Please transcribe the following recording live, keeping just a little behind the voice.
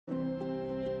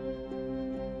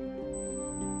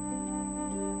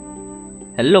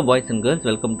Hello boys and girls,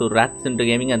 welcome to Rats into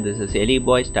Gaming and this is Ellie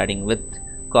Boy starting with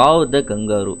Kao the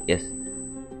Kangaroo. Yes,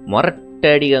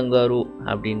 Morattu Kangaroo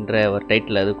அப்படின்ற ஒரு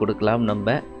title அது கொடுக்கலாம்.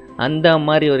 நம்ம அந்த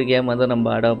மாதிரி ஒரு கேம் தான்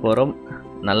நம்ம ஆட போகிறோம்.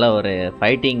 நல்ல ஒரு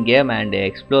fighting game and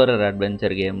explorer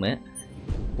adventure game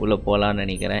உள்ளே போகலான்னு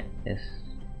நினைக்கிறேன். எஸ்,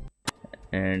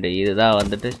 அண்ட் இதுதான்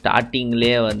வந்துட்டு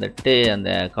ஸ்டார்டிங்லேயே வந்துட்டு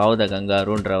அந்த Kao the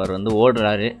Kangarooன்றவர் வந்து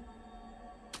ஓடுறாரு.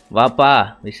 வாப்பா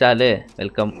விஷாலு,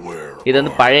 வெல்கம். இது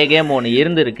வந்து பழைய கேம் ஒன்று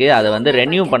இருந்திருக்கு, அதை வந்து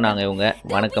ரெனியூ பண்ணாங்க இவங்க.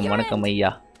 வணக்கம் வணக்கம்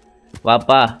ஐயா.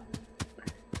 வாப்பா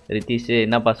ரித்தீஷ்,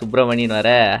 என்னப்பா சுப்பிரமணியன்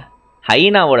வர?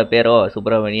 ஹைனாவோட பேரோ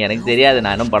சுப்பிரமணி? எனக்கு தெரியாது,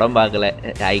 நான் இன்னும் படம் பார்க்கல.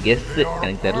 ஐ கெஸ்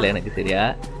எனக்கு தெரில, எனக்கு சரியா.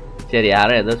 சரி,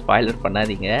 யாரும் ஏதோ ஸ்பாய்லர்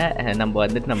பண்ணாதீங்க. நம்ம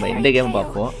வந்துட்டு நம்ம இந்த கேம்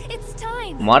பார்ப்போம்.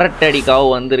 மொரட்டடி காவு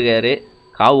வந்திருக்காரு.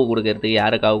 காவு கொடுக்கறதுக்கு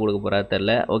யாரை காவு கொடுக்க போகிறா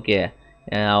தெரில. ஓகே,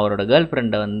 அவரோட கேர்ள்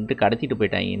ஃப்ரெண்டை வந்துட்டு கடத்திட்டு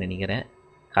போயிட்டாங்கன்னு நினைக்கிறேன்.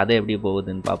 கதை எப்படி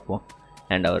போகுதுன்னு பார்ப்போம்.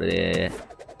 அண்ட் அவர்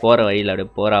போகிற வழியில்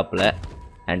அப்படியே போகிறாப்புல.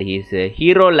 And he's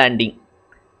hero landing,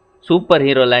 super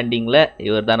hero லேண்டிங்கில்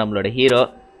இவர் தான் நம்மளோட ஹீரோ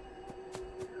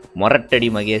மொரட்டடி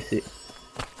மகேஷ்.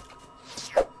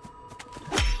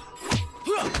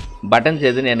 பட்டன்ஸ்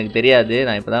எதுன்னு எனக்கு தெரியாது,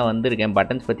 நான் இப்போ தான் வந்திருக்கேன்.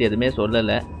 பட்டன்ஸ் பற்றி எதுவுமே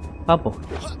சொல்லலை, பார்ப்போம்.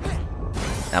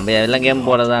 நம்ம எல்லாம் கேம்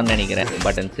போலதான்னு நினைக்கிறேன்.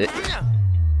 பட்டன்ஸு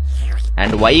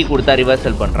அண்ட் ஒய் கொடுத்தா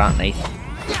ரிவர்சல் பண்ணுறான். நைஸ்.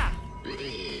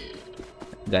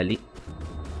 காலி.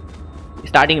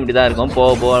 ஸ்டார்டிங் இப்படி தான் இருக்கும்,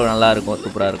 போக போக நல்லாயிருக்கும்,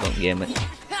 சூப்பராக இருக்கும் கேமு.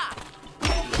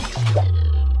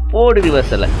 போடு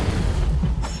ரிவர்ஸில்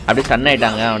அப்படி ஸ்டன்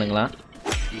ஆகிட்டாங்க அவனுங்களாம்.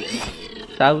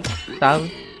 சாவு சாவு.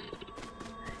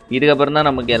 இதுக்கப்புறம் தான்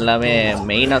நமக்கு எல்லாமே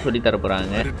மெயினாக சொல்லி தர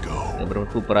போகிறாங்க. அப்புறம்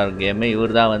சூப்பராக இருக்கும் கேமு.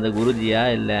 இவர் தான் வந்து குருஜியா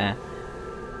இல்லை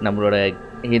நம்மளோட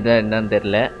இதை என்னன்னு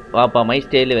தெரில. வாப்பா மை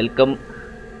ஸ்டைல் வெல்கம்.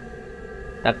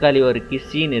 தக்காளி ஒரு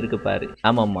கிஸ்ஸின்னு இருக்கு பாரு.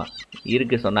 ஆமாம்மா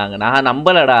இருக்கு சொன்னாங்க, நான்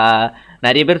நம்பலடா.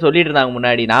 நிறைய பேர் சொல்லிட்டு இருந்தாங்க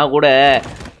முன்னாடி. நான் கூட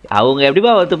அவங்க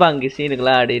எப்படிப்பா ஒத்துப்பாங்க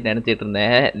கிஸ்ஸினுக்குலாம் அப்படின்னு நினச்சிட்டு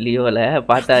இருந்தேன். லியோவில்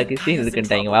பார்த்தா கிஸ்ஸின்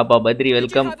இருக்குன்ட்டாங்க. வாப்பா பத்ரி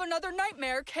வெல்கம்.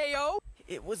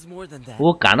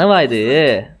 ஓ கனவா இது?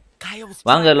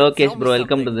 வாங்க Lokesh bro,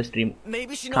 welcome to the stream.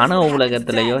 கனவு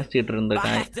உலகத்தில் யோசிச்சுட்டு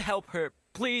இருந்திருக்கேன்.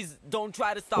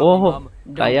 ஓஹோ,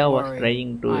 Gaya was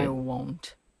trying to.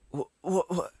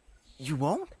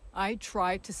 I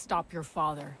tried to stop your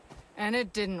father, and it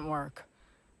didn't work.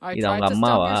 I tried to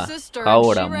stop your sister, and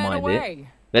she ran away.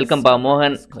 Welcome pa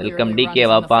Mohan, welcome DK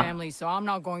Vapa. So I'm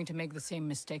not going to make the same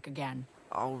mistake again.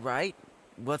 All right,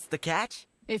 what's the catch?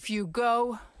 If you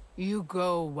go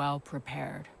well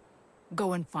prepared. Go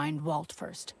and find Walt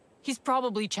first. He's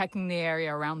probably checking the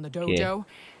area around the dojo.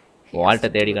 Walt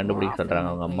தேடி கண்டுபிடிக்க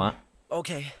சொல்றாங்க அவங்க அம்மா.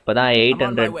 Okay. இப்பதான்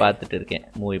 800 பார்த்துட்டு இருக்கேன்,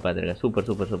 movie பார்த்துருக்கேன். Super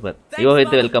super super.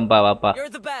 Yohith welcome பா. வாப்பா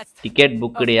டிக்கெட்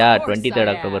புக்குடியா? 23rd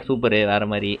October. சூப்பர். வேற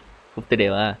மாதிரி 5th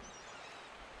டேவா?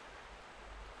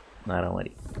 வேற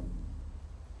மாதிரி.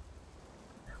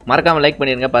 மறக்காமல் லைக்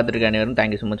பண்ணிடுங்க. பார்த்துட்டு அனைவரும்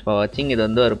தேங்க்யூ ஸோ மச் ஃபார் வாட்சிங். இது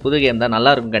வந்து ஒரு புது கேம் தான்,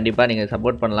 நல்லாயிருக்கும். கண்டிப்பாக நீங்கள்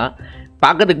சப்போர்ட் பண்ணலாம்.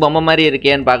 பார்க்கறதுக்கு பொம்மை மாதிரி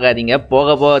இருக்கேன்னு பார்க்காதீங்க,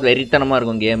 போக போக வெறித்தனமாக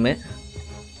இருக்கும் கேமு.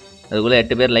 அதுக்குள்ளே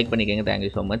 8 பேர் லைக் பண்ணிக்கோங்க.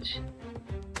 Thank you so much.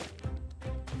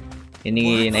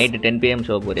 இன்னைக்கு நைட்டு 10 PM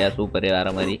ஷோ போறியா? சூப்பர்.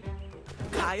 வேறு மாதிரி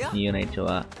நியூ நைட்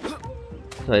ஷோவா?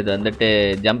 ஸோ இது வந்துட்டு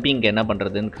ஜம்பிங்க்கு என்ன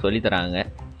பண்ணுறதுன்னு சொல்லித்தராங்க.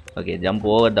 Okay, jump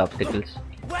over the obstacles.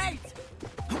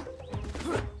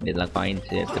 இதெல்லாம் காயின்ஸ்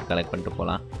எடுத்து கலெக்ட் பண்ணிட்டு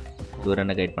போகலாம். இவர்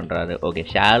என்ன கைட் பண்ணுறாரு? Okay,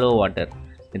 shallow water.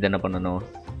 இது என்ன பண்ணணும்?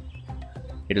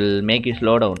 It will make you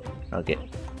slow down. Okay,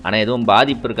 ஆனால் எதுவும்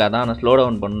பாதிப்பு இருக்காதான், ஆனால் ஸ்லோ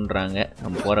டவுன் பண்ணுறாங்க.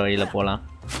 நம்ம போகிற வழியில் போகலாம்.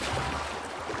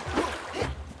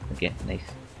 Okay nice.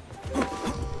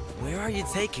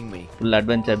 ஃபுல்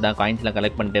அட்வென்ச்சர் தான், காயின்ஸ்லாம்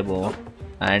கலெக்ட் பண்ணிட்டே போவோம்.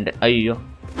 அண்ட் ஐயோ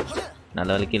நல்ல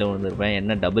வேலை கீழே விழுந்துருப்பேன்.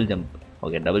 என்ன double jump?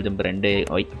 Okay, double jump 2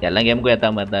 Y. எல்லா கேமுக்கும் ஏற்ற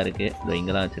மாதிரி தான் இருக்குது. இதோ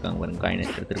இங்கே தான் வச்சுருக்காங்க பாருங்க. காயின்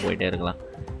எடுத்துகிட்டு போயிட்டே இருக்கலாம்.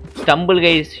 Stumble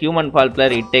guys, human fall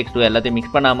player, it takes 2 எல்லாத்தையும்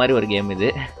மிக்ஸ் பண்ண மாதிரி ஒரு கேம்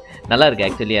இது. நல்லா இருக்குது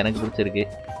ஆக்சுவலி, எனக்கு பிடிச்சிருக்கு.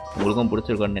 உங்களுக்கும்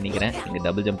பிடிச்சிருக்கோன்னு நினைக்கிறேன். இங்கே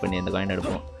டபுள் ஜம்ப் பண்ணி அந்த காயின்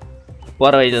எடுப்போம்.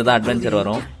 போகிற வழியில் தான் அட்வென்ச்சர்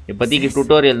வரும். இப்போதைக்கு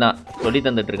டுட்டோரியல் தான் சொல்லி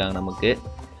தந்துட்டுருக்காங்க நமக்கு.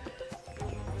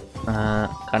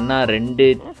 கண்ணா 2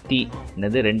 தீ.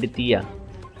 என்னது 2 தீயா?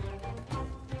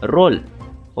 ரோல்.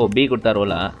 ஓ பி கொடுத்தா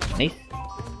ரோலா? நைஸ்.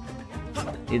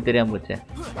 இது தெரியாமல் போச்சே.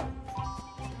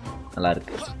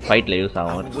 நல்லாயிருக்கு, ஃபைட்டில் யூஸ்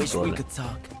ஆகும் role.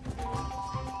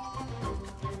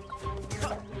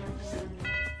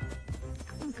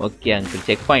 Okay uncle,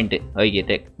 check point.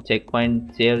 Okay, check point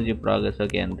saves you progress.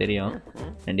 Okay எனக்கு தெரியும்.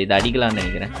 அண்ட் இது அடிக்கலான்னு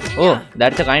நினைக்கிறேன். ஓ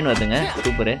தட்ஸ் காயின் வருதுங்க.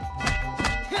 சூப்பரு.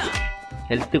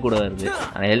 ஹெல்த்து கூட வருது,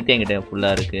 ஆனால் ஹெல்த் என்கிட்ட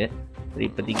ஃபுல்லாக இருக்குது.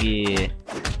 இப்போதைக்கு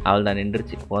அவள் தான்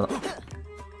நின்றுச்சு, போதும்.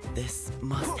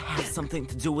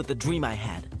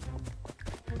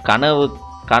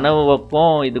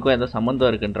 கனவுக்கும் இதுக்கும் ஏதோ சம்மந்தம்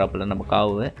இருக்குன்றாப்புல நம்ம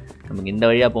காவு. நமக்கு இந்த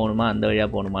வழியாக போகணுமா அந்த வழியாக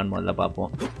போகணுமான்னு முதல்ல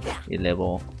பார்ப்போம். இதில்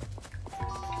போவோம்.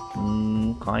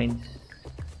 காயின்ஸ்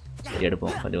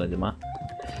எடுப்போம் கொஞ்சம் கொஞ்சமாக.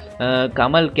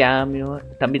 கமல் கேமியோ.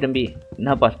 தம்பி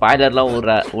என்னப்பா ஸ்பாய்லர்லாம்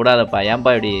விடாதப்பா.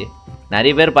 ஏன்பா இப்படி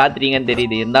நிறைய பேர் பார்த்துட்டீங்கன்னு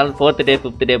தெரியுது, இருந்தாலும் 4th டே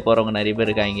 5th டே போகிறவங்க நிறைய பேர்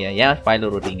இருக்காங்க. ஏன்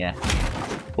ஸ்பாய்லர் விட்றீங்க?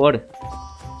 போடு.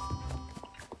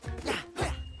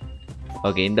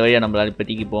 ஓகே, இந்த வழியாக நம்மளால்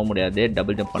இப்போதைக்கு போக முடியாது,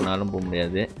 டபுள் ஜம்ப் பண்ணாலும் போக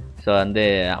முடியாது. ஸோ வந்து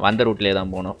வந்த ரூட்லேயே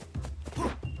தான் போகணும்.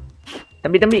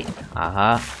 தம்பி ஆஹா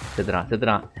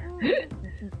செத்துறான்.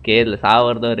 கேரில்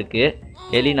சாவறதும் இருக்குது.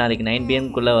 எலி நாளைக்கு 9 PM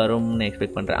வரும்னு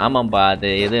எக்ஸ்பெக்ட் பண்ணுறேன். ஆமாம்ப்பா, அது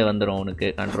எது வந்துடும் உனக்கு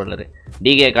கண்ட்ரோலரு.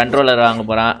 டிகே கண்ட்ரோலர் வாங்க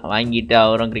போகிறான். வாங்கிட்டு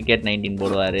அவரும் கிரிக்கெட் 19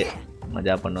 போடுவார்,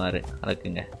 மஜா பண்ணுவார்.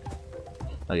 அதுக்குங்க.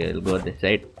 Okay, will go this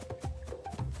side.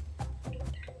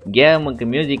 கேமுக்கு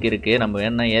மியூசிக் இருக்குது, நம்ம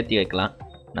வேணா ஏற்றி வைக்கலாம்,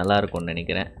 நல்லாயிருக்கும்னு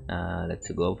நினைக்கிறேன்.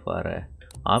 Let's go for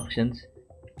options.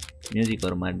 Music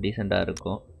ஒரு மாதிரி டீசெண்டாக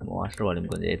இருக்கும். நம்ம மாஸ்டர்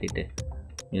வால்யூம் கொஞ்சம் ஏற்றிட்டு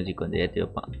மியூசிக் கொஞ்சம் ஏற்றி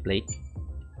வைப்பான். ப்ளே.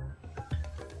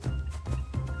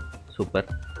 சூப்பர்.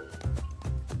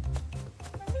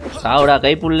 சாவுடா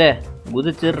கைப்புள்ள,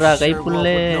 குதிச்சிடுறா கைப்புள்ள.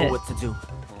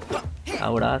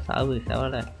 சாவுடா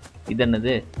சாவல. இது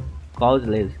என்னது? Cow's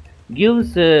lives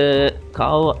gives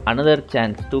cow another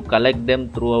chance to collect them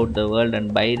throughout the world and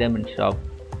buy them in shop.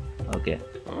 Okay,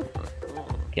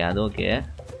 அது ஓகே.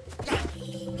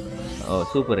 ஓ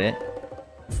super.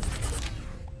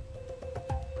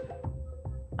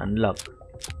 Unlock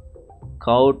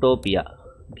Cowtopia.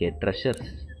 Okay, treasures.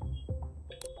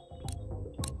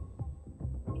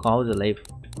 Cow's life.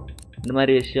 இந்த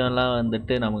மாதிரி விஷயம்லாம்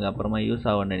வந்துட்டு நமக்கு அப்புறமா யூஸ்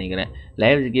ஆகும்னு நினைக்கிறேன்.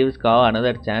 Lives gives cow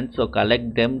another chance, so collect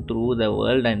them through the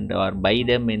world and or buy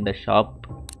them in the shop.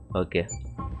 Okay,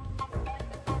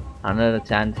 another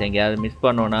chance. எங்கேயாவது மிஸ்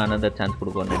பண்ணோன்னா another chance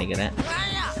கொடுக்கும்னு நினைக்கிறேன்.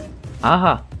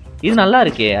 ஆஹா, இது நல்லா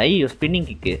இருக்கே. ஐயோ, ஸ்பின்னிங்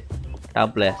கிக்கு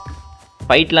டாப்பில்.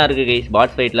 ஃபைட்லாம் இருக்குது கைஸ்,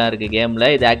 பாஸ் ஃபைட்லாம் இருக்குது கேமில்.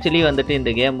 இது ஆக்சுவலி வந்துட்டு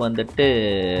இந்த கேம் வந்துட்டு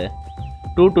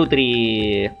 2 to 3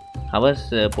 hours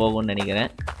போகும்னு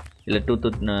நினைக்கிறேன். இல்லை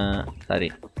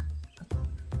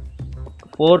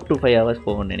 4 to 5 hours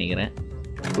போகும்னு நினைக்கிறேன்.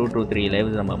 2 to 3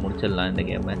 லைவ்ஸ் நம்ம முடிச்சிடலாம் இந்த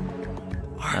கேமை.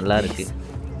 நல்லா இருக்கு.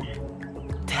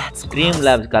 ஸ்ட்ரீம்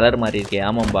லேப்ஸ் கலர் மாதிரி இருக்கே.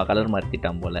 ஆமாம்பா, கலர்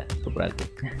மாற்றிட்டான் போல். சூப்பராக இருக்கு.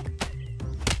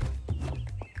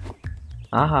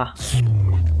 ஆஹா,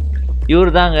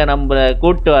 இவர் தாங்க நம்மளை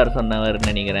கூப்பிட்டு வர சொன்னவர்னு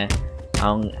நினைக்கிறேன்.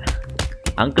 அவங்க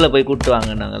அங்கிளை போய் கூப்பிட்டு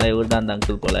வாங்கினாங்களே, இவர் தான் அந்த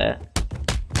அங்கிள் போல்.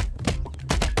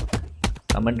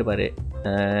 கமெண்ட் பாரு.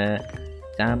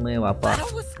 சாமு வாப்பா.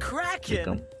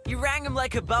 You rang him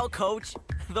like a bell, coach.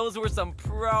 Those were some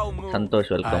pro moves. Santosh,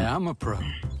 welcome. I am a pro.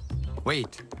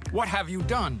 Wait, what have you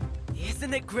done?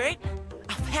 Isn't it great?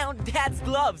 I found Dad's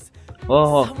gloves.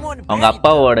 Oh, அவங்க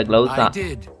அப்பாவோட gloves I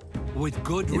did, with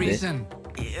good reason.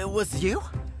 It was you?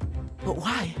 But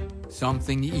why?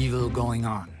 Something evil going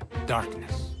on.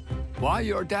 Darkness. Why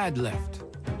your dad left?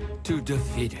 To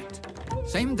defeat it.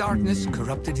 Same darkness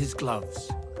corrupted his gloves.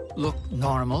 Look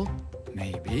normal,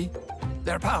 maybe.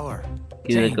 Their power.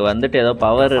 இதுக்கு வந்துட்டு ஏதோ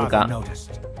power இருக்கான்.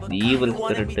 Evil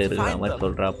spirit இருக்கிற மாதிரி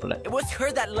சொல்றாப்புல. It was her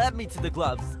that led me to the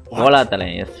gloves. Cola தலை.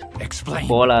 S, Explain.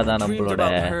 Cola தான் நம்மளோட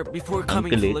before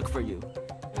coming to look for you.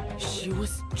 She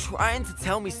was trying to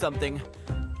tell me something.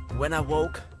 When I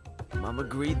woke, Mom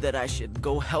agreed that I should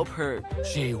go help her.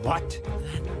 She what?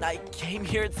 And I came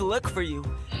here to look for you.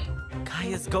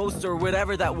 Kaya's ghost or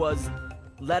whatever that was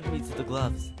led me to the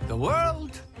gloves. The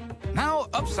world now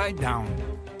upside down.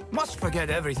 Must forget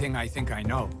everything I think I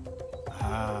know.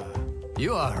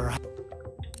 You are right.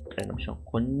 ரெண்டு நிமிஷம்,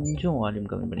 கொஞ்சம் volume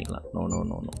கம்மி பண்ணிக்கலாம். No no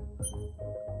no no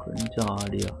கொஞ்சம்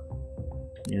audio,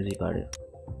 music audio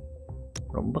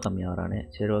ரொம்ப கம்மியாக வரானே.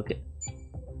 சரி, ஓகே,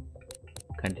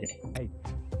 கண்டினியூ.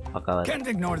 பக்காவா.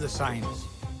 Can't ignore the signs.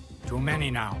 Too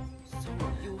many now.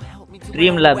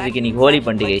 Stream லேப்ஸுக்கு இன்னைக்கு ஹோலி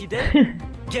பண்டிகை.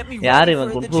 யார் இவன்?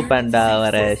 குங்ஃபு பேண்டா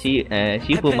வர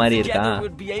ஷீப்பு மாதிரி இருக்கான்.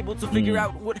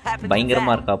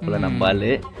 பயங்கரமாக இருக்காப்புல நம்ம ஆளு.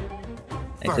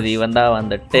 ஆக்சுவலி இவன் தான்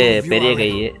வந்துட்டு பெரிய கை,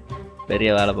 பெரிய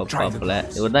வேலை பார்ப்பாப்புல.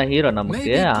 இவர் தான் ஹீரோ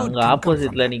நமக்கு. அங்கே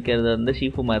ஆப்போசிட்டில் நிற்கிறது வந்து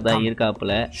ஷீப்பு மாதிரி தான்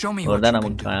இருக்காப்புல. இவர் தான்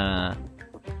நமக்கு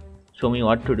show me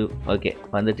what to two. Okay,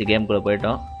 வந்துச்சு, கேம்குள்ளே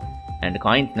போயிட்டோம். அண்ட்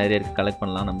காயின்ஸ் நிறைய இருக்குது, கலெக்ட்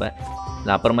பண்ணலாம் நம்ம.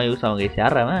 இல்லை அப்புறமா யூஸ் ஆகும் கைஸ்.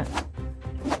 யார் அவன்?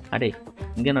 அடே,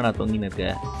 இங்கே என்னடா தொங்கின்னு இருக்க?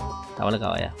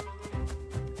 தவளைக்காவையா?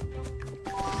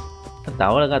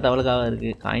 தவளைக்காவாக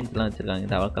இருக்குது. காயின்ஸ்லாம் வச்சுருக்காங்க.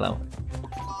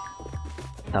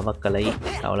 தவக்கலை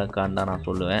தான் நான்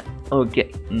சொல்லுவேன். ஓகே,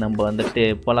 நம்ம வந்துட்டு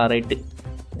போலாம். ரைட்டு,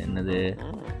 என்னது?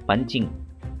 Punching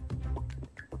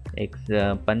X,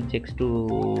 punch X2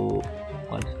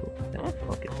 also.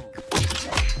 Okay,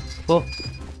 ஓ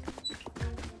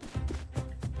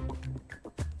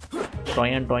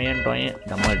டொயன் டொயன் டொயன்.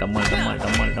 டம்மால் டம்மால் டம்மால்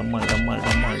டம்மால் டம்மால் டம்மால்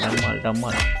டம்மால் டம்மால்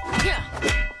டம்மால்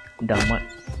டம்மால்.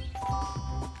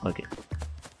 ஓகே,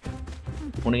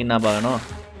 உனக்கு என்ன பார்க்கணும்?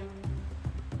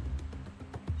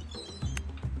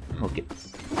 ஓகே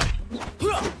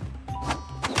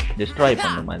டிஸ்ட்ராய்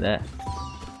பண்ணுமா இதை?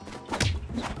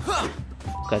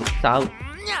 சாவு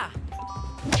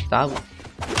சாவு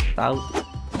சாவு.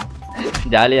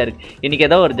 ஜாலியாக இருக்கு. இன்றைக்கி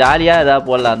ஏதோ ஒரு ஜாலியாக எதாவது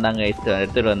போடலாம் தாங்க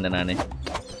எடுத்துகிட்டு வந்தேன். நான்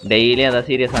டெய்லியும் எதாவது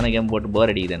சீரியஸான கேம் போட்டு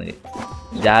போர் அடிக்குது எனக்கு.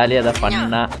 ஜாலியாக எதாவது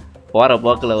பண்ணால் போகிற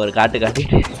போக்கில் ஒரு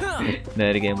காட்டிட்டு இந்த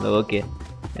ஒரு கேமில். ஓகே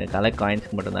கலெக்ட்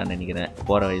காயின்ஸ்க்கு மட்டும்தான் நினைக்கிறேன்.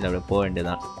 போகிற வழியில் அப்படியே போக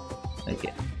வேண்டியதான். ஓகே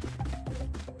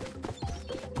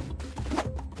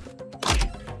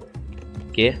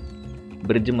ஓகே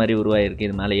பிரிட்ஜ் மாதிரி உருவாகிருக்கு.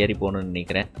 இது மேலே ஏறி போகணுன்னு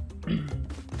நினைக்கிறேன்.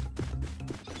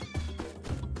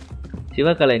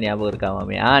 சிவகலை ஞாபகம் இருக்கா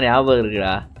மாமி? ஞாபகம்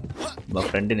இருக்குடா. நம்ம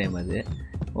ஃப்ரெண்டு நேம் அது.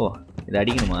 ஓ இது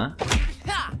அடிக்கணுமா?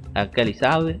 அக்காளி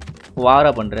சாவு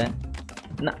வாரா பண்ணுறேன்.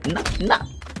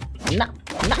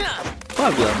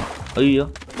 அப்படி வரணும். ஐயோ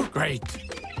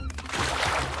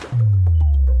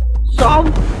சாவு.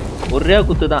 ஒரே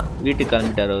குத்து தான். வீட்டுக்கு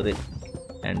கிளம்பிட்டார் அவர்.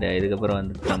 அண்ட் இதுக்கப்புறம்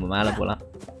வந்து நம்ம மேலே போகலாம்.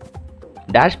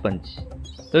 Dash punch.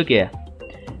 Okay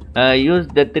use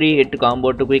the 3 hit combo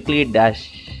to quickly dash.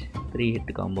 3 hit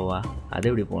காம்போவா? அது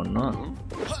எப்படி போடணும்?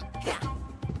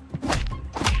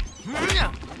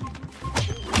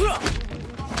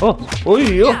 ஓ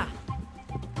ஓய்யோ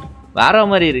வேற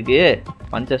மாதிரி இருக்கு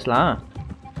பஞ்சஸ்லாம்.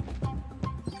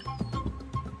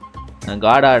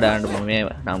 காடாடாண்டுமே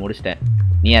நான் முடிச்சிட்டேன்.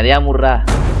 நீ அதையா முடுறா?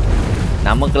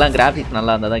 நமக்கெல்லாம் கிராஃபிக்ஸ்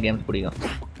நல்லா இருந்தால் தான் கேம்ஸ் பிடிக்கும்.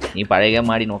 நீ பழைய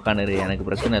கேம் ஆடின்னு உட்காந்துரு, எனக்கு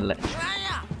பிரச்சனை இல்லை.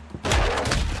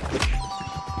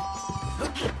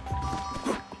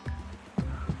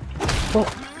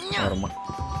 வருமா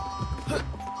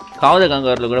காவ் த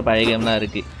கங்காரூல கூட பழைய கேம்லாம்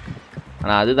இருக்குது.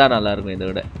 ஆனால் அதுதான் நல்லாயிருக்கும் இதை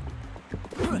விட.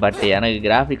 பட் எனக்கு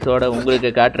கிராஃபிக்ஸோட உங்களுக்கு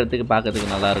காட்டுறதுக்கு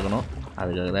பார்க்கறதுக்கு நல்லா இருக்கணும்.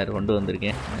 அதுக்காக தான் கொண்டு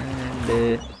வந்திருக்கேன். அண்டு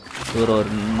ஒரு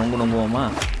நொங்குவோமா?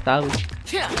 தாவு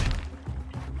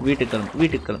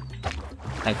வீட்டுக்கிழம்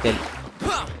அக்கல்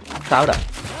சாப்பிடா.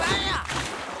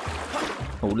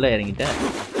 உள்ளே இறங்கிட்டேன்.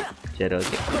 சரி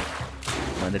ஓகே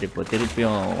வந்துட்டு இப்போ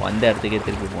திருப்பியும் வந்த இடத்துக்கே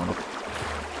திருப்பி போகணும்.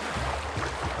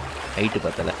 ஹைட்டு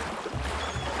பத்தலை.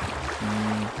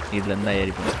 இதுலேருந்து தான்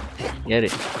ஏறி போகணும். ஏறு.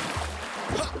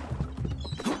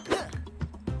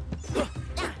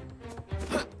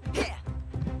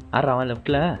 ஆறா அவன்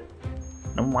லெஃப்டில்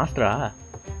நம்ம மாஸ்டரா?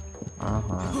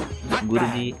 ஆஹா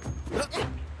Guruji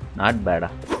not peda.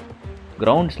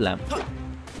 Ground slam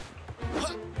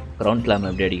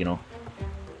எப்படி அடிக்கணும்?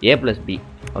 A+B.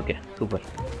 Okay super.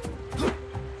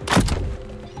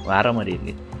 வேற மாதிரி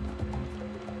இருக்கு.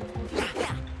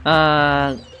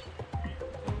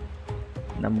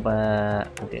 நம்ம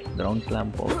ஓகே கிரவுண்ட்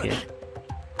ஸ்லாம். ஓகே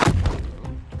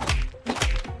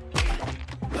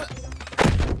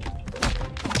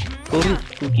பொருள்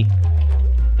தூக்கி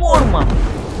போடுமா?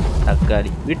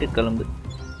 தக்காளி வீட்டுக்கு கிளம்பு.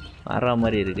 வர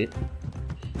மாதிரி இருக்கு.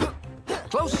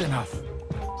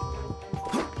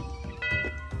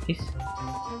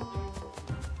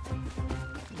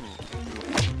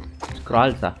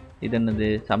 ஸ்க்ரால்ஸா? இது என்னது?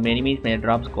 Some enemies May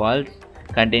drop scrolls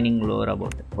containing lore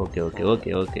about it.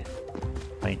 Okay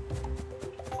fine.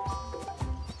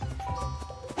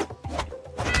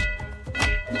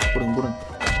 புடுங்க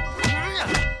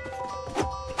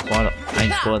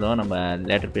போதும். நம்ம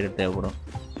லேட்டர் பீரியட் தேவைப்படும்.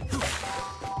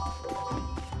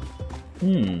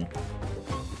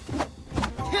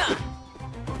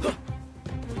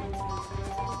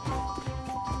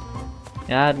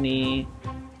 யார் நீ?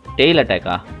 டெய்ல்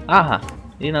அட்டாக்கா? ஆஹா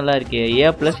இது நல்லா இருக்கே.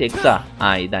 A+X-ஆ?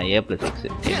 இதுதான் A+X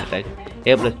tail attack.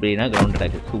 A+Bனா ground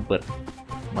attack. Super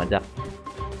மஜா.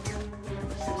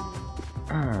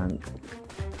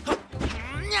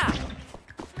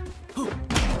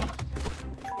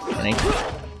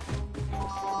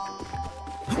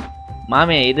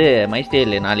 மாமே இது மை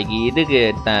ஸ்டைல். நாளைக்கு இதுக்கு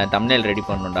தம்ப்நெயில் ரெடி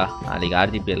பண்ணணும்டா. நாளைக்கு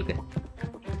RGPLக்கு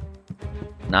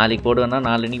நாளைக்கு போடுவேன்னா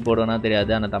நாளைக்கு போடுவேன்னா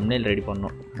தெரியாது. ஆனால் தம்ப்நெயில் ரெடி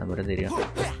பண்ணணும். அது கூட தெரியும்.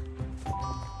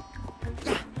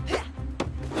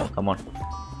 Come on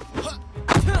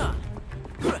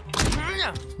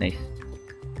nice.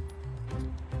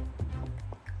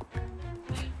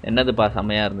 என்னதுப்பா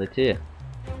செம்மையாக இருந்துச்சு.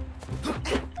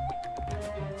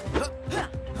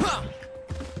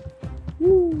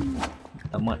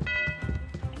 கமான்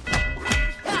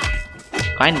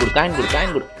காயின்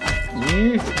குடு.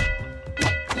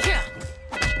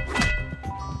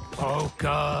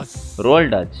 Role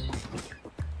touch.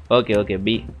 Okay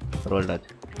B role touch.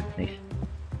 Nice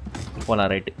போலாம்.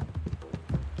 ரைட்டு.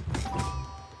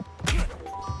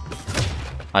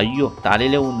 ஐயோ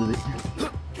தலையிலே ஊந்துது.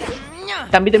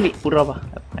 தம்பி புடுறாப்பா.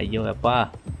 ஐயோ அப்பா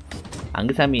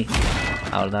அங்கே சாமி.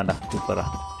 அவ்வளோதான்டா சூப்பரா.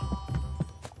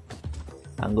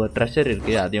 அங்கே ஒரு ட்ரெஷர்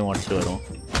இருக்குது, அதையும் உடச்சிட்டு வரும்.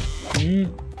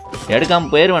 எடுக்காம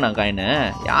போயிடுவேன் நான் காயினை.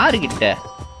 யாருக்கிட்ட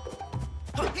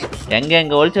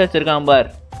எங்கே ஒழிச்சு வச்சிருக்கான் பார்.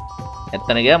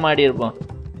 எத்தனை கேம் ஆடி இருப்போம்.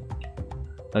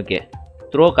 Okay,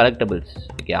 throw collectibles.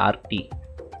 Okay, RT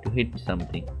to hit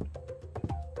something.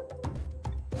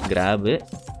 grab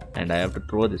and I have to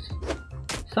throw this.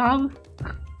 சாவு.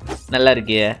 நல்லா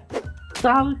இருக்கியே.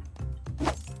 சாவு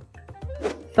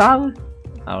சாவு.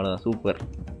 அவ்வளோதான், சூப்பர்,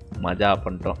 மஜா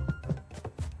பண்ணிட்டோம்.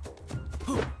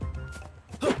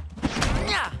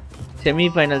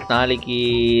 செமிஃபைனல்ஸ் நாளைக்கு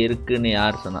இருக்குன்னு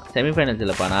யார் சொன்னா? செமிஃபைனல்ஸ்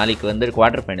இல்லைப்பா, நாளைக்கு வந்து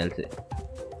குவார்டர் ஃபைனல்ஸு.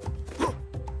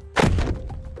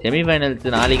 செமிஃபைனல்ஸ்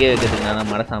நாளைக்கே வைக்கிறதுக்கு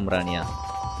நான் மட சாம்பிராணியா?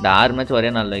 இந்த 6 மேட்ச் ஒரே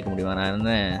நாளில் வைக்க முடியுமா? நான்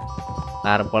என்ன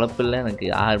வேறு பொழப்பு இல்லை எனக்கு.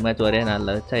 6 மேட்ச் ஒரே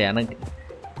நாளில் வச்சா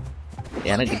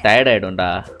எனக்கு டயர்ட் ஆகிடும்டா.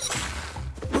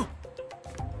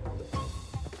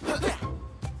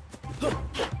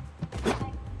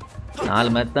 நாலு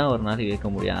மேட்ச் தான் ஒரு நாளைக்கு வைக்க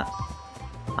முடியும்.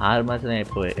 6 மேட்ச் தான்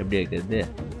இப்போ எப்படி வைக்கிறது?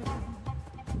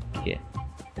 Okay,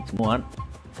 it's move on.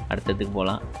 அடுத்ததுக்கு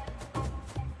போகலாம்.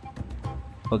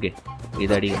 ஓகே,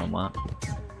 இது அடிக்கணுமா?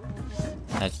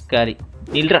 அக்காரி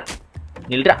நில்றா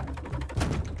நில்றா.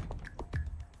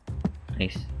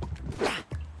 நைஸ்,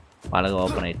 பழக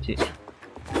ஓப்பன் ஆயிடுச்சு.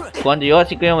 கொஞ்சம்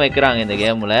யோசிக்கவும் வைக்கிறாங்க இந்த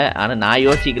கேமில். ஆனால் நான்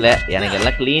யோசிக்கல, எனக்கு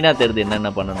எல்லாம் க்ளீனாக தெரியுது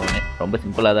என்னென்ன பண்ணணும்னு. ரொம்ப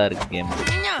சிம்பிளாக தான் இருக்குது கேம்,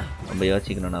 ரொம்ப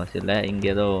யோசிக்கணும்னு அவசியம் இல்லை. இங்கே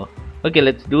ஏதோ ஓகே,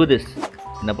 லெட்ஸ் டூ திஸ்.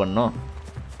 என்ன பண்ணணும்?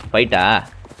 ஃபைட்டா?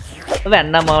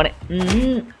 வேண்டாம் அவனே.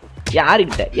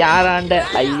 யாருக்கிட்ட? யாராண்ட?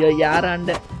 ஐயோ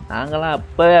யாராண்ட? நாங்களாம்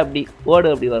அப்போவே அப்படி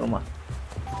ஓடு அப்படி வருமா?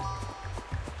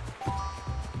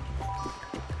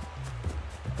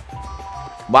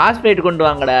 பாஸ் ஃபைட் கொண்டு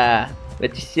வாங்கடா,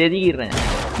 வச்சு செதுக்கிடுறேன்.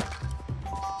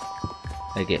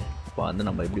 ஓகே, இப்போ வந்து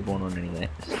நம்ம எப்படி போகணும்னு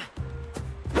நினைக்கிறேன்.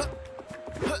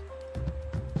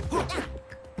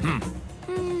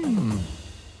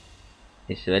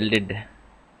 It's well did.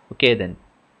 Okay then.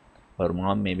 Our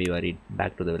mom may be worried.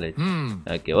 Back to the village.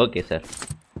 Okay sir.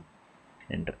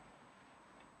 Enter.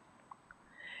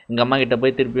 எங்கள் அம்மா கிட்ட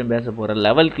போய் திருப்பியும் பேச போகிறேன்.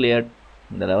 Level clear.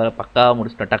 இந்த லெவலை பக்காவாக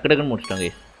முடிச்சிட்டோம், டக்கு டக்குன்னு முடிச்சிட்டோம்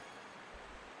கைஸ்.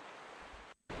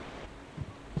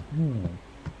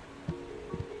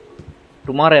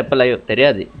 டுமாரோ எப்போ லைவ்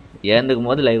தெரியாது, ஏந்துக்கும்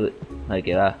போது லைவ்.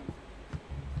 ஓகேவா?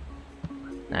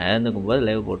 நான் ஏந்துக்கும் போது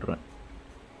லைவ் போட்டுருவேன்.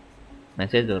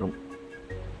 மெசேஜ் வரும்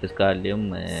டிஸ்கார்ட்லேயும்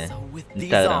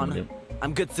இன்ஸ்டாகிராம்லேயும்.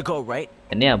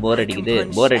 என்னையா போர் அடிக்குது?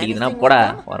 போர் அடிக்குதுன்னா போடா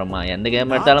வரமா. எந்த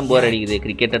கேம் எடுத்தாலும் போர் அடிக்குது,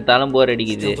 கிரிக்கெட் எடுத்தாலும் போர்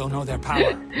அடிக்குது,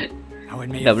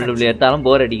 WWE எடுத்தாலும்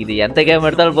போர் அடிக்குது. எந்த கேம்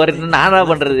எடுத்தாலும் போர் அடிக்குது. நான் என்ன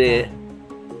பண்ணுறது?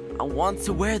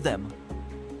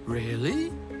 Really?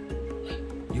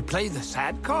 You play the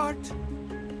sad card?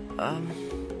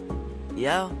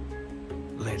 Yeah.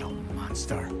 Little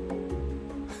monster.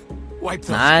 Wipe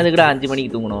those. நான் எதுக்குடா 5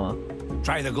 மணிக்கு தூங்கணும்?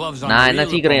 Try the gloves on. நான் என்ன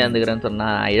சீக்கிரம் எழுந்துக்கிறேன்னு சொன்னா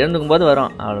எழுந்துக்கும் போது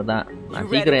வரும், அவ்வளோதான். நான்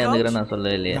சீக்கிரம் எழுந்துக்கிறேன்னு நான்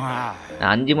சொல்லவே இல்லையே.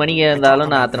 நான் 5 மணிக்கு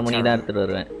இருந்தாலும் நான் அத்தனை மணிக்கு தான் எடுத்துகிட்டு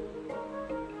வருவேன்.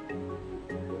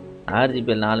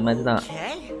 RGPL 4 மேட்ச் தான்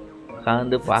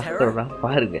உட்காந்து பார்க்குறா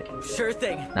பாருங்க.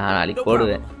 நான் நாளைக்கு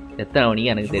போடுவேன். எத்தனை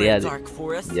மணிக்கு எனக்கு தெரியாது.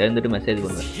 எழுந்துட்டு மெசேஜ்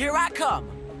பண்ணுவேன்.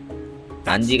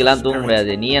 5க்கெல்லாம் தூங்க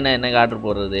முடியாது. நீ என்ன ஆர்டர்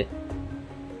போடுறது?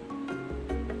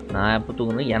 நான் எப்போ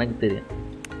தூங்கணும் எனக்கு தெரியும்.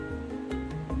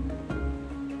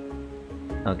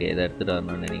 ஓகே, இதை எடுத்துகிட்டு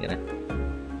வரணும்னு நினைக்கிறேன்.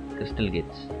 Crystal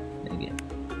Gates. Okay,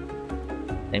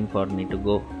 time for me to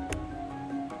go.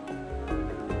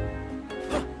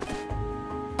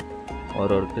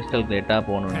 ஒரு கிறிஸ்டல் கேட்டாக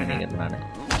போகணும்னு நினைக்கிறேன் நான்.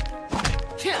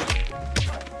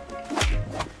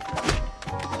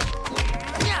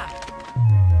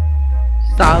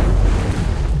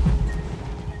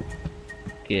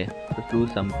 Okay, do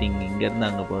something. இங்கேருந்து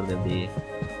அங்கே போகிறது எப்படி?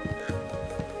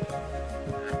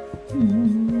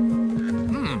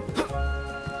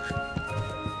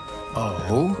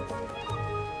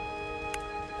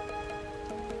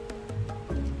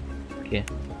 ஓகே,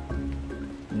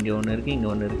 இங்கே ஒன்று இருக்குது, இங்கே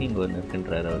ஒன்று இருக்குது, இங்கே ஒன்று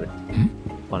இருக்குன்றார் அவர்.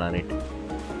 போலாம், ரைட்.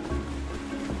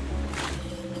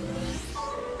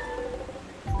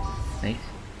 நைஸ்.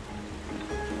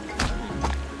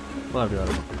 அப்படி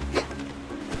வரணும்.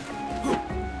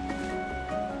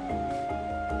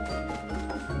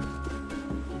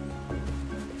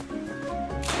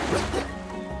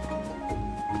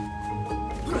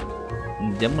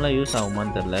 ஜெம்மெலாம் யூஸ்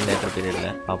ஆகுமான்னு தெரில, லேட்டர்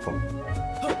பீரியடில் பார்ப்போம்.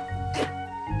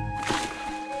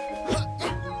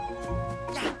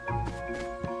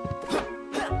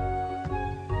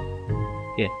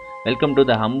 Okay, welcome to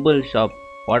the humble shop.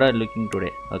 What are looking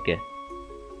today? Okay,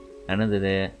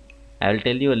 என்னது? I will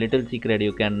tell you a little secret.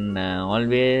 You can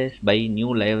always buy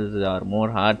new lives or more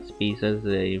hearts pieces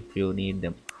if you need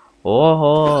them.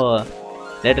 ஓஹோ,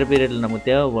 later பீரியடில் நமக்கு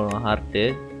தேவைப்படும் heart.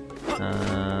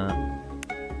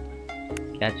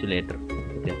 Calculator.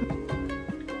 Okay,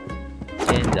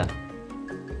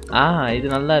 இது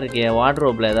நல்லா இருக்கே.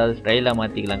 வார்ட்ரோப்ல ஏதாவது ஸ்டைலாக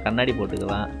மாற்றிக்கலாம், கண்ணாடி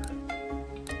போட்டுக்கலாம்.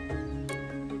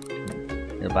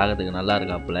 இது பார்க்கறதுக்கு நல்லா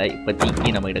இருக்காப்புல.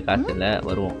 இப்போதைக்கு நம்மகிட்ட காசு இல்லை,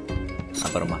 வருவோம்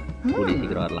அப்புறமா, கூடிய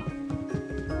சீக்கிரம் வரலாம்.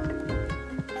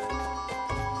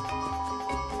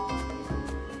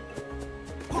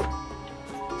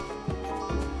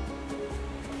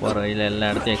 போகிற வழியில் எல்லா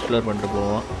இடத்தையும் எக்ஸ்ப்ளோர் பண்ணிட்டு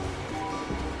போவோம்.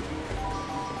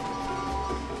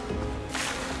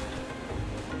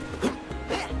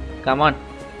 கமான்.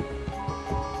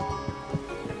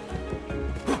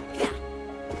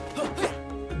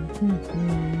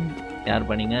 யார்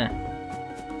பண்ணீங்க?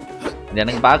 இது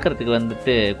எனக்கு பார்க்குறதுக்கு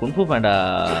வந்துட்டு குன்ஃபு பாண்டா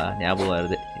ஞாபகம்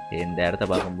வருது இந்த இடத்த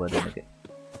பார்க்கும்போது எனக்கு.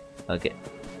 ஓகே,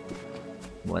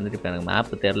 வந்துட்டு இப்போ எனக்கு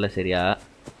மேப்பு தெரில சரியா.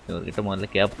 இவர்கிட்ட முதல்ல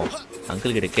கேட்போம்,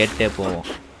 அங்கிள் கிட்ட கேட்டே போவோம்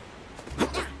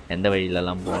எந்த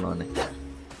வழியிலலாம் போகணுன்னு.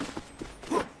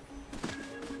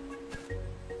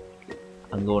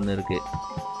 அங்கே ஒன்று இருக்கு,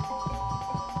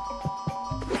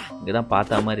 இங்கே தான்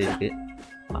பார்த்தா மாதிரி இருக்கு,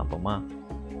 பார்ப்போமா?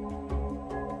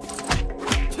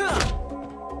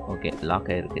 ஓகே, லாக்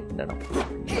ஆகிருக்கு இந்த இடம்.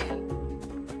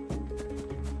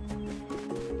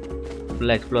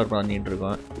 ஃபுல்லாக எக்ஸ்ப்ளோர் பண்ணிகிட்டு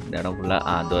இருக்கோம் இந்த இடம் ஃபுல்லாக.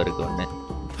 அதோ இருக்குது ஒன்று,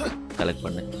 கலெக்ட்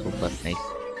பண்ணு. Super, nice.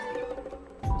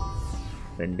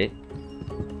 2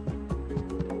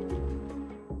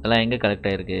 அதெல்லாம் எங்கே கலெக்ட்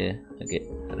ஆகிருக்கு? ஓகே,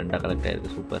 2 கலெக்ட்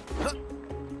ஆகிருக்கு. சூப்பர்.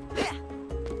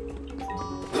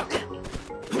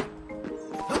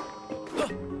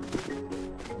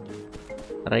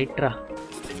 ரைட்ரா,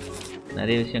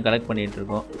 நிறைய விஷயம் கலெக்ட் பண்ணிகிட்டு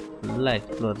இருக்கோம். ஃபுல்லாக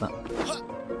எக்ஸ்ப்ளோர் தான்.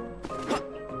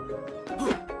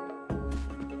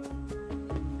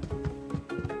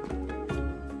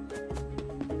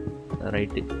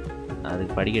 ரைட்டு,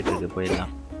 அதுக்கு படிக்கட்டு இருக்கு,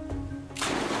 போயிடலாம்.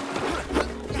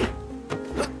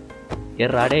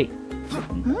 ஏறாடே.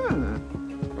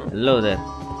 ஹலோ சார்,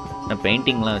 நான்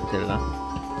பெயிண்டிங்லாம் வச்சிருக்கேன்.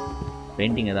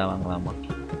 பெயிண்டிங் எதாவது வாங்கலாமா?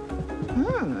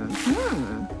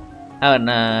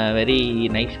 நான் very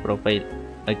nice profile.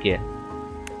 Okay,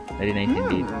 very nice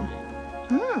indeed.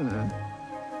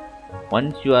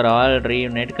 Once you are all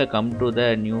reunited, come to the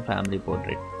new family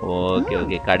portrait. Okay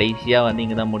okay, கடைசியாக வந்து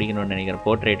இங்கே தான் முடிக்கணும்னு நினைக்கிறேன்.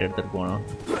 போர்ட்ரேட் எடுத்துகிட்டு போகணும்.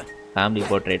 ஃபேமிலி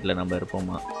போர்ட்ரேட்டில் நம்ம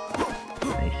இருப்போமா?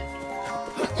 நைஸ்.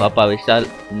 பாப்பா Vishal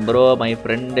bro, my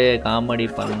friend comedy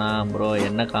பண்ணா ப்ரோ.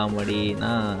 என்ன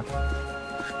காமெடினா,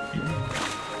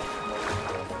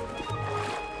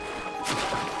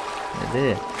 இது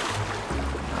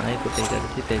நாய்க்குட்டை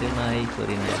கடிச்சு தெரு நாய்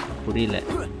சொரின, புரியல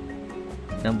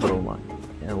என்ன ப்ரோமா?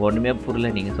 ஒன்றுமே புரியல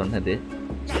நீங்கள் சொன்னது.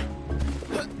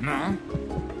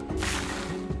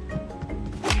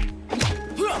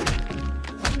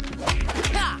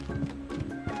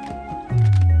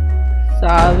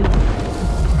 சாவி.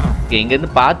 இங்கேருந்து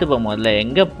பார்த்துப்போம், முதல்ல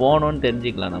எங்கே போகணுன்னு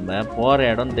தெரிஞ்சுக்கலாம். நம்ம போகிற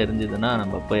இடம் தெரிஞ்சதுன்னா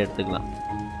நம்ம போய் எடுத்துக்கலாம்.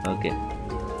 ஓகே,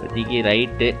 இப்போதைக்கு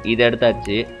ரைட்டு இது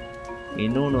எடுத்தாச்சு.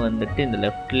 இன்னொன்று வந்துட்டு இந்த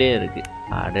லெஃப்ட்லேயே இருக்குது.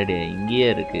 அடடே, இங்கேயே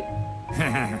இருக்குது,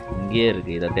 இங்கேயே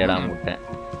இருக்குது. இதை தேடாம விட்டேன்.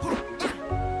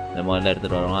 இந்த முதல்ல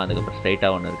எடுத்துகிட்டு வருவோம். அதுக்கப்புறம்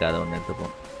ஸ்ட்ரைட்டாக ஒன்று இருக்குது, அதை ஒன்று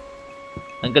எடுத்துப்போம்.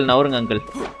 Uncle நவருங்க uncle.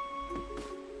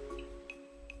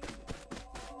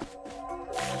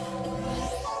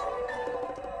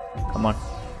 Come on,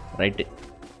 right.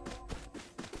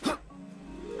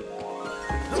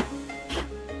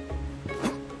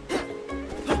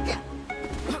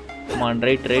 Come on,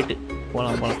 right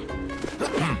போகலாம் போகலாம்.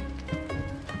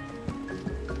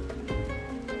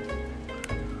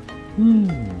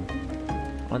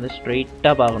 வந்து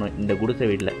ஸ்ட்ரைட்டாக பார்க்கணும் இந்த குடிசை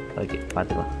வீட்டில். ஓகே,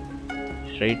 பார்த்துக்கலாம்.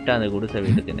 ஸ்ட்ரைட்டாக அந்த குடிசை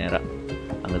வீட்டுக்கு நேராக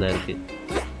அங்கே தான் இருக்குது.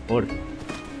 ஓடு,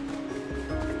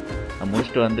 நான்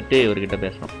முடிச்சுட்டு வந்துட்டு இவர்கிட்ட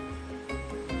பேசணும்.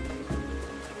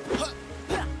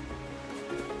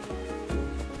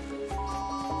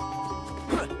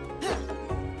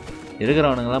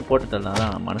 இருக்கிறவனுங்கெல்லாம் போட்டு தரலாம்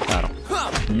தான் மனசாரம்.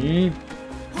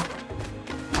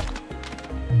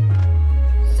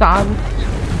 சாவு.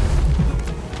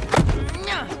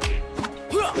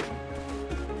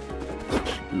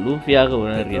 லூஃபியாக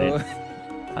உணர்கிறேன்.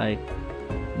 ஹாய்,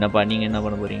 என்னப்பா நீங்கள் என்ன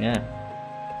பண்ண போகிறீங்க?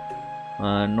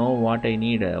 Know what I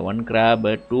need 1 crab,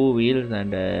 2 wheels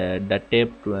and duct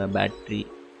tape to a battery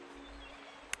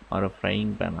or a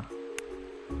frying pan.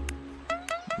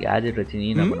 Gadget வச்சு நீ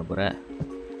என்ன பண்ண போகிற?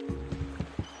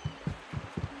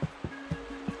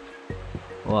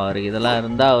 ஓ, அவருக்கு இதெல்லாம்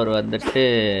இருந்தால் அவர் வந்துட்டு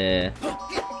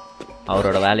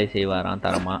அவரோட வேலையை செய்வாராம்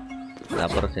தரமா. அது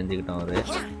அப்புறம் செஞ்சுக்கிட்டோம்.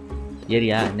 அவர்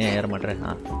ஏரியா இன்னும் ஏற மாட்டேன்.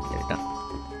 ஏறிட்டான்.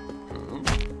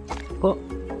 போ.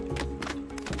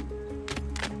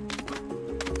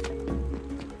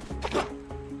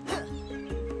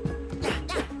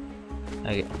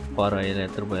 ஓகே, போகிற வழியில்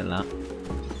எடுத்துகிட்டு போயிடலாம்.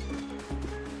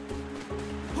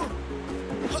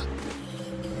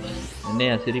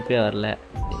 என்னையா சிரிப்பே வரல?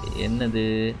 என்னது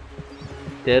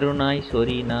தெருநாய்,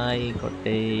 சொறி நாய்,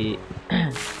 கொட்டை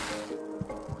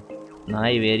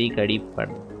நாய், வெறி, கடிப்பட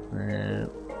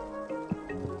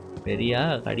வெறியா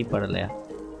கடிப்படலையா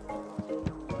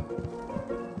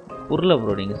புரியல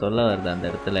ப்ரோ நீங்கள் சொல்ல வருது அந்த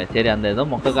இடத்துல. சரி அந்த ஏதோ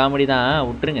மொக்க காமெடி தான்,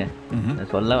 விட்டுருங்க,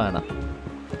 சொல்ல வேணாம்.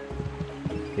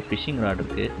 ஃபிஷிங் ராட்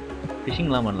இருக்கு,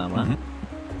 ஃபிஷிங்லாம் பண்ணலாமா?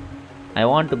 I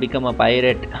want to become a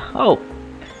pirate. Oh,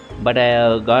 but I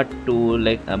got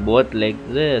both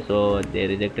legs, so they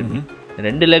rejected me.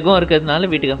 2 லெக்கும் இருக்கிறதுனால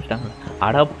வீட்டுக்கு அனுப்பிச்சிட்டாங்க.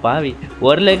 அட பாவி,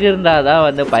 ஒரு லெக் இருந்தால் தான்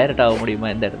வந்து பைரட் ஆக முடியுமா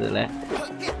இந்த இடத்துல?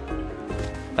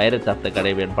 பைரட்ஸ் ஆஃப் த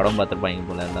கரீபியன் படம் பார்த்துருப்பாங்க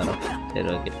போல எல்லாரும். சரி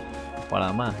ஓகே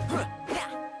போகலாமா?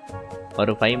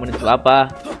 ஒரு 5 minutes வாப்பா.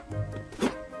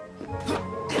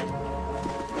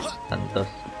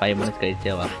 சந்தோஷ் 5 minutes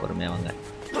கழிச்சே வா, பொறுமையாக வாங்க.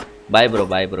 Bye bro,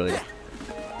 bye bro,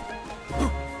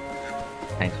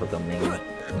 thanks for coming.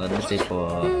 இங்கே வந்துட்டு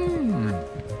இப்போது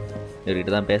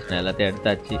இவர்கிட்ட தான் பேசினேன், எல்லாத்தையும்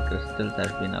எடுத்தாச்சு. Crystals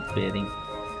has been appearing.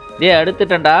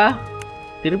 எடுத்துட்டேன்டா,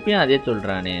 திருப்பியும் அதே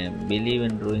சொல்கிறானே. Believe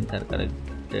in ruins R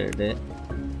கலெக்டடு,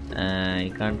 I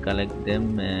can't collect them,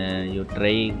 you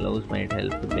try, gloves might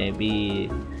help, maybe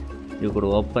you good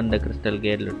open the crystal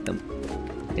gate let them.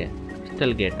 Okay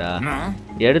crystal கேட்டா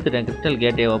எடுத்துட்டேன். கிறிஸ்டல்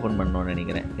கேட்டே ஓப்பன் பண்ணணும்னு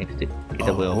நினைக்கிறேன். நெக்ஸ்ட்டு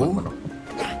கிட்ட போய் ஓப்பன் பண்ணோம்.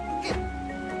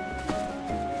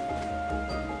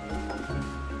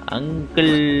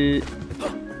 அங்கிள்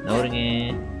நவருங்க.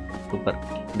 சூப்பர்,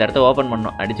 இந்த இடத்த ஓப்பன்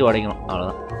பண்ணோம், அடித்து உடைக்கணும்,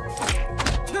 அவ்வளோதான்.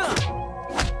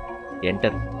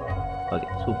 என்டர். ஓகே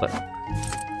சூப்பர்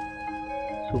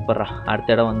சூப்பர்ரா.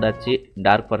 அடுத்த இடம் வந்தாச்சு,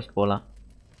 டார்க் ஃபாரஸ்ட் போகலாம்.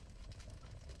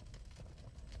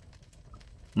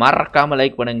 மறக்காமல்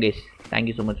லைக் பண்ணுங்க guys.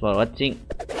 Thank you so much for வாட்சிங்.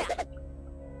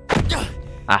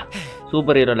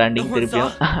 சூப்பர் ஹீரோ லேண்டிங்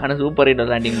திருப்பியும். ஆனால் சூப்பர் ஹீரோ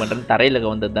லேண்டிங் பண்ணுறது தரையில்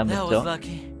வந்தது தான் மிச்சம்.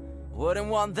 Wouldn't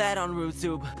want that on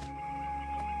YouTube.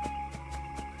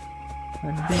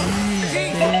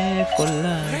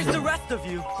 Here's the rest of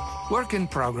you. Work in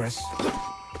progress.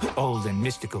 Old and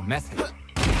mystical method.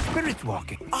 Spirit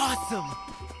walking. Awesome.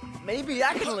 Maybe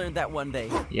I can learn that one day.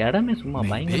 இடமே சும்மா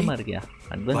பயங்கரமா இருக்கியா,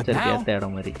 அட்வென்ச்சர் ஏத்த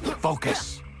இடம் மாதிரி. Focus.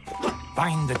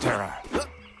 Find the terror.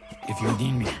 If you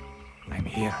need me, I'm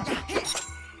here.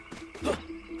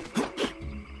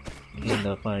 இந்த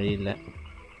பக்கம் வழி இல்லை.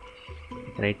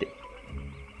 ரைட்டு,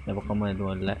 இந்த பக்கமாக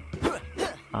எதுவும் இல்லை.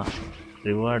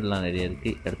 ரிவார்ட்லாம் நிறைய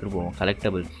இருக்குது, எடுத்துகிட்டு போவோம்.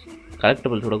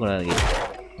 கலெக்டபிள்ஸ் விடக்கூடாது,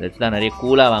 வச்சு தான் நிறைய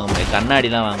கூலாக வாங்க முடியும்.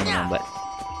 கண்ணாடிலாம் வாங்கணும், நம்ம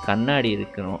கண்ணாடி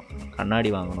இருக்கணும்,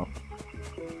 கண்ணாடி வாங்கணும்.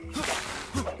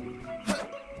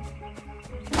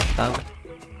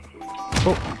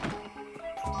 ஓ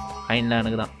ஃபைன்லாம்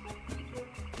எனக்கு தான்.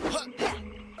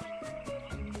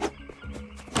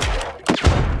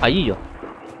 ஐயோ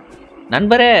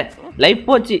நண்பரே, லைஃப்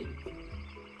போச்சு.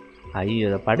 ஐயோ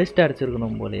இதை படிச்சுட்டு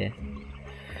அடிச்சிருக்கணும் போலையே.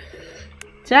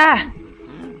 சே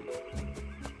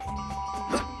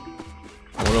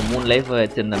அவ்வளோ 3 லைஃப்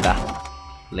வச்சுருந்தேன்டா,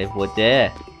 லைஃப் போச்சே.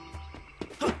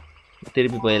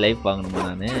 திருப்பி போய் லைஃப் வாங்கணுமா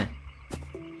நான்?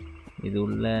 இது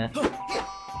உள்ள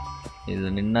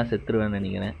இதில் நின்னா செத்துருவேன்னு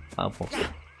நினைக்கிறேன். பார்ப்போம்,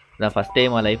 இதான் ஃபஸ்ட்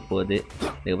டைமாக லைஃப் போகுது.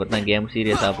 இதுக்கப்புறம் தான் கேம்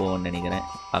சீரியஸாக போகும்னு நினைக்கிறேன்,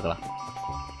 பார்க்கலாம்.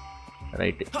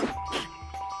 ரைட்டு,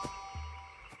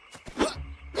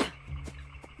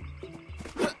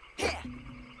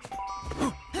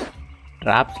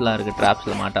 ட்ராப்ஸ்லாம் இருக்குது,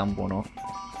 ட்ராப்ஸில் மாட்டாமல் போகணும்.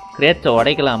 கிரேட்ஸை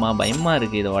உடைக்கலாமா? பயமாக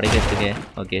இருக்குது இதை உடைக்கிறதுக்கு.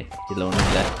 ஓகே இதில் ஒன்றும்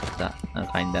இல்லை,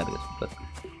 காயின் தான் இருக்குது. சூப்பர்.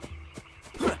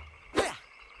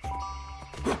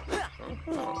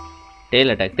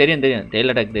 டெய்ல் அட்டாக் தெரியும்,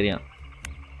 டெய்ல் அட்டாக் தெரியும்.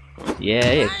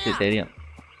 எக்ஸ் தெரியும்.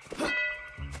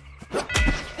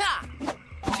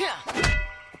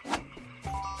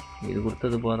 இது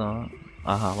கொடுத்தது போதும்.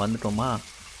 ஆஹா வந்துட்டோமா?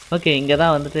 ஓகே இங்கே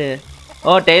தான் வந்துட்டு.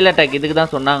 ஓ டெய்ல் அட்டாக் இதுக்கு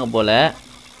தான் சொன்னாங்க போல்.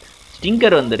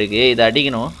 ஸ்டிங்கர் வந்துருக்கு, இதை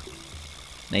அடிக்கணும்.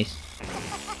 நைஸ்.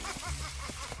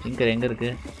 ஸ்டிங்கர் எங்கே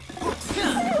இருக்குது?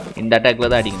 இந்த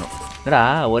அட்டாக்கில் தான் அடிக்கணும். என்னடா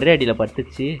ஒரே அடியில்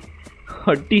பட்டுச்சு.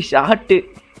 அடி ஷாட்டு,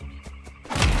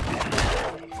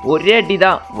 ஒரே அடி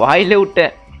தான், வாயிலே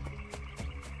விட்டேன்.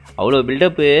 அவ்வளோ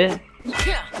பில்டப்பு.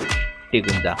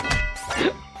 குஞ்சா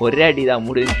ஒரே அடி தான்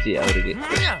முடிஞ்சிச்சு அவருக்கு.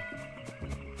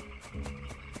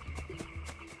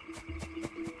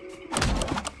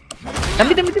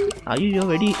 தம்பி தம்பி தம்பி, ஐயோ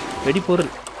வெடி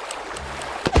பொருள்.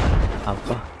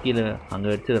 அப்பா கீழே அங்கே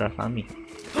வச்சுக்கிறா சாமி.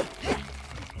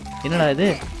 என்னடா இது,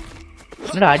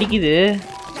 என்னடா அடிக்குது?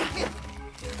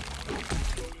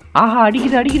 ஆஹா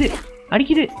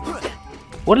அடிக்குது.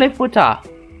 ஒரு லைஃப் போச்சா?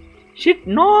 ஷிட்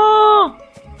நோ,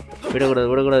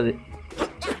 விடக்கூடாது.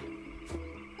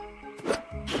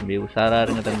 தம்பி உஷாரா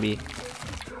இருங்க தம்பி.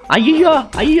 ஐயோ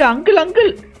அங்கிள்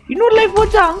இன்னொரு லைஃப்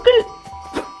போச்சா? அங்கிள்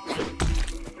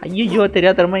ஐயோ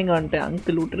தெரியாதரமா இங்கே வந்துட்டேன்.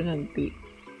 அங்கிள் விட்டுருங்க அங்கிள்.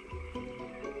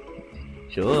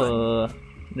 ஷோ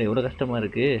இல்லை எவ்வளோ கஷ்டமாக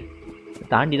இருக்குது.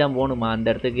 தாண்டி தான் போகணுமா அந்த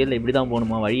இடத்துக்கு? இல்லை இப்படி தான்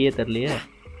போகணுமா? வழியே தெரிலையே.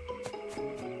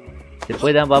 சரி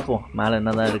போய் தான் பார்ப்போம் மேலே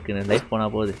என்ன தான் இருக்குது. லைஃப்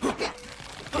போனால் போகுது.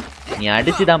 நீ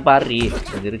அடித்து தான் பாடுறி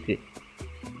அது இருக்குது.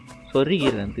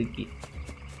 சொருகிறேன் தூக்கி.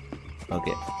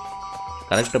 ஓகே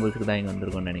கலெக்டபிள்ஸுக்கு தான் இங்கே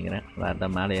வந்திருக்கோன்னு நினைக்கிறேன். வேறு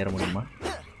தான் மேலே ஏற முடியுமா?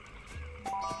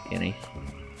 ஏன்னா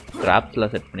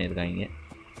கிராப்ஸ்லாம் செட் பண்ணியிருக்காங்க.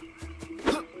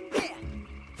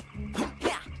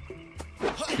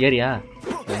 ஏரியா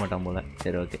போக மாட்டான் போல.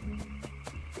 சரி ஓகே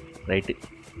ரைட்டு.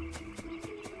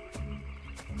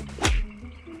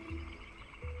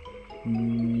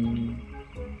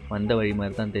 வந்த வழி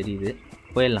மாதிரி தான் தெரியுது.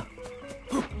 போயிடலாம்.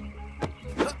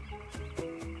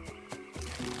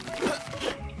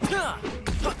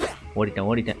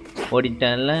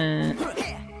 ஓடிட்டேன்ல.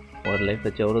 ஒரு லைஃப்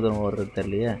வச்சு எவ்வளோ தூரம் ஓடுறது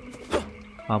தெரியலையே.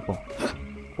 பார்ப்போம்.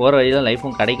 போகிற வழி தான்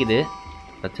லைஃப்பும் கிடைக்குது,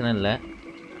 பிரச்சனை இல்லை.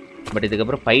 பட்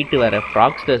இதுக்கப்புறம் ஃபைட்டு வேறு.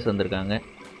 ஃப்ராக்ஸ்டர்ஸ் வந்திருக்காங்க.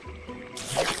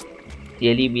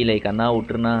 எலிபி லைக் அண்ணா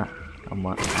விட்டுருனா.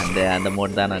 ஆமாம் அந்த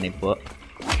மோட் தான் நான் இப்போ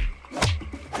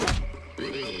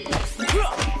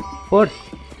போட்.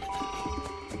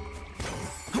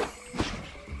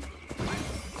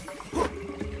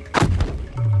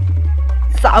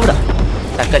 சாவுடா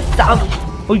தக்காளி சாவு.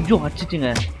 ஐயோ அடிச்சிட்டுங்க.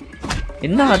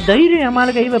 என்ன தைரியம் என்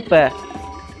மேலே கை வைப்ப?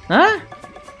 ஆ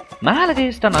மேலே கை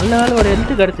வச்சிட்டா. நல்ல வேலை ஒரு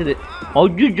ஹெல்த்து கிடச்சிது.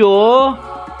 ஐயோ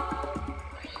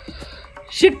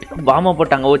ஷிட் பாமா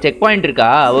போட்டாங்க. ஓ செக் பாயிண்ட் இருக்கா?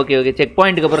 ஓகே ஓகே செக்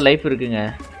பாயிண்ட்டுக்கு அப்புறம் லைஃப் இருக்குங்க.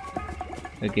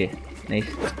 Okay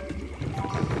nice.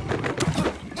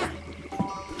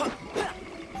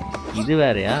 இது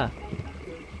வேறையா?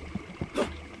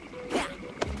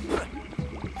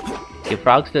 ஓகே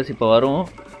ஃப்ராக்ஸ்டர்ஸ் இப்போ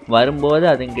வரும்போது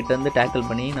அதுங்கிட்ட இருந்து டேக்கிள்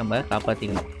பண்ணி நம்ம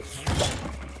காப்பாற்றிக்கணும்.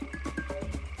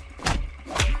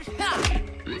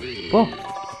 ஓ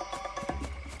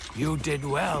You did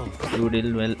well. You did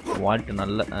well. What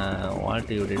நல்ல what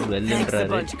you did well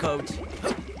என்றாரு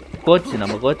coach.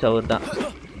 நம்ம கோச் அவர் தான்.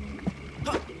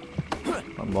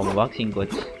 Boxing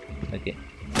coach. ஓகே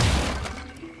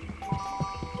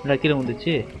கீழே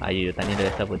வந்துச்சு. ஐயோ தண்ணியில்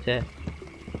வேஸ்ட்டாக போச்சே.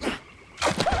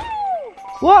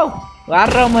 ஓ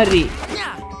வர்ற மாதிரி.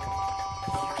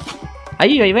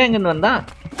 ஐயோ இவன் எங்கேருந்து வந்தான்?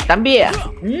 தம்பி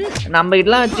நம்ம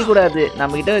கிட்டலாம் வச்சுக்கூடாது.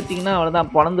 நம்ம கிட்ட வச்சிங்கன்னா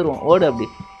அவ்வளோதான் பிறந்துருவோம். ஓடு அப்படி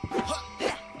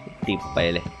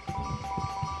பயலே.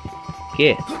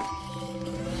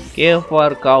 K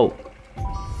for gov.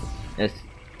 எஸ்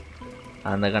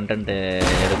அந்த கண்டென்ட்டு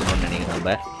எடுக்கணும்னு நினைக்கிறேன்.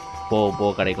 நம்ம போ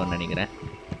கிடைக்கும்னு நினைக்கிறேன்.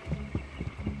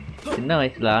 சின்ன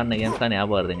வயசில் ஆடின கேம்ஸ் தான்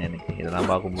ஞாபகம் வருதுங்க எனக்கு இதெல்லாம்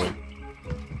பார்க்கும்போது.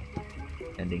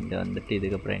 அண்ட் இங்கே வந்துட்டு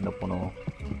இதுக்கப்புறம் எங்கே போகணும்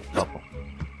பார்ப்போம்.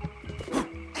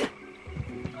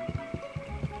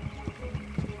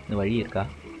 இந்த வழி இருக்கா?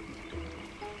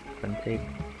 Front side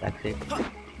back side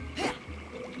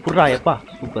புட்றா. எப்பா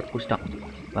சூப்பர் புஷ்டான்.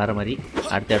 வேறு மாதிரி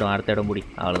அடுத்த இடம் முடி.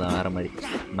 அவ்வளோதான் வேறு மாதிரி.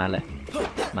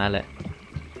 மேலே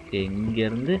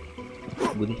இங்கேருந்து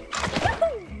குதி.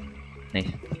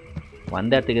 நைஸ்.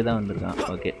 வந்த இடத்துக்கு தான் வந்திருக்கான்.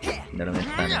 ஓகே இந்த இடம்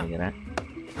வேஸ்ட் தான் நினைக்கிறேன்.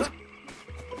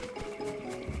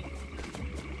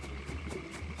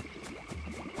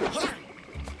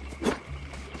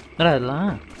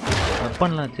 அதெல்லாம்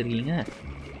வெப்பன்லாம் வச்சுருக்கீங்க.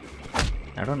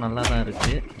 இடம் நல்லா தான்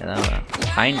இருக்குது. ஏதாவது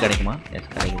காயின் கிடைக்குமா?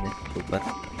 எஸ் கிடைக்குது. சூப்பர்.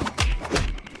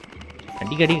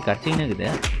 அடிக்கடி கிடச்சிங்கன்னு இருக்குது.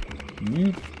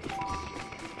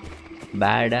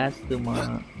 பேடாஸ்மா.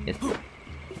 எஸ்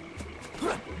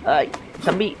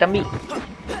தம்பி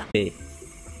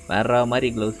வேற மாதிரி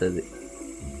க்ளவுஸ் அது.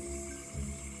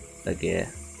 ஓகே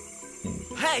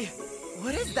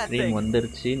ஸ்ட்ரீம்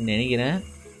வந்துருச்சு நினைக்கிறேன்.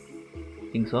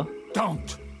 Think so.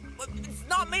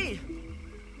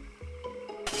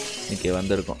 ஓகே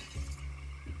வந்திருக்கோம்.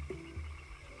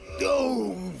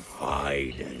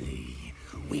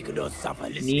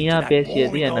 நீயா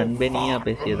பேசியது என் நண்பே, நீயா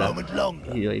பேசியதா?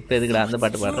 ஐயோ இப்போ எதுக்குடா அந்த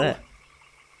பாட்டு பாடுற?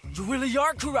 You really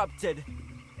are corrupted.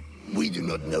 We do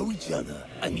not know each other,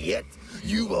 and yet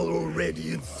you are already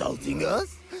insulting us?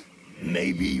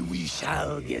 Maybe we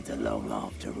shall get along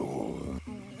after all.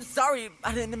 Sorry,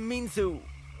 I didn't mean to.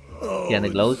 அந்த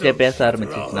க்ளவுஸே பேச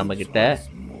ஆரம்பிச்சிச்சு நம்ம கிட்ட.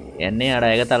 என்னையாடா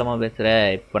எகத்தாளமா பேசுற?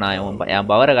 இப்போ நான் என்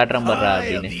பவரை காட்டுறேன் பாடுறா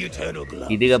அப்படின்னு.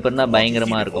 இதுக்கப்புறம் தான்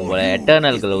பயங்கரமா இருக்கும் போல.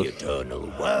 Eternal gloves.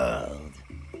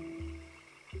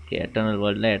 எட்டர்னல்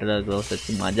வேர்ல்டில் எட்டர்னல் க்ளவுஸ்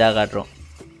வச்சு மஜா காட்டுறோம்.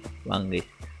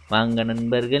 வாங்க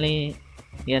நண்பர்களே,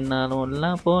 என்னாலும்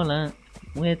எல்லாம் போல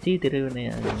முயற்சி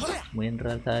திருவினையாக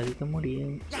முயன்றால் சாதிக்க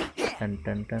முடியும். Done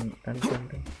done done done done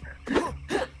done.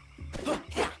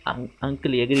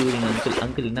 Uncle எகிரி விடுங்க.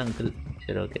 அங்கிள் என்ன அங்கிள்?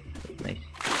 சரி ஓகே நைஸ்.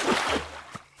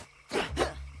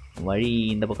 வழி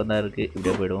இந்த பக்கம் தான் இருக்குது.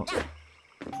 இப்படியே போயிடுவோம்.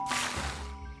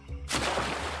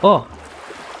 ஓ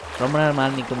ரொம்ப நேரம்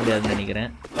மேலே நிற்க முடியாதுன்னு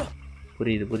நினைக்கிறேன்.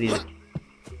 புரியுது.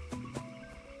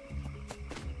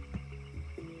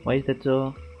 வாய்ஸ் தச்சோ.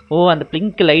 ஓ அந்த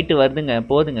பிங்க் லைட்டு வருதுங்க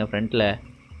போதுங்க ஃப்ரண்ட்டில்.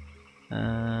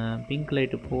 பிங்க்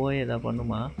லைட்டு போய் எதா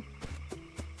பண்ணுமா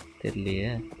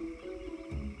தெரியலையே.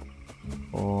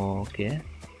 ஓகே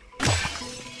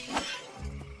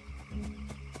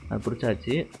அது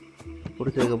பிடிச்சாச்சு.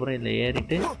 பிடிச்சதுக்கப்புறம் இதில்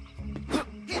ஏறிட்டு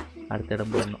அடுத்த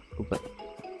இடம் போடணும். சூப்பர்.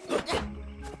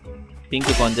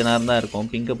 பிங்க்கு கொஞ்ச நேரம் தான் இருக்கும்.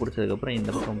 பிங்கை பிடிச்சதுக்கப்புறம் இந்த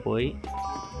பக்கம் போய்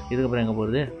இதுக்கப்புறம் எங்கே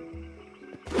போகிறது?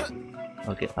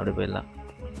 ஓகே அப்படியே போயிடலாம்.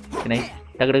 நைஸ்.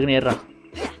 டக்கு டக்குன்னு ஏறுறான்.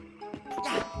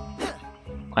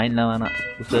 காயின்லாம் வேணாம்,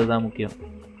 புதுசு தான் முக்கியம்.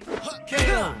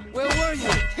 Where were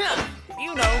you?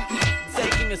 You know,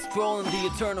 taking a stroll in the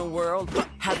eternal world,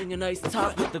 having a nice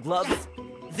talk with the gloves.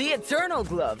 The eternal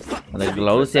gloves. அந்த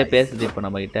gloves-ஏ பேசுது இப்போ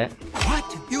நம்ம கிட்ட. What?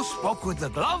 You spoke with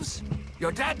the gloves?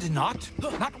 Your dad did not.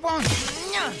 Not once.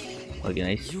 Okay,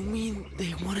 nice. You mean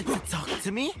they wanted to talk to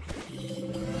me?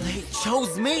 They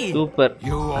chose me. Super.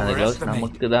 அந்த gloves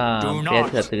நமக்கு தான்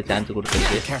பேசுறதுக்கு chance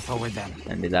கொடுத்துருக்கு. Careful with them.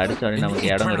 And இது அடிச்ச உடனே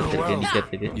நமக்கு இடம் கிடைச்சிருக்கு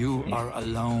நிக்கிறதுக்கு. You are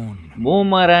alone.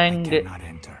 Boomerang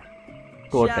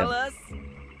totem.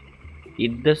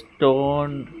 Hit the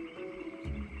stone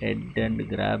head and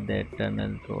grab the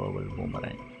eternal throwable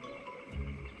boomerang.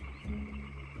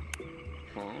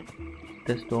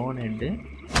 The stone head.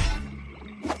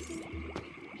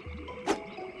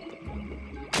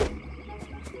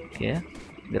 Okay,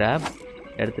 grab.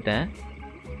 எடுத்துட்டேன்.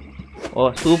 ஓ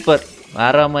சூப்பர்,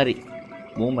 வேற மாதிரி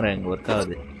பூமரேங் ஒர்க்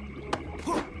ஆகுது.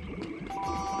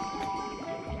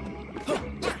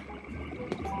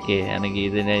 ஓகே, எனக்கு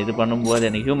இது பண்ணும்போது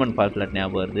எனக்கு ஹியூமன் ஃபால் ஃப்ளாட்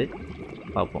ஞாபகம் வருது.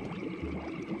 பார்ப்போம்.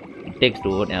 டெக்ஸ்ட்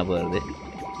ஓ ஞாபகம் வருது.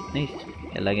 நைஸ்.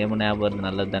 எல்லா கேமும் ஞாபகம் வருது,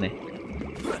 நல்லது தானே.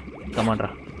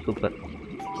 கமாண்ட்ரா, சூப்பர்.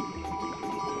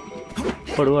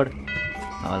 போடுவாடு.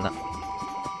 அவ்வளோதான்.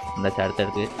 இந்த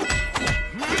அடுத்தடுத்து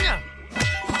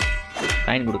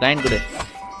காயின் கொடு, காயின் கொடு.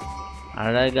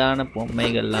 அழகான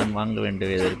பொம்மைகள்லாம் வாங்க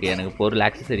வேண்டியது இருக்குது. எனக்கு பொருள்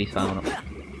ஆக்சசரிஸ் வாங்கணும்.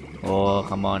 ஓ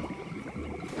கமான்,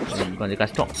 கொஞ்சம்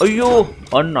கஷ்டம். ஐயோ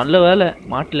நல்ல வேலை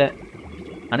மாட்டல.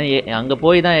 ஆனால் அங்கே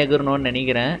போய் தான் எகிரணும்னு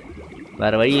நினைக்கிறேன்,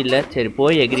 வேறு வழி இல்லை. சரி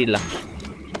போய் எகிரிடலாம்.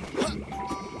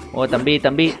 ஓ தம்பி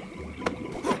தம்பி,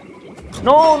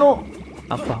 நோ நோ.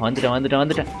 அப்பா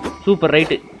வந்துட்டேன். சூப்பர்.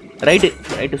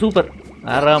 Right super.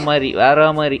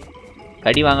 வேற மாதிரி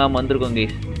கடி வாங்காமல் வந்திருக்கோம்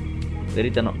கைஸ்.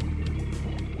 வெறித்தனம்.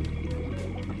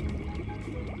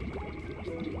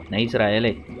 நைஸ்ரா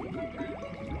ஏலே.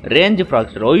 ரேஞ்ச்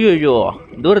ஃப்ராக்ஸ்டர். ஐயோ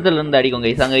தூரத்தில் இருந்து அடிக்கும்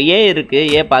கைஸ். அங்கே ஏ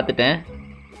இருக்குது, ஏ பார்த்துட்டேன்.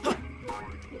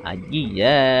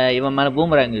 ஐயா இவன் மேலே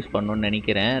பூமராங் யூஸ் பண்ணணும்னு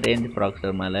நினைக்கிறேன், ரேஞ்ச்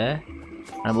ஃப்ராக்ஸ்டர் மேலே.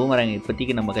 ஆனால் பூமராங்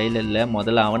இப்போதைக்கு நம்ம கையில் இல்லை.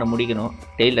 முதல்ல அவனை முடிக்கணும்.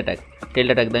 டெயில்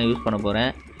அட்டாக் தான் யூஸ் பண்ண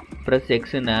போகிறேன். Press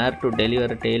X in air to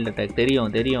deliver tail attack.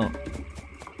 தெரியும்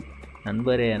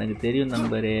நண்பரே, எனக்கு தெரியும்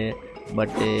நண்பரே.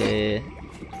 பட்டு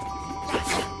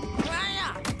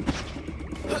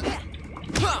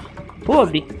போ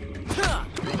அப்படி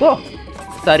போ.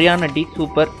 சரியான டி.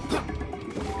 சூப்பர்.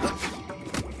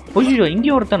 ஐயோ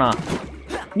இங்கேயும் ஒருத்தனா?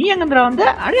 நீ எங்கந்திரா வந்த?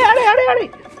 அடே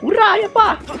உர்ரா ஐயப்பா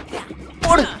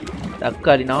போடு.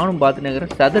 தக்காளி நானும் பார்த்து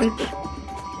நினைக்கிறேன்.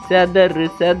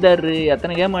 செதறு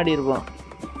எத்தனை கேம் ஆடி இருப்போம்.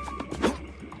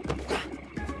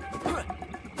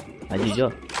 ஐயோ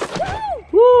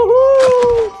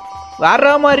வர்ற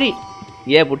மாதிரி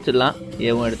ஏ பிடிச்சிடலாம்.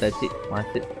 ஏவும் எடுத்தாச்சு.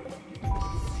 மாசு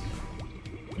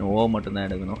ஓ மட்டும்தான்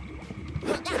எடுக்கணும்.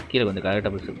 கீழே கொஞ்சம்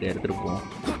கலெக்டபிள்ஸ் எடுத்துகிட்டு போவோம்.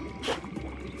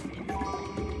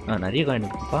 நிறைய காயின்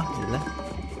இருக்குப்பா இதில்.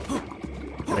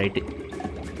 ரைட்டு,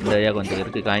 இந்த ஐயா கொஞ்சம்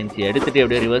இருக்குது காயின்ஸ். எடுத்துகிட்டு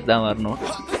அப்படியே ரிவர்ஸ் தான் வரணும்.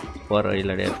 போகிற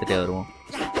வழியில் அப்படியே எடுத்துகிட்டே வருவோம்.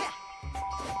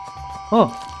 ஓ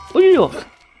ஐயோ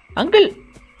அங்கிள்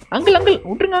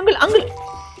விட்டுருங்க அங்கிள்.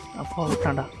 அப்பா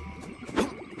விட்டான்டா.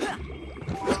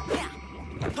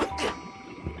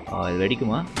 இது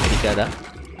வெடிக்குமா? வெடிக்காதா?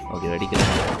 ஓகே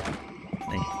வெடிக்கலாம்.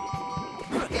 நைஸ்.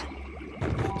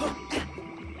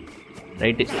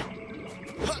 ரைட்டு,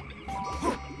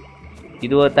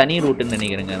 இது ஒரு தனி ரூட்டுன்னு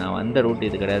நினைக்கிறேங்க. நான் வந்த ரூட்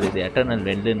இது கிடையாது. இது எட்டர்னல்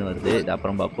வெல்லுன்னு வருது. இது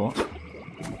அப்புறம் பார்ப்போம்.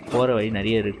 போகிற வழி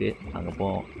நிறைய இருக்குது, அங்கே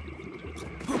போவோம்.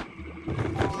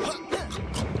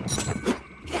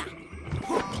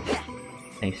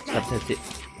 நைஸ் பர்சச்சு.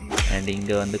 அண்ட்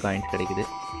இங்கே வந்து காயின்ஸ் கிடைக்குது.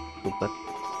 சூப்பர்.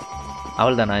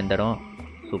 அவள் தானா இந்த இடம்?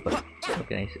 சூப்பர்.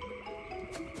 Okay nice.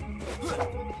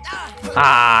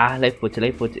 லைஃப்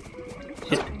போச்சு.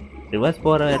 ஷிட், ரிவர்ஸ்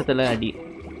போகிற இடத்துல அடி.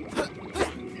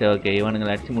 சரி ஓகே,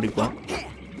 இவனுங்களை அடித்து முடிப்போம்.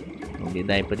 ஓகே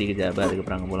தான் இப்போதைக்கு ஜாபா.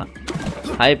 அதுக்கப்புறம் அங்கே போகலாம்.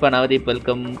 ஹாய்ப்பா நவதீப்,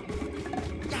 வெல்கம்.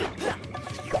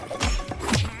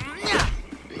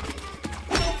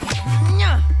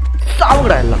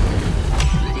 சாவுடா எல்லாம்.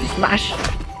 ஸ்மாஷ்.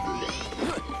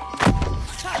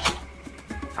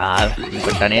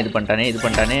 இது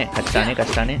பண்ணிட்டானே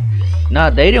கஷ்டானே.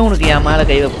 நான் தைரியம் உனக்கு என் மேலே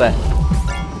கை வைப்ப.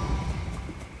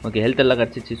 ஓகே ஹெல்த் எல்லாம்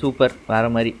கிடச்சிச்சு சூப்பர் வேறு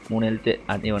மாதிரி 3 ஹெல்த்து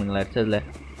இவனுங்களை அடிச்சதில்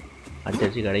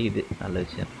அடிச்சு கிடைக்குது நல்ல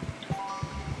விஷயம்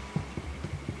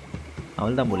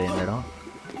அவள் தான் போல இந்த இடம்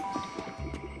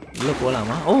உள்ளே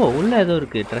போகலாமா ஓ உள்ளே ஏதோ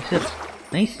இருக்குது ட்ரெஷர்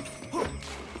நைஸ்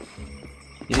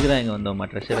இதுக்கு தான் இங்கே வந்தோம்மா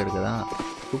ட்ரெஷர் எடுக்க தான்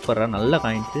சூப்பராக நல்ல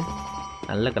காயின்ஸு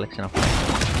நல்ல கலெக்ஷன் ஆஃப்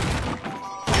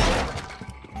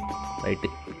ரைட்டு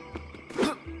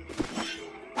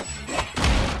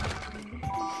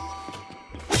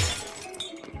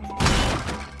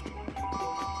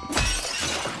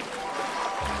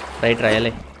ரைட்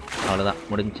ராயலே அவ்வளோதான்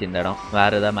முடிஞ்சிச்சு இந்த இடம்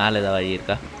வேறு எதாவது மேலே எதாவது வழி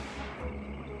இருக்கா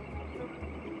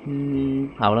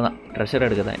அவ்வளோதான் ட்ரெஷர்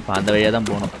எடுக்க தான் இப்போ அந்த வழியாக தான்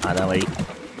போகணும் அதான் வழி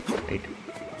ரைட்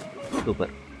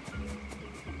சூப்பர்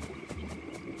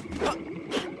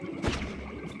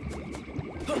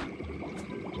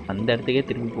அந்த இடத்துக்கே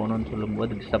திரும்பி போகணுன்னு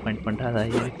சொல்லும்போது டிஸப்பாயின்ட்மெண்ட்டாக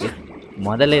அதான் இருக்குது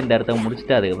முதல்ல இந்த இடத்த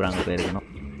முடிச்சுட்டு அதுக்கப்புறம் அங்கே போயிருக்கணும்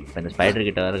இப்போ இந்த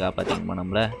ஸ்பைடர்கிட்ட வேறு காப்பாற்றிக்குமா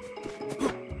நம்மளை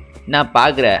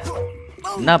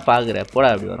என்ன பார்க்குற போடா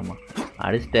அப்படி வருமா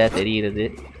அடிச்சிட்ட தெரிகிறது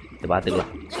இது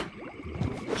பார்த்துக்கலாம்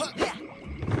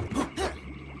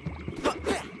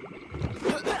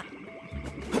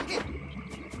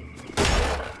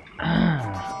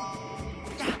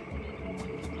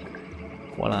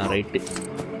போகலாம் ரைட்டு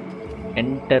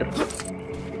என்டர்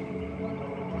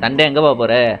சண்டே எங்கே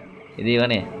போகிற இது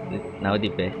இவனே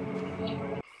நவதீப்பே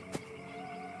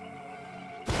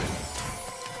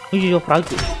ஐயோ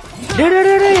ஃப்ராக்கு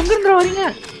எங்கிருந்துற வரீங்க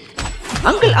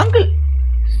அங்கிள் அங்கிள்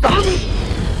சாமி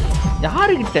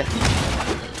யாருக்கிட்ட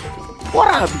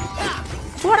போறா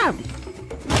அப்படி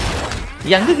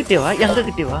எங்ககிட்டே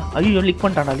வா ஐயோ லிக்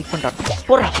பண்ணிட்டான்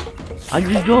போறா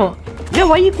ஐயோ ஏ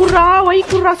வை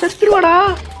குர்ரா செத்துருவாடா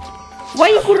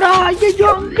வை குர்ரா ஐயோ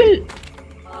அங்கிள்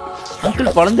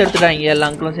குழந்தை எடுத்துட்டாங்க எல்லா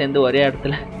அங்கிளும் சேர்ந்து ஒரே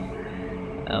இடத்துல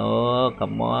ஓ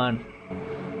கம்மான்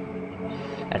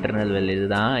எட்டர்னல் வெல்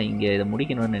இதுதான் இங்கே இதை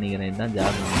முடிக்கணும்னு நினைக்கிறேன் இதுதான்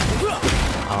ஜாப்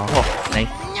ஓஹோ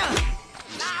nice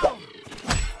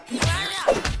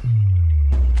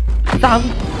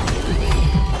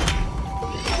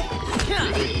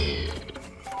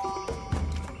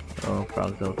O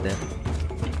frocks out there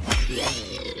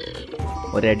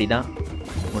ஒரு அடி தான்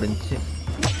முடிஞ்சா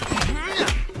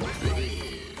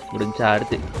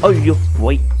அடுத்து ஐயோ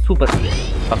ஒய் சூப்பர்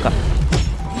பக்கா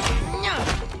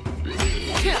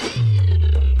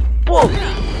போ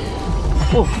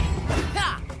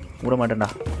விட மாட்டேன்டா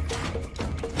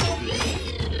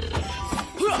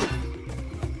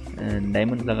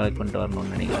டைமண்ட்ஸில் கலெக்ட் பண்ணிட்டு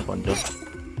வரணும்னு நினைக்கிறேன் கொஞ்சம்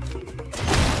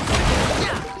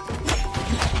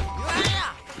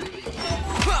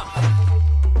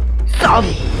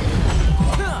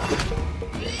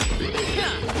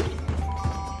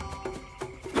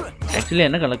ஆக்சுவலி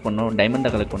என்ன கலெக்ட் பண்ணணும் டைமண்டை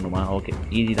கலெக்ட் பண்ணுமா ஓகே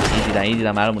ஈஸி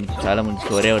தான் மேலே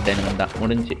முடிஞ்சிச்சு ஒரே ஒரு டைமண்ட் தான்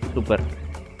முடிஞ்சு சூப்பர்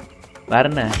வேறு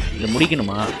என்ன இதை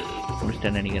முடிக்கணுமா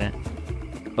முடிச்சிட்டேன்னு நினைக்கிறேன்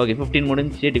ஓகே 15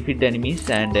 முடிஞ்சு டிஃபீட் எனிமீஸ்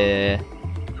அண்டு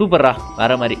சூப்பர்ரா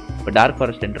வேறு மாதிரி இப்போ டார்க்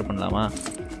ஃபாரஸ்ட் என்டர் பண்ணலாமா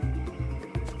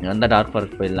வந்தால் டார்க்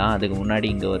ஃபாரஸ்ட் போயிடலாம் அதுக்கு முன்னாடி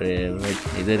இங்கே ஒரு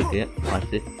இது இருக்குது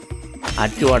மாசு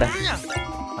அடிச்சு ஓட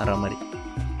வர மாதிரி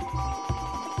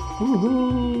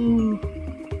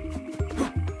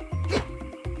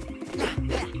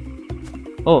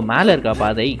ஓ மேலே இருக்கா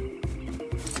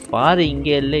பாதை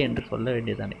இங்கே இல்லை என்று சொல்ல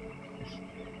வேண்டியதானே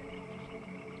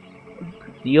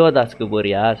தியோதாஸ்க்கு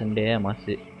போறியா சண்டே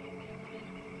மாசு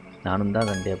நானும் தான்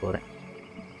சண்டே போகிறேன்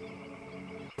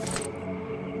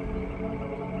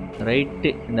ரைட்டு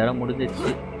இந்த இடம் முடிஞ்சிச்சு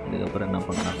இதுக்கப்புறம் என்ன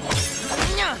பண்ணலாம்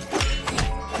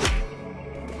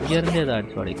இங்கேருந்து எதாவது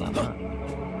அடிச்சு உடைக்கலாமா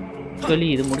சொல்லி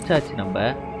இது முடிச்சாச்சு நம்ம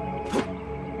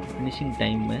ஃபினிஷிங்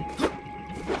டைமு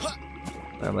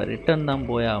நம்ம ரிட்டர்ன் தான்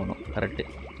போய் ஆகணும் கரெக்டு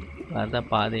அதுதான்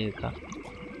பாதை இருக்கா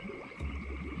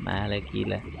மேலே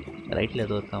கீழே ரைட்டில்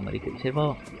ஏதோ இருக்கா மாதிரி இருக்குது சரி போ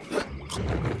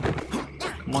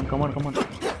கமான்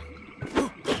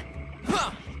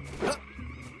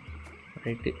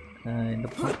ரைட்டு இந்த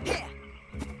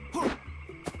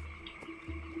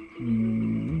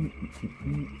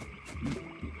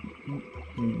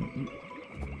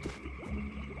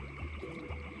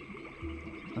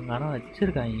அங்கே ஆனால்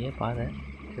வச்சுருக்காங்க பாதை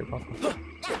சரி பார்ப்போம்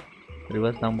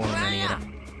ரிவர்ஸ் தான் போகணும்னு நினைக்கிறேன்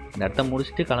இந்த இடத்த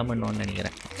முடிச்சுட்டு கிளம்பணும்னு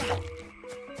நினைக்கிறேன்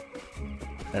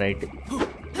ரைட்டு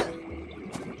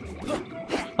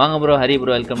வாங்க bro Hari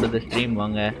bro welcome to the stream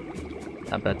வாங்க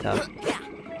சாப்பிட்டாச்சா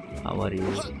அவர்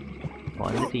யூ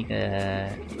வந்துட்டீங்க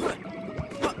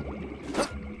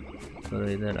ஒரு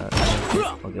இது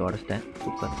ஓகே உடச்சிட்டேன்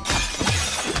சூப்பர்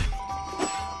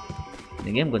இந்த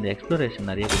கேம் கொஞ்சம் எக்ஸ்ப்ளோரேஷன்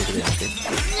நிறைய கொடுக்குது எனக்கு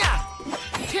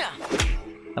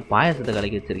பாயாசத்தை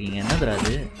கலக்கி வச்சுருக்கீங்க என்னதுரா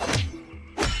அது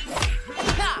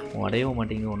உடையவும்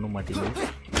மாட்டீங்க ஒன்றும் மாட்டீங்க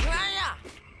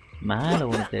மேலே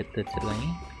ஒன்று எடுத்து வச்சுருக்காங்க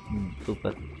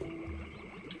சூப்பர்.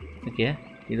 ஓகே,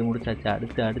 இது முடிச்சாச்சு.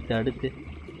 அடுத்து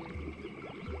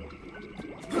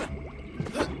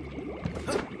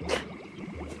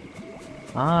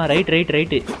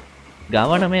ரைட்டு.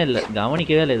 கவனமே இல்லை,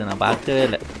 கவனிக்கவே இல்லை, இதை நான் பார்க்கவே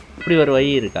இல்லை. இப்படி ஒரு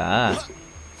வழி இருக்கா?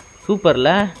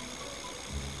 சூப்பரில்.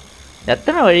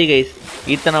 எத்தனை வழி கைஸ்.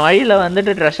 இத்தனை வழியில்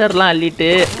வந்துட்டு ட்ரெஷர்லாம் அள்ளிட்டு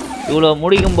இவ்வளோ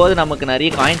முடிக்கும் போது நமக்கு நிறைய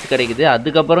காயின்ஸ் கிடைக்குது.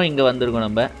 அதுக்கப்புறம் இங்கே வந்திருக்கோம்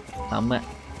நம்ம. செம்ம.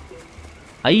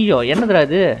 ஐயோ, என்னதுடா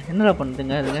இது? என்னடா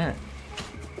பண்ணுதுங்க அதுங்க?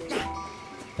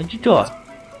 அச்சிச்சோ,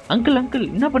 அங்கிள்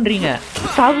என்ன பண்ணுறீங்க?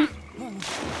 சாவு.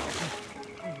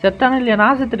 செத்தானே இல்லையா?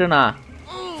 நான் செத்துட்டேனா?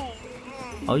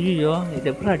 ஐயோ, இது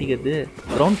எப்படி அடிக்கிறது?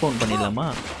 கிரவுண்ட் பவுண்ட் பண்ணிடலாமா?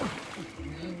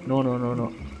 நோ,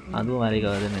 அதுவும் வேலைக்கு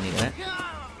ஆகுதுன்னு நினைக்கிறேன்.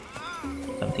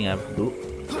 Something have to two.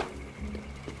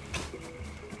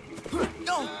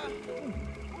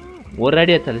 ஒரு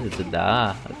அடியா தலை சுத்துதா?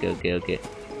 ஓகே.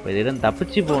 இப்போ இதில்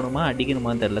தப்பிச்சு போகணுமா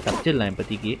அடிக்கணுமான்னு தெரியல. தப்பிச்சிடலாம்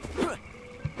இப்போதைக்கு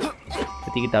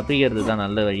தப்பிக்கிறது தான்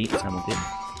நல்ல வழி நமக்கு.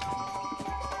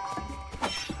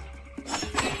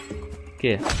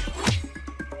 ஓகே,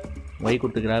 வை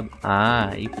கொடுத்துக்கிறா.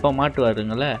 இப்போ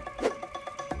மாட்டுவாருங்கள.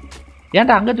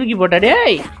 ஏன்டா அங்கே தூக்கி போட்டா?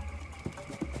 டேய்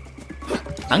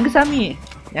அங்கே சாமி,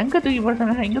 எங்கே தூக்கி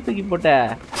போட்ட? எங்கே தூக்கி போட்ட?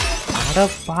 அட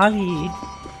பாவி.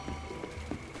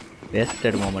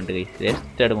 Wasted moment guys,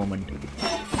 wasted moment.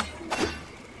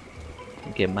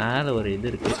 Okay, மேலே ஒரு இது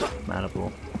இருக்குது, மேலே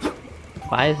போவோம்.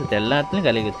 பாயசத்தை எல்லாத்துலேயும்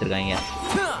கலக்கி வச்சுருக்காங்க.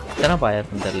 எத்தனை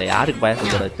பாயாசம் தெரில, யாருக்கு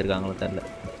பாயாசம் கூட வச்சுருக்காங்களோ தெரில.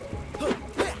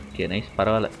 ஓகே, நைஸ்,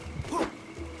 பரவாயில்ல.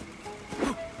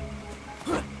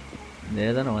 இதே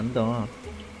தானே வந்தோம்.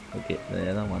 ஓகே,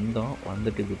 இதே தான் வந்தோம்.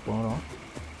 வந்துட்டு இப்படி போகிறோம்.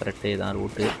 கரெக்டே தான்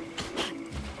ரூட்டு.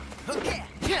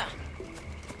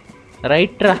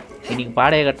 ரைட்ரா, இன்னைக்கு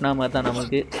பாடையை கட்டினா மாதிரி தான்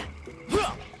நமக்கு.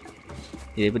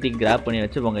 இதை பற்றி கிராப் பண்ணி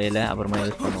வச்சுப்போம் கையில், அப்புறமா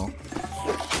யூஸ் பண்ணுவோம்.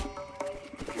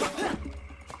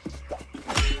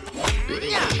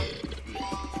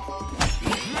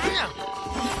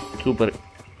 சூப்பர்.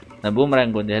 இந்த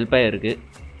பூமராங் கொஞ்சம் ஹெல்ப்பாக இருக்குது.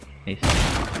 நைஸ்,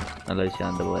 நல்ல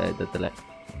விஷயம் அந்த விதத்தில்.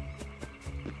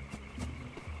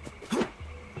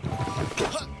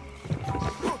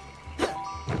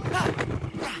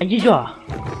 ஐயோ,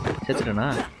 செத்துட்டேனா?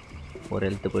 ஒரு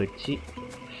ஹெல்த்து போயிடுச்சு.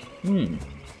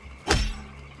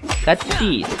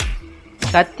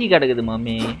 கத்தி கிடக்குது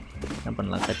மாமி. என்ன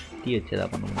பண்ணலாம்? கத்தி வச்சு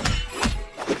எதாவது பண்ண முடியும்.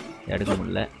 எடுக்க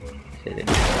முடியல. சரி,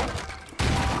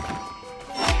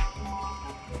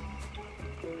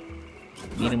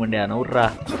 மீன் மண்டியா நூறுரா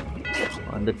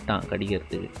வந்துட்டான்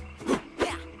கடிக்கிறதுக்கு.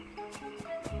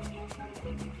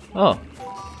 ஓ,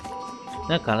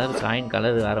 என்ன கலர்? காயின்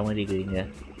கலர் வேறு மாதிரி இருக்குதுங்க.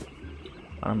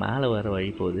 ஆனால் மேலே வர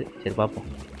வழி போகுது. சரி, பார்ப்போம்.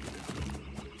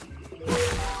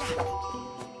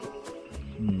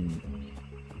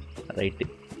 ரைட்டு.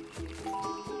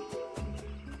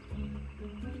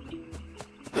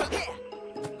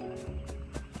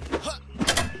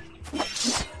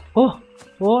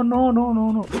 Oh no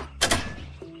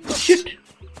shit.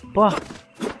 பா,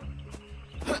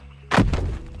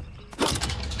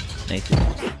 நைஸ்.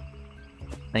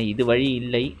 இது வழி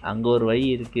இல்லை, அங்கே ஒரு வழி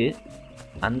இருக்குது.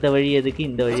 அந்த வழி எதுக்கு,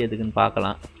 இந்த வழி எதுக்குன்னு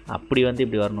பார்க்கலாம். அப்படி வந்து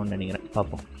இப்படி வரணும்னு நினைக்கிறேன்.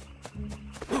 பார்ப்போம்.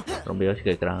 ரொம்ப யோசிக்க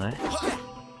வைக்கிறாங்க.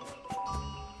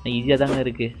 ஈஸியாக தாங்க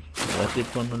இருக்குது.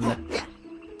 கிளிக் பண்ணணும் இல்லை.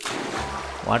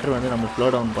 வாட்டர் வந்து நம்ம ஸ்லோ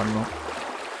டவுன் பண்ணணும்.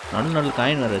 நல்ல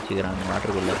காயின் வேறு வச்சுக்கிறாங்க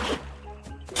வாட்டருக்குள்ளே.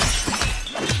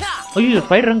 ஐயோ,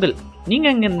 ஸ்பைடர் அங்கிள்,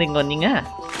 நீங்கள் எங்கேருந்து இங்கே வந்தீங்க?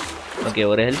 ஓகே,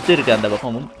 ஒரு ஹெல்த் இருக்குது அந்த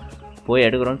பக்கமும். போய்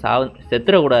எடுக்கிறோம்.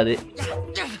 செத்துடக்கூடாது.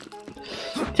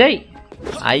 சரி,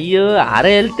 ஐயோ,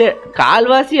 அரை ஹெல்த்து,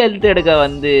 கால்வாசி ஹெல்த் எடுக்க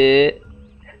வந்து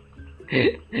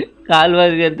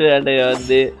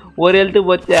ஒரு ஹெல்த்து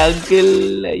போச்சு அங்கிள்.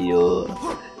 ஐயோ,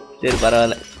 சரி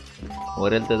பரவாயில்ல,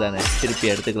 ஒரு ஹெல்த்து தானே,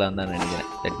 திருப்பி எடுத்துக்கலாம் தான் நினைக்கிறேன்.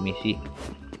 Let me see.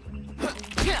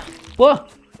 போ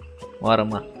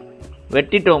ஓரமா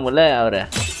வெட்டிட்டோம்ல அவரை,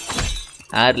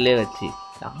 ஆறுலேயே வச்சு.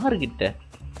 யாருக்கிட்ட?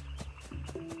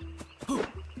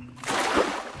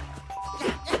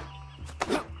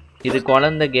 இது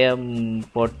குழந்தை கேம்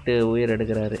போட்டு உயிர்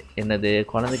எடுக்கிறாரு. என்னது,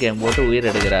 குழந்தை கேம் போட்டு உயிர்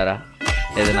எடுக்கிறாரா?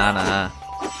 எது நானா?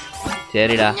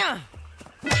 சரிடா,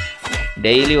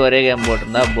 டெய்லி ஒரே கேம்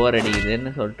போட்டிருந்தா போர்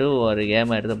அடிக்குதுன்னு சொல்லிட்டு ஒரு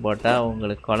கேம் எடுத்து போட்டால்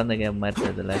உங்களுக்கு குழந்தை கேம் மாதிரி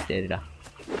இருந்ததில்ல. சரிடா,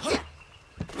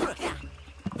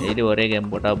 டெய்லி ஒரே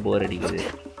கேம் போட்டால் போர் அடிக்குது.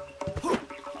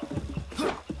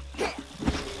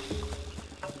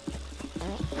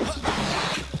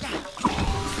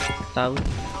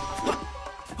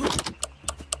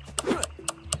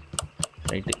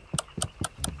 ரைட்டு,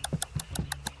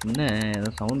 என்ன ஏதோ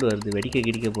சவுண்டு வருது, வெடிக்க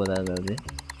கிடிக்க போதா? அதாவது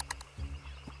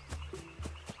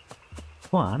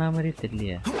ஆனா மாதிரியே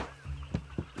தெரியலையே.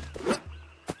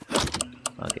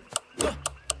 ஓகே,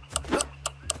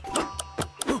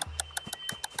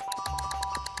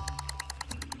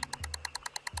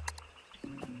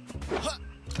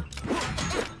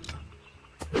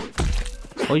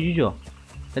 ஐயோ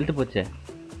ஹெல்த் போச்சே.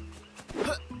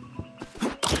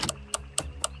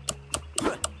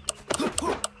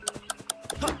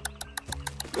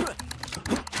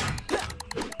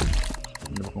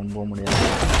 இந்த பக்கம் போக முடியாது.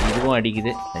 இதுவும்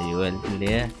அடிக்குது. ஐயோ ஹெல்த்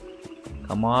இல்லையே.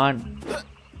 கமான்.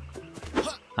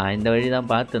 இந்த வழி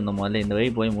தான் பார்த்துருந்தோம். முதல்ல இந்த வழி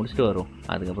போய் முடிச்சுட்டு வரும்,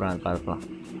 அதுக்கப்புறம் அது பார்க்கலாம்.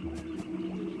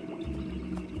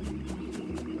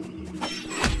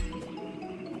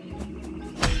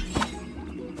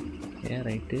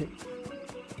 ரைட்டு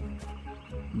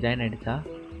ஜாயின் ஆகிடுச்சா?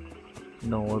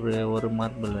 இன்னும் ஒரு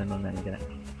மார்பிள் வேணும்னு நினைக்கிறேன்.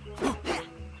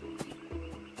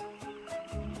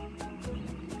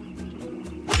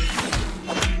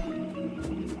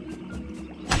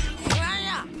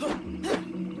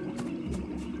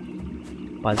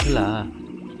 பசிலா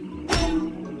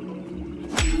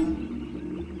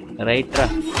ரைட்டா?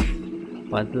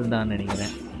 பசில் தான்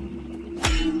நினைக்கிறேன்.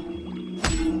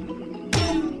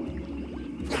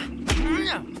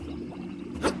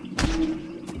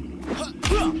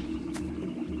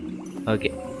 Okay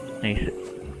nice.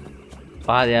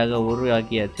 பாதையாக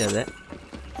உருவாக்கியாச்சு. அதை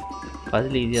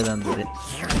பசில் ஈஸியாக தான் இருந்தது,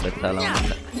 பெருசாலாம்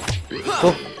இல்லை.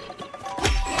 ஓ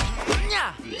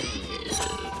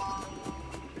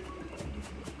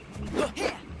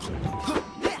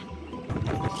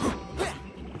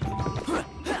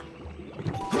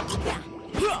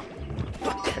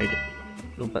right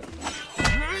super.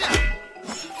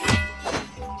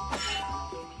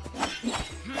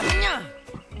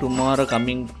 Tomorrow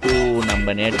coming to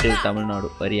நம்ம நேட்டிவ் தமிழ்நாடு.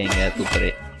 வரியாங்க சூப்பரு.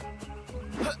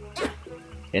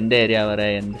 எந்த ஏரியா வர,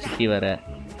 எந்த சிட்டி வர?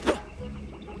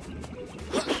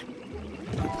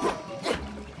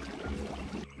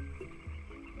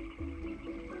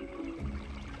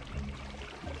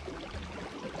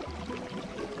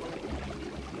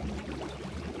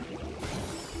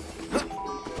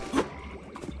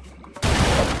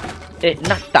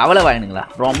 என்ன தவளை வாயினுங்களா?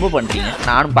 ரொம்ப பண்ணுறீங்க.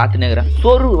 நானும் பார்த்துன்னு இருக்கிறேன்.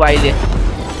 சோறு வாயிலே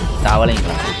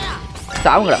தவளைங்களா?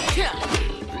 சாவுங்கடா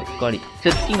கோழி,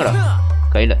 செத்திங்கடா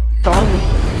கையில் சாவு.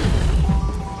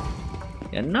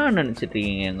 என்ன நினச்சிட்டு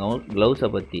இருக்கீங்க எங்கள் க்ளவுஸை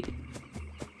பற்றி?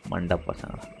 மண்டை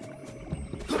பசங்க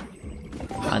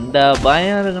அந்த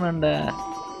பயம் இருக்கணும்டா.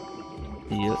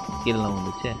 ஐயோ கீழே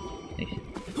வந்துச்சு.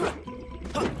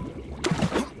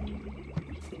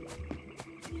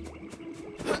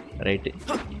 ரைட்டு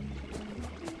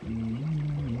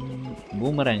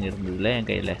பூமராங்க இருந்ததுல என்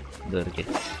கையில் இது இருக்கு.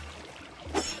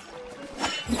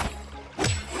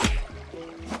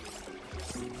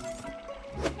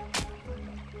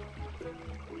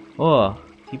 ஓ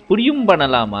இப்படியும்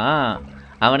பண்ணலாமா?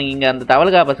 அவனுக்கு இங்கே அந்த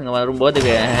தவளகா பசங்க வரும்போது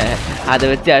அதை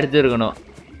வச்சு அடிச்சிருக்கணும்.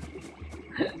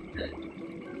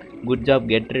 Good job,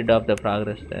 get rid of the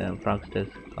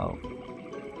ஃப்ராக்ஸ்டர்ஸ்.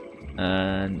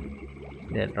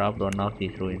 they dropped one of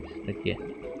these ruins. Okay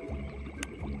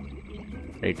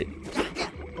right.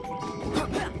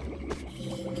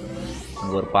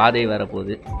 அங்கே ஒரு பாதை வர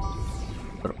போகுது.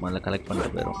 முதல்ல கலெக்ட்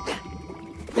பண்ணிட்டு போயிடும்.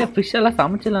 ஃபிஷ் எல்லாம்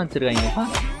சமைச்செல்லாம் வச்சுருக்காங்கப்பா.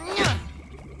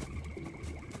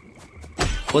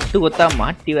 கொத்து கொத்தா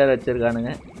மாட்டி வேற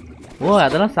வச்சுருக்கானுங்க. ஓ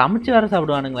அதெல்லாம் சமைச்சு வேற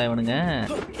சாப்பிடுவானுங்களா இவனுங்க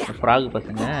ஃப்ராக்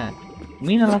பசங்க?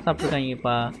 மீனெல்லாம்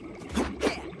சாப்பிட்ருக்காங்கப்பா.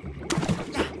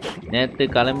 நேற்று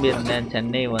கிளம்பியிருந்தேன்,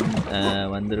 சென்னை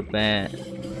வந்திருப்பேன்.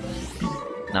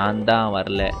 நான் தான்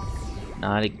வரல.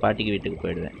 நாளைக்கு பாட்டிக்கு வீட்டுக்கு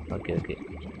போயிடுவேன். Okay okay.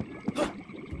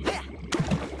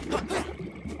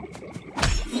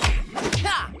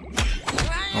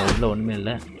 உள்ள ஒன்றுமே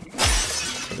இல்லை.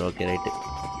 சரி ஓகே ரைட்டு.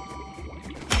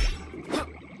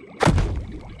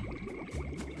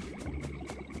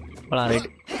 போலாம் ரைட்டு.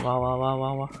 வா வா வா வா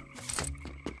வா.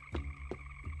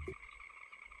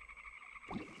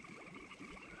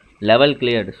 Level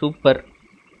cleared. சூப்பர்.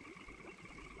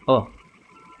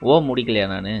 ஓ முடிக்கலையா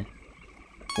நான்?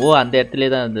 ஓ அந்த இடத்துலே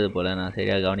தான் இருந்தது போல், நான்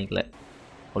சரியாக கவனிக்கல.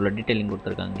 அவ்வளோ டீட்டெயிலிங்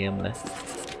கொடுத்துருக்காங்க கேமில்.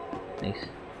 நைஸ்.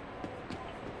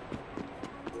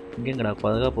 இங்கேங்கடா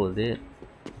பதகா போகுது.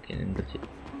 ஓகே நின்றுச்சு.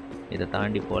 இதை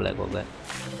தாண்டி போகல போக.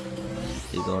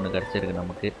 இது ஒன்று கிடச்சிருக்கு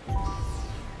நமக்கு.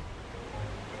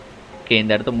 ஓகே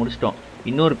இந்த இடத்த முடிச்சிட்டோம்.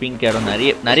 இன்னொரு பிங்க் இடம்,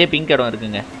 நிறைய பிங்க் இடம்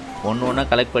இருக்குங்க. ஒன்று ஒன்றா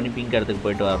கலெக்ட் பண்ணி பிங்க் இடத்துக்கு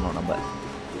போயிட்டு வரணும் நம்ம.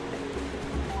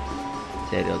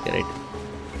 சரி ஓகே ரைட்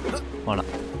போகலாம்.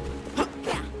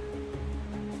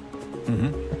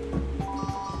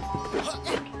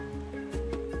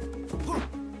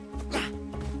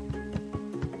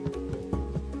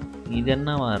 இது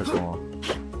என்னவா இருக்கும்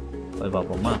போய்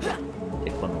பார்ப்போமா,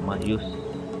 செக் பண்ணுவோமா. யூஸ்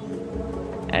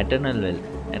எட்டர்னல்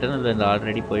வெல்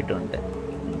ஆல்ரெடி போயிட்டு வந்துட்டேன்.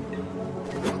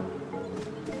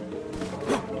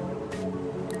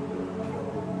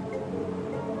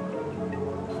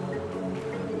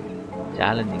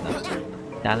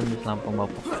 சேலஞ்சஸ்லாம் அப்போ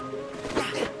பார்ப்போம்.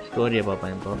 ஸ்டோரியை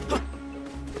பார்ப்பேன் இப்போ.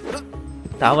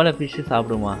 தவளை ஃபிஷ்ஷு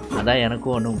சாப்பிடுமா? அதான்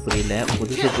எனக்கும் ஒன்றும் புரியல.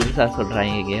 புதுசாக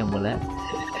சொல்கிறாங்க கேமில்.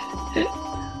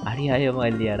 அநியாயமா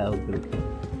இல்லையாடா உங்களுக்கு?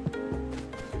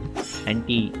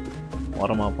 ஆன்ட்டி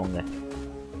ஓரமாக போங்க.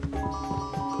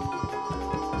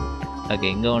 ஓகே,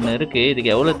 இங்கே ஒன்று இருக்குது.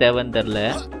 இதுக்கு எவ்வளோ தேவைன்னு தெரில,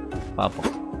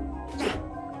 பார்ப்போம்.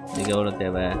 இதுக்கு எவ்வளோ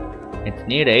தேவை? இட்ஸ்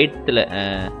நீட் 8ல்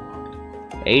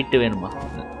 8 வேணுமா?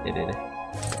 சரி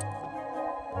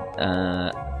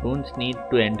runes need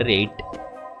to enter 8.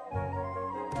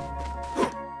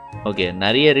 Okay,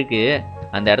 நிறைய இருக்குது.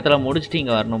 அந்த இடத்துல முடிச்சுட்டு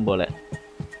இங்கே வரணும் போல்.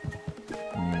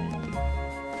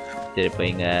 சரி, இப்போ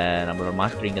இங்கே நம்மளோட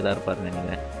மாஸ்டர் இங்கே தான் இருப்பார்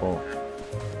நினைக்கிறேன். ஓ,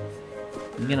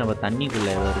 இங்கே நம்ம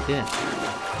தண்ணிக்குள்ளே ஏதோ இருக்குது.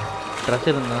 ட்ரெஸ்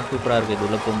இருந்தால் சூப்பராக இருக்குது. இது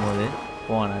உள்ளே போகும்போது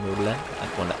போவான் அது உள்ள.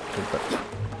 அது போல சூப்பர்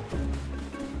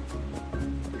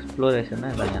எக்ஸ்ப்ளோரேஷன்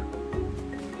தான் இல்லையா?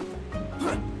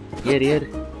 ஏறு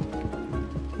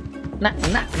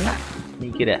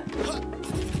நிற்கிற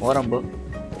ஓரம்போ.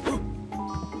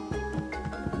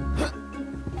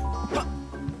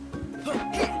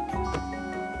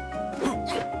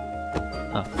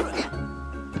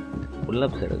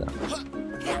 புல்லப்ஸ் எடுக்கிறான்.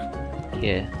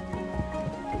 ஓகே,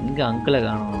 இங்கே அங்கிளை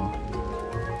காணும்.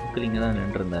 அங்கிள் இங்கே தான்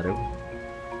நின்றுருந்தார்.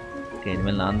 ஓகே,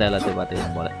 இனிமேல் நான் தான் எல்லாத்தையும்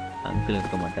பார்த்துக்கலாம் போல். அங்கிள்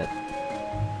இருக்க மாட்டார்.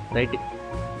 ரைட்டு,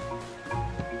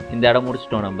 இந்த இடம்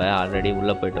முடிச்சிட்டோம். நம்ம ஆல்ரெடி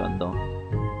உள்ளே போயிட்டு வந்தோம்.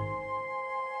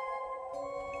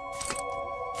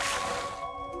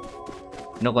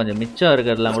 இன்னும் கொஞ்சம் மிச்சம்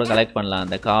இருக்கிறதுலாம் கூட கலெக்ட் பண்ணலாம்.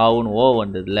 அந்த காவுன்னு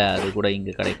வந்ததில்ல, அது கூட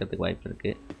இங்கே கிடைக்கிறதுக்கு வாய்ப்பு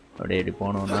இருக்குது. அப்படியே இப்படி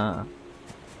போனோன்னா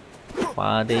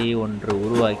பாதை ஒன்று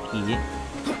உருவாக்கி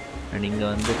அண்ட் இங்கே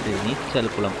வந்துட்டு நீச்சல்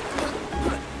குளம்.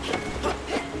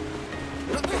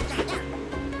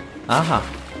 ஆஹா,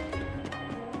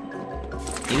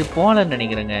 இது போகலன்னு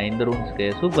நினைக்கிறேங்க இந்த ரூம்ஸ்க்கு.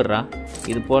 சூப்பர்ரா,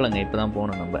 இது போகலங்க. இப்போ தான்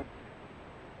போகணும் நம்ம.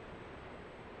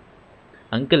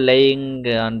 Uncle lying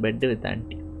on bed with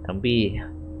anti. தம்பி,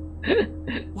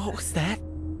 what was that?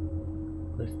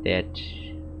 What's that?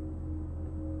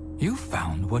 You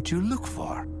found what you look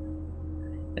for.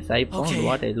 Yes, I found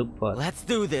what I look for. Let's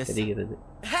do this.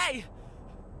 Hey,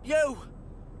 you!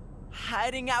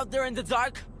 Hiding out there in the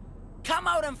dark? Come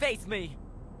out and face me.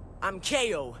 I'm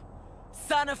Kao,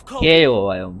 son of Kao. Kao,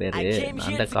 I am very. I came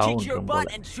here to kick your butt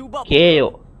and chew bubble. Kao.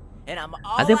 And I'm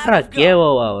all அது out எப்படா of Kao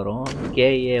வரும்?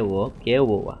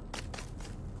 Kao.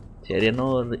 சரி, என்ன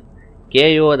ஒரு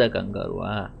Kao the Kangaroo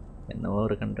என்ன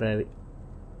ஒரு கன்றாவி.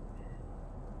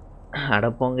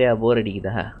 அடப்போங்கயா, போர்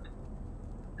அடிக்குதா?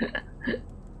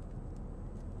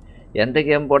 எந்த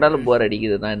கேம் போட்டாலும் போர்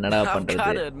அடிக்குதுன்னா என்னடா பண்றது? I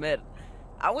gotta admit,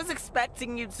 I was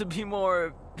expecting you to be more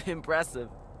impressive.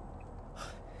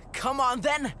 Come on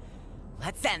then,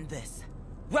 let's end this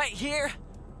right here,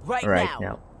 right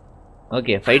now.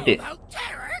 Okay, fight it.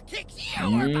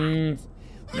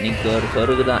 இன்னைக்கு ஒரு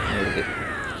சொருகு தான் இருக்கு.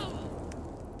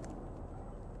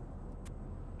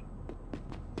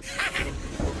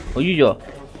 ஐயோ,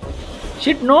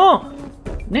 ஷிட், நோ.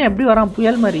 என்ன எப்படி வரான்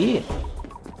புயல் மாதிரி?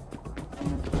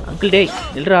 அங்கிள் டேய்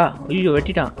இல்லடா. ஐயோ,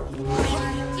 வெட்டிட்டான்.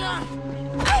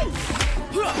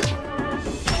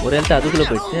 ஒரு ஹெல்த் அதுக்குள்ள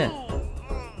போயிடுச்சு.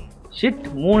 ஷிட்,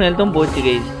 3 ஹெல்த்தும் போச்சு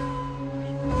guys.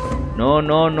 No,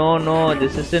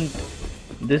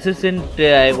 this isn't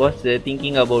I was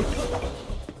thinking about.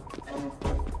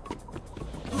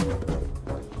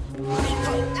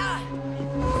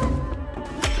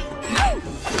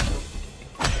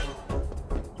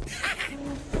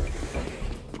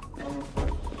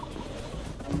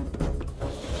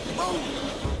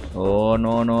 Oh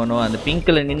no, அந்த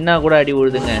பிங்க்ல நின்னா கூட அடி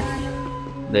விழுதுங்க.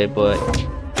 இந்த இப்போ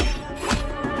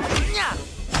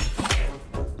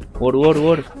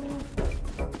ஓடு.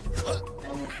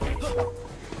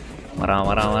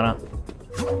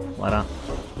 வரான்.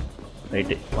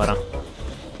 ரைட்டு, வரான்.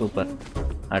 சூப்பர்.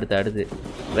 அடுத்து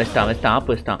வெஸ்டான் ஆப்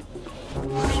வெஸ்டான்.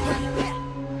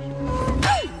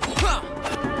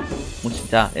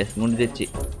 முடிச்சிட்டா? எஸ், முடிஞ்சிச்சு.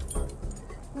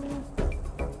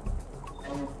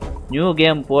 நியூ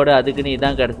கேம் போடு, அதுக்குன்னு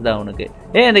இதான் கிடச்சிதா உனக்கு?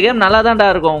 இந்த கேம் நல்லா தான்டா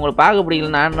இருக்கும். உங்களுக்கு பார்க்க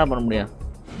பிடிக்கல, நான் என்ன பண்ண முடியும்?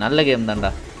 நல்ல கேம்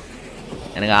தான்டா.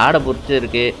 எனக்கு ஆட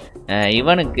பிடிச்சிருக்கு.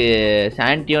 இவனுக்கு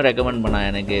சாண்டியும் ரெக்கமெண்ட் பண்ணான்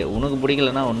எனக்கு. உனக்கு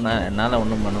பிடிக்கலன்னா என்னால்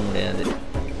ஒன்றும் பண்ண முடியாது.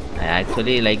 I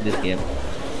actually like this game.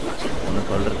 ஒன்றும்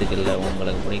சொல்கிறதுக்கு இல்லை.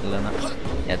 உங்களுக்கு பிடிக்கலன்னா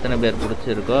எத்தனை பேர்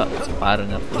பிடிச்சிருக்கோ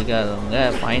பாருங்கள். பிடிக்காதவங்க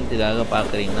பாயிண்ட்டுக்காக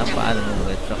பார்க்குறீங்கன்னா பாருங்கள்,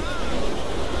 உங்கள் இஷ்டம்.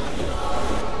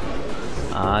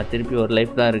 திருப்பி ஒரு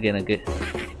லைஃப் தான் இருக்குது எனக்கு.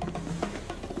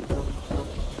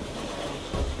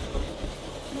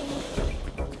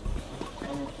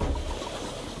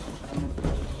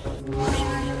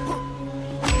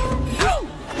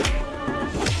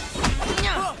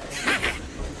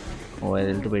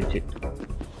 எழுத்து போயிடுச்சு.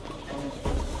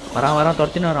 வரான்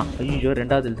துரத்தின்னு வரான். ஐயோ,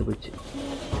 2வது எழுத்து போயிடுச்சு.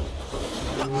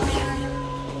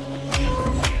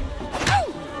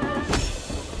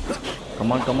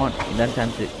 கமான் இதான்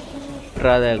chance.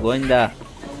 விட்றாத Govinda.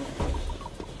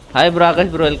 Hi bro,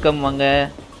 Akash bro, welcome. வாங்க.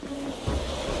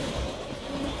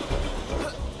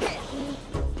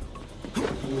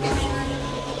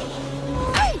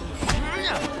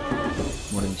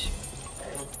 முடிஞ்சு.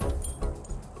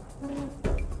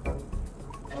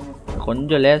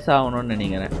 கொஞ்சம் லேஸ் ஆகணும்னு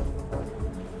நினைக்கிறேன்.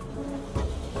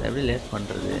 எப்படி லேஸ்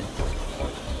பண்ணுறது?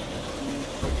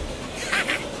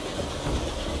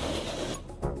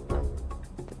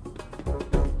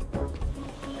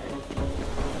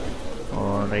 ஓ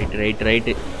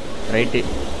ரைட்டு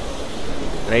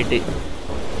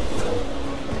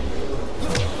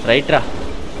ரைட்ரா.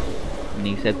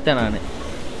 இன்னைக்கு செத்த நான்.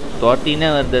 தோட்டினே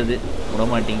வருது, அது விட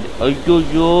மாட்டேங்குது.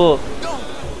 ஐயோ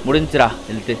முடிஞ்சிரா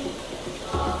எழுத்து.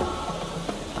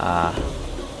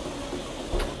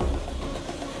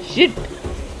 ஷிட்.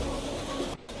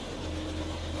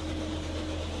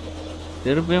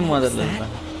 திருப்பியும் முதல்ல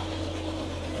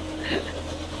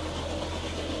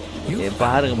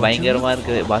பாருங்க, பயங்கரமா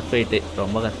இருக்குது பாஸ் ஃபைட்.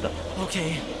 ரொம்ப கஷ்டம்.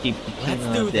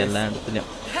 எல்லா இடத்துலயும்.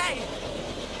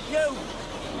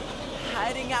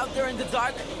 Hiding out there in the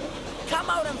dark? Come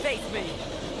out and face me.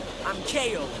 I'm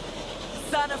Kao,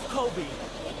 son of Kobe.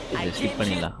 இதை ஸ்கிப்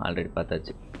பண்ணிடலாம், ஆல்ரெடி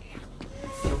பார்த்தாச்சு.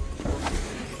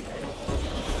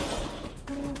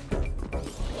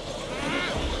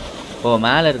 ஓ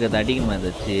மேலே இருக்கிறது அதிகமாக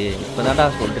இருந்துச்சு. இப்போ தான்டா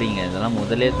சொல்கிறீங்க, இதெல்லாம்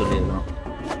முதலே சொல்லியிருக்கணும்.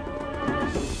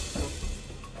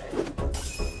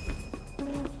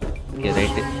 Okay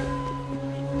right.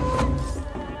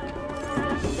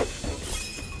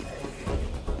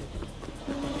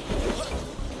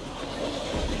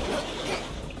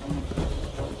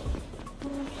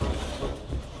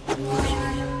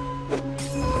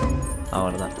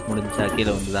 அவ்வளோதான், முடிஞ்சா.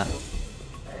 கீழே வந்துதா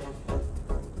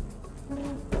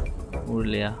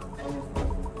இல்லையா?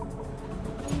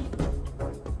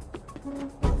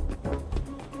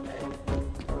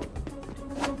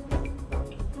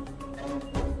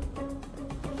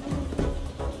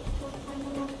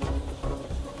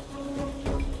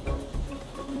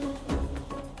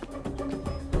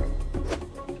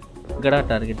 எங்கடா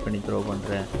டார்கெட் பண்ணி த்ரோ பண்ற?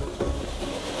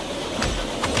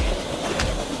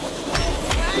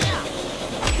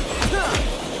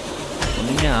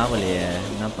 ஒண்ணுமே ஆவலையே,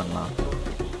 என்ன பண்ணலாம்?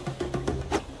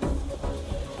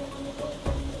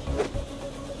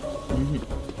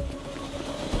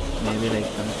 Maybe like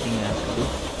something I have to do.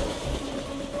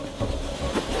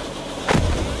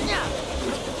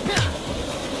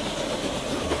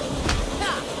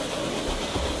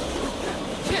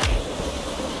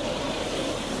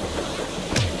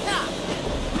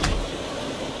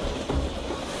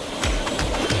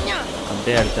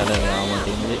 அப்படியே அடிச்சாலே ஆக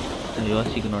மாட்டேங்குது.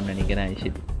 யோசிக்கணும்னு நினைக்கிறேன்.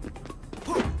 ஐஷித்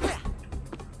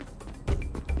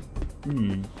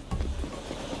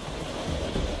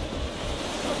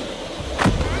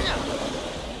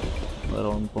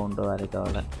ரவுண்ட் பவுண்டோ வேறு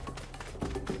கவலை.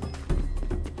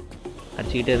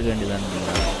 அடிச்சுக்கிட்டே இருக்க வேண்டியதான்.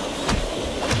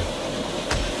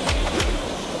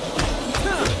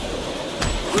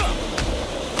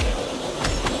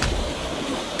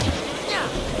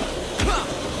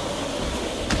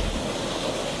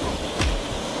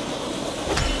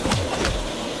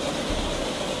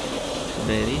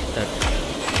 Restart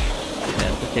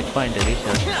check point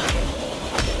restart.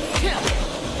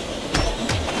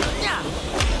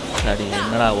 Sorry,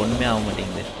 என்னடா ஒன்றுமே ஆக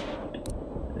மாட்டேங்குது.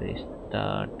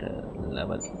 Restart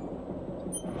level.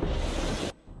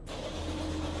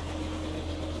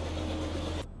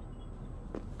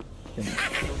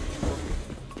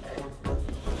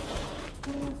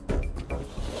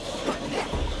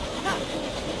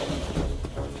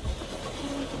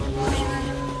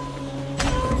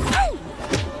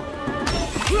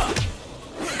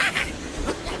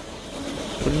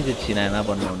 புரிஞ்சிச்சு நான் என்ன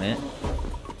பண்ணுவேன்னு.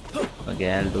 Okay,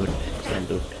 I'll do it.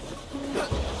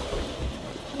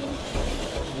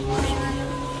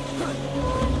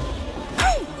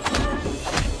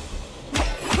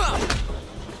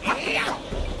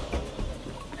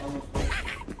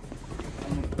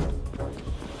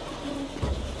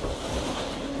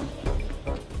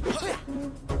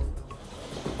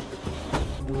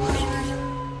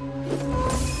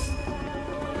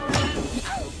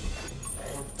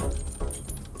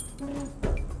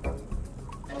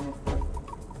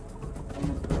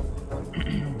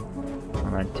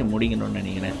 அடிச்சு முடிக்கணும்னு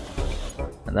நினைக்கிறேன்.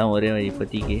 அதான் ஒரே வழி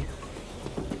இப்போதைக்கு.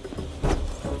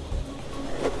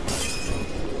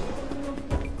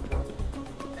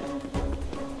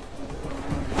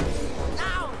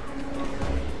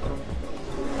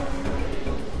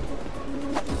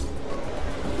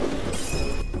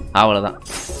 அவ்வளோதான்,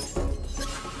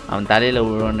 அவன் தலையில்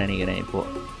விழுவான்னு நினைக்கிறேன்.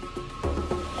 இப்போது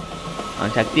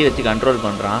அவன் சக்தியை வச்சு கண்ட்ரோல்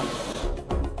பண்ணுறான்.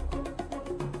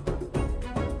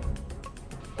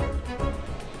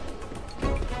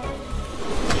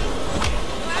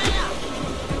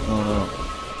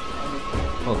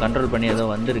 ஓ கண்ட்ரோல் பண்ணி ஏதோ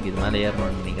வந்திருக்கு, இது மேலே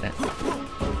ஏறணும்னு நினைக்கிறேன்.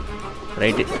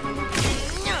 Right.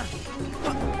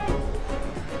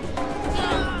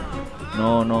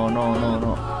 No no no no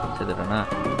no செத்துட்டேனா?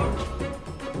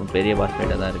 பெரிய பாஸ்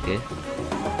ஃபைட்டாக தான் இருக்குது.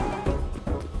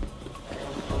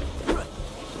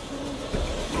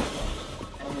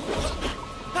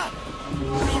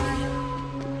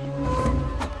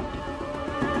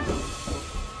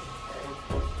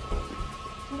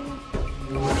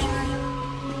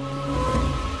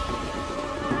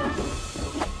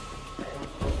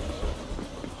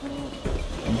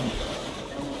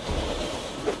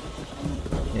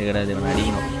 இது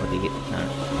அடிக்கணும் இப்போதைக்கு.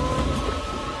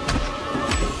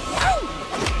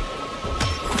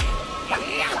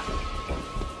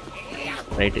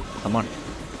 ரைட்டு கமான்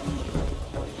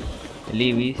வெளி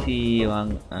வீசி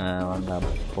வாங்க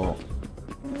அப்போ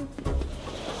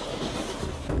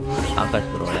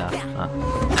ஆகாஷ் பரவாயில்லையா?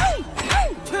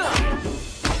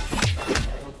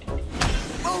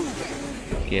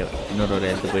 ஓகே இன்னொரு ஒரு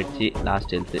ஹெல்த்து போயிடுச்சு.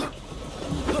 Last health.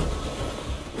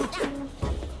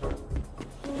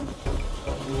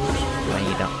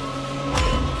 வாங்கிட்டான்.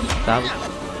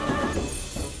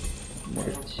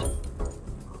 முடிச்சு.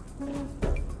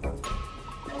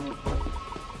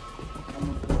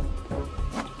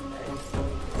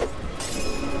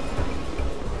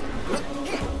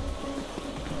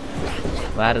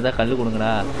 வேறு எதாவது கல்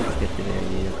கொடுங்கடா. சரி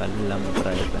கல் இல்லாமல்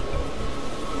அப்புறம் எடுப்பேன்.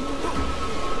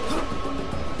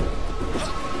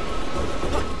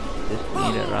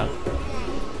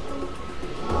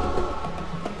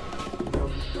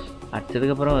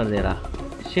 அடிச்சதுக்கப்புறம் வருதேடா.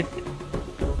 ஷிட்.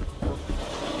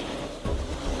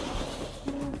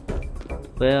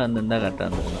 இப்போ வந்துருந்தா கரெக்டாக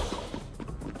இருந்துருங்க.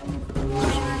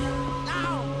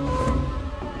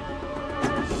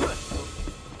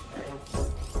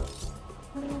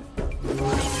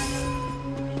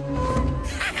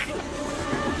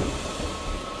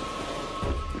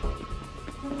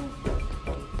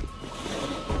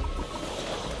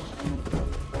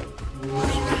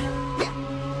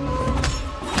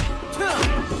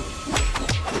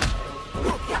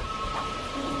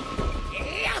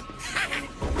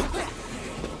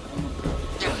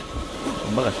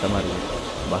 ரொம்ப கஷ்டமாக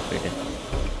இருக்குது பாஸ் ஃபைட்டு.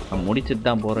 நான் முடிச்சுட்டு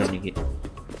தான் போகிறேன் இன்றைக்கி.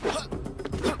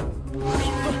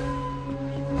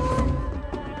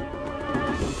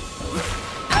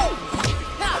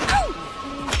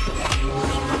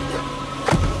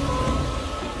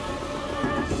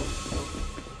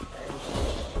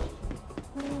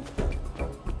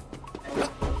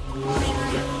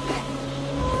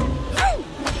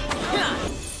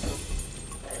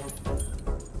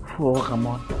 Oh, come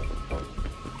on.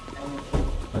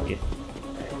 Okay.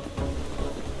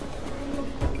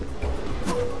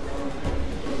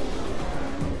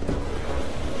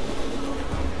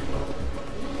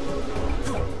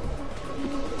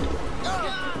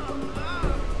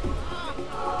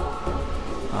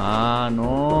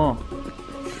 No.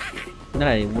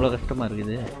 என்னடா இவ்வளோ கஷ்டமா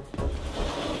இருக்குது.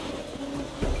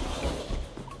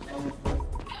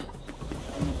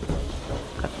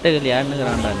 கட்டைகள்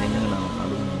யாருன்னுக்கிறான்டா நின்னுங்க. நான்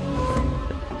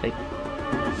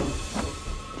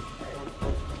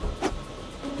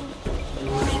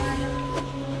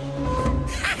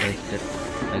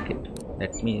okay,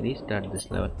 let me restart this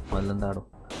level. Mallandaadu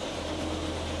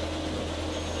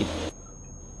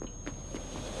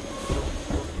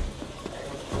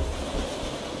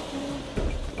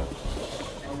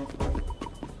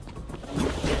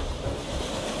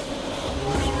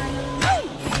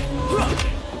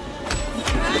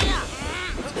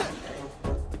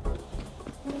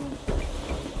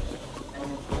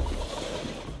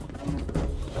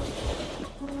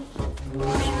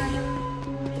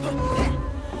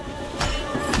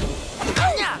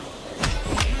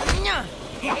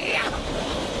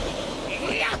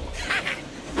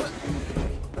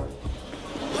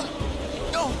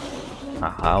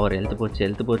ஒரு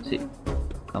எழுத்து போச்சு.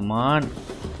 கமான்.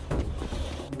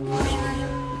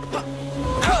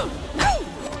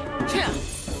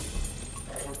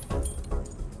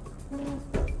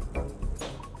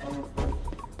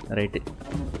 ரைட்டு.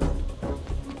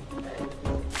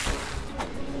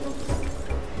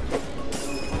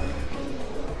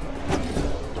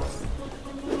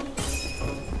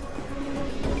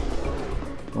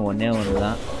 ஒன்னே ஒன்று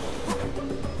தான்.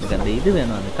 எனக்கு அந்த இது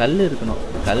வேணும், அந்த கல் இருக்கணும்.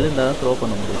 கல் இருந்தால் தான் த்ரோ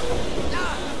பண்ண முடியும்.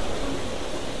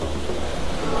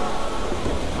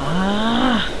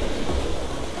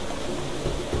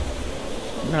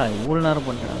 என்னடா இவ்வளோ நேரம்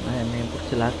பண்ணுறாங்க என்னைய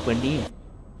பிடிச்சி லாக் பண்ணி.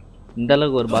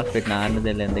 இந்தளவுக்கு ஒரு பாஸ் ஃபைட் நான்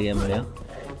ஆனதே இல்லை எந்த கேம்லையும்.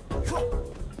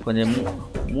 கொஞ்சம்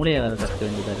மூளையை வேறு கற்க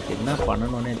வேண்டியதாக இருக்குது. என்ன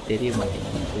பண்ணணுன்னே தெரிய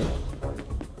மாட்டேங்குது.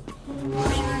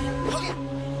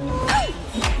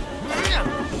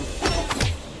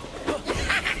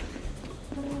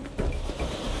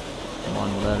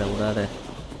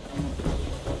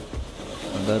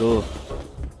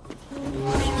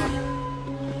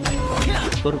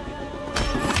 பொறு.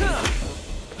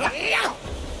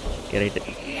 ரைட்டு,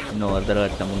 இன்னும் ஒரு தடவை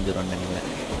அடிச்சா முடிஞ்சிடும் நினைக்கிறேன்.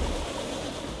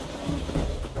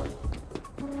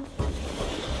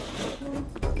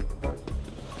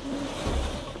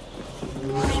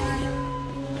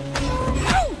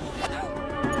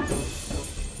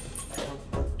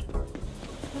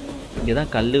 இங்கே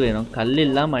தான் கல் வேணும். கல்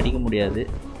இல்லாமல் அடிக்க முடியாது.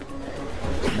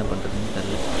 என்ன பண்ணுறதுன்னு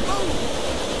தெரியல.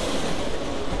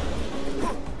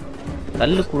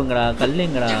 கல் கொடுங்கடா. கல்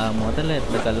எங்கடா? முதல்ல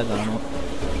எடுத்த கல்லை காணும்.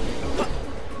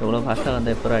 எவ்வளோ ஃபாஸ்ட்டாக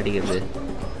வந்தால் எப்போ அடிக்கிறது?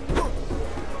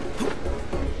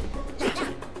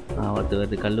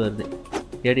 வருது கல் வருது.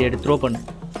 எடு த்ரோ பண்ணு.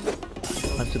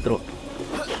 First throw.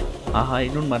 ஆஹா,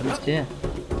 இன்னொன்று மறந்துச்சு.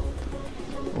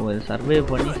 ஓ, இது சர்வைவ்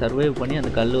பண்ணி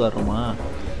அந்த கல் வரணுமா?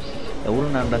 எவ்வளோ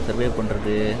நான்டா சர்வே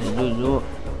பண்ணுறது? ஐயோ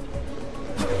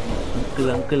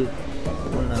அங்கிள்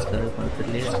எவ்வளோ நான் சர்வே பண்ண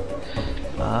தெரியலையே.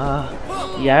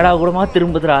 ஏடா கூடமா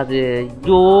திரும்புதுடா அது.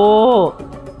 ஐயோ,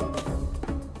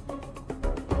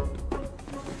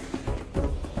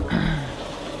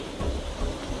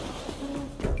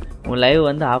 உன் லைவ்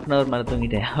வந்து 1/2 hour மேலே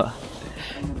தூங்கிட்டேன்.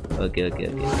 Okay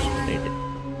right.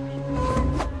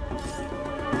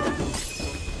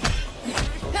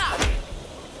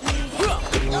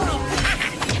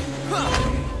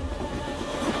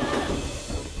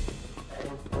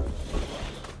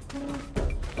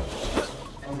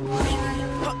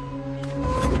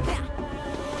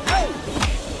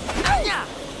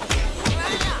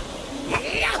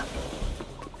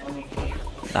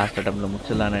 லாஸ்ட் அட்டம்ப்டில்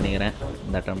முடிச்சிடலான்னு நினைக்கிறேன்.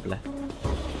 இந்த அட்டம்ப்டில்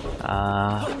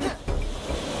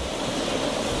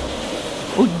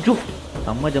ஐயோ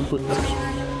செம்ம ஜம்ப்பு.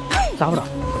 சாப்பிடா.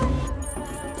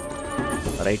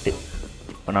 ரைட்டு,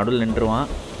 இப்போ நடுவில் நின்றுவான்.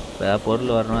 இப்போ ஏதாவது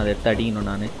பொருள் வரணும், அதை எடுத்து அடிக்கணும்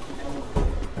நான்.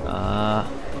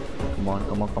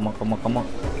 கம்மா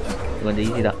கொஞ்சம்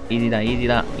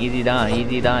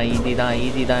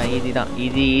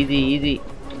ஈஸி.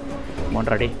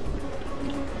 மோன்றாடே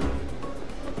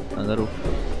கங்கரு.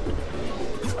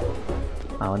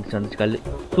 வந்துச்சு கல்.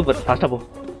 சூப்பர், ஃபாஸ்ட்டாக போ.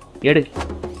 எடு,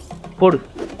 போடு.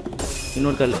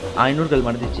 இன்னொரு கல்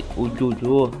மறந்துச்சு. உஜ்ஜோ,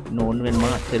 இன்னும் ஒன்று வேணுமா?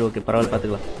 சரி, ஓகே, பரவாயில்ல,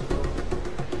 பார்த்துக்கலாம்.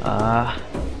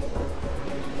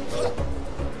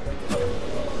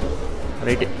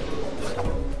 Right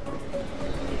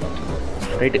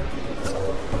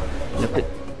left.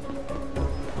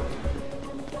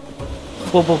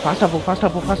 போ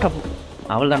ஃபாஸ்ட்டாக போ.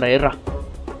 அவள் தான்டா, ஏறா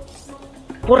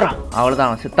போடுறா. அவ்வளோதான்,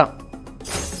 அவன் செத்தான்.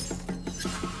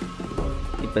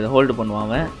 இப்போ இதை ஹோல்டு பண்ணுவான்.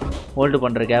 அவன் ஹோல்டு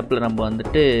பண்ணுற கேப்பில் நம்ம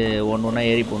வந்துட்டு ஒன்றா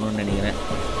ஏறி போகணுன்னு நினைக்கிறேன்.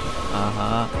 ஆஹா,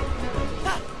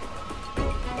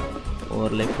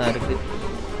 ஒரு லைஃப் தான் இருக்குது.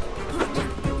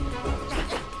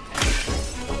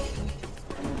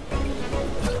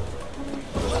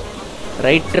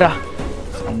 ரைட்ரா,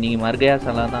 இன்னைக்கு மறுகையா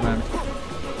சலா தான் நான்.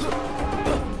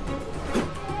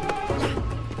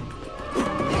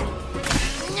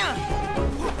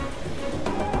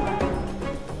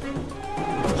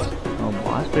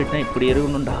 பாஸ் ஃபைட்னா இப்படி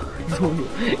இருக்கணும்டா.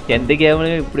 எந்த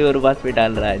கேம்லையும் இப்படி ஒரு பாஸ் ஃபைட்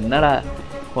ஆடுறா. என்னடா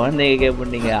குழந்தைங்க கேம்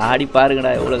பண்ணீங்க, ஆடி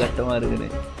பாருங்கடா எவ்வளோ கஷ்டமாக இருக்குன்னு.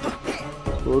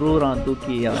 ஒருவரான்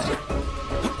தூக்கி அவன்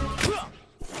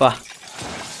பா.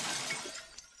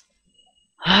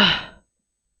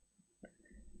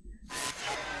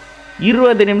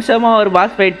 20 நிமிஷமா ஒரு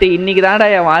பாஸ் ஃபைட்டு. இன்னைக்கு தான்டா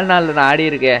என் வாழ்நாளில் நான் ஆடி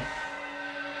இருக்கேன்.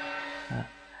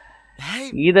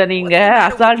 இதை நீங்க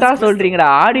அசால்ட்டா சொல்றீங்கடா.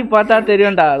 ஆடி பார்த்தா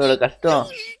தெரியும்டா அதோட கஷ்டம்.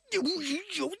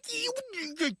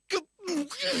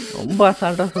 ரொம்ப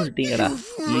அசால்ட்டா சொல்லிட்டீங்கடா.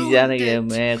 ஈஸியான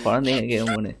கேமு, குழந்தைங்க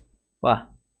கேமுன்னு. வா.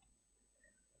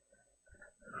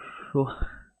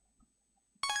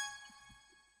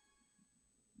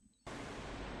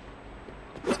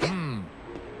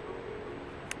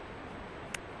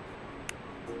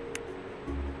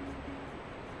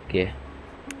 Okay,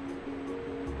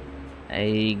 I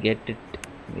get it.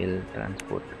 Will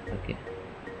transport. Okay.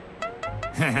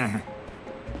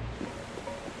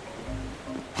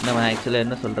 நம்ம ஆக்சுவலாக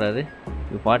என்ன சொல்கிறாரு?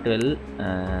 You ஃபாட் well,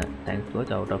 thanks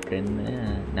coach, out of 10,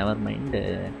 never mind.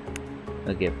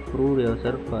 Okay, prove your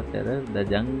self for terror. The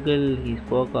jungle he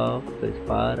spoke of is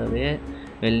far away.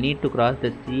 Will need to cross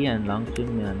the C and long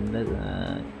swim under.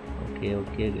 Okay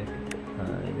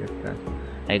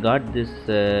I got this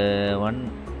one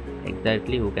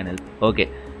exactly. Who can help? Okay,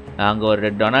 அங்கே ஒரு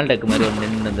Donald டக் மாதிரி ஒரு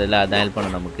நின்றுதில்ல, அதான் help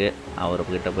பண்ணணும் நமக்கு.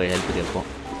 அவர்கிட்ட போய் help கேட்போம்.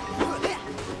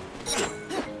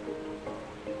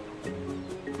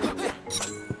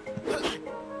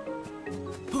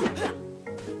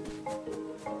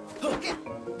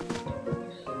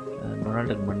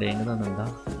 டொனால்ட் டக் மண்டே எங்கே தான் வந்தா?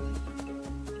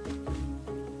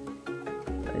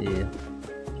 ஐயோ,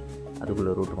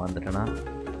 அதுக்குள்ளே ரூட் வந்துட்டேன்னா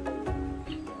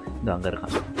இந்த அங்கே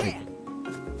இருக்கான்.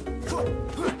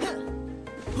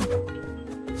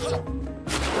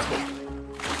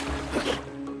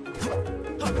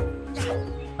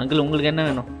 அங்கிள் உங்களுக்கு என்ன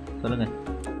வேணும் சொல்லுங்க.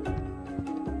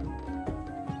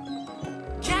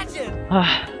 Catch him!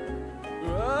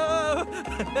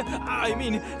 I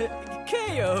mean,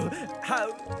 Kao, how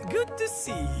good to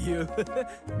see you.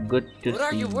 Good to What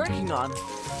are see you working on?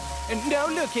 And now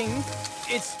looking,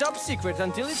 it's top secret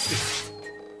until it's finished.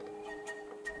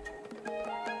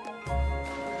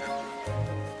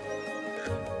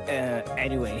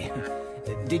 Anyway,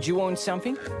 did you want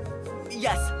something?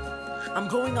 Yes, I'm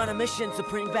going on a mission to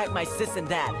bring back my sis and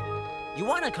dad. You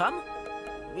wanna come?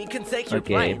 We can take your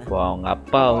okay plane. இப்போ அவங்க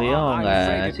அப்பாவையும் அவங்க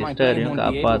சிஸ்டரையும்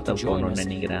காப்பாற்ற போகணும்னு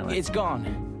நினைக்கிறாங்க. It's gone.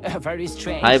 Very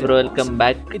strange. Hi bro, welcome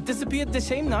back. It disappeared the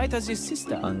same night as your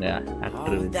sister. அவங்க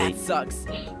actor Oh, Vijay. that sucks.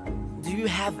 Do you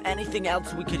have anything else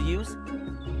we could use?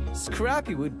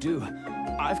 Scrappy would do.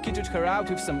 I've kitted her out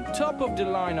with some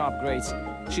top-of-the-line upgrades.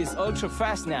 She's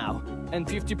ultra-fast now. And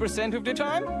 50% of the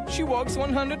time, she walks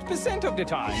 100% of the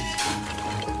time.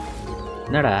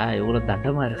 என்னடா இவ்வளவு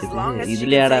தண்டமா As long இருக்குது, as she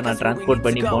இதுலயாடா can take நான் us where we transport need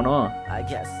பண்ணி to go, போனோம். I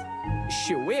guess.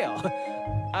 She will.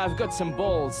 I've got some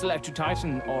balls left to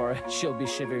tighten, or she'll be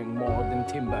shivering more than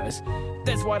timbers.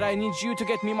 That's why I need you to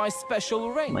get me my special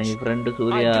range. My friend I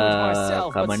Surya do it myself,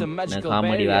 but some comment magical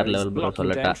comedy வேற barrier is level bro blocking the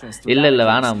சொல்லட்டா. entrance to இல்ல that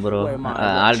வேணாம் bro, where my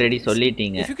watch. Already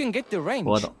சொல்லிட்டீங்க. If you can get the range,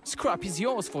 போதும். scrap is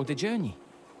yours for the journey.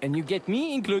 And you get me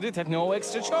included at no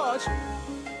extra charge.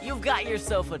 You've got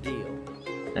yourself a deal.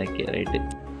 Okay right.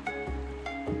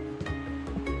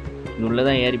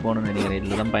 உள்ளதான் ஏறி போகணும்னு நினைக்கிறேன்,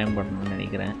 இதுலதான் பயன்படணும்னு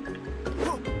நினைக்கிறேன்.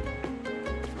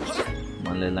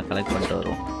 முதல்ல எல்லாம் கலெக்ட் பண்ணிட்டு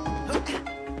வருவோம்.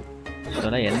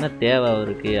 இதெல்லாம் என்ன தேவை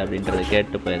அவருக்கு அப்படின்றத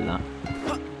கேட்டு போயிடலாம்.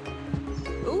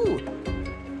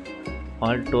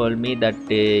 All told me that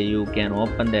you can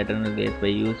open the eternal gate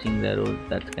by using the rules.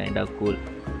 That's kind of cool.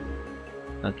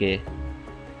 Okay,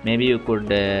 maybe you could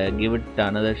give it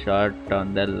another shot on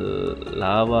the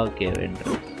lava cave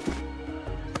entrance.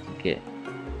 Okay,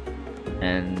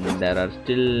 and there are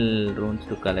still runes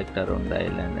to collect around the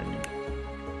island. And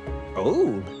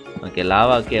okay,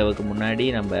 lava கேவுக்கு முன்னாடி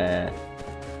நம்ம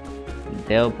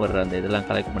தேவைப்படுற அந்த இதெல்லாம்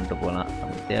collect பண்ணிட்டு போகலாம்.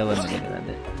 நமக்கு தேவைன்னு நினைக்கிறேன்.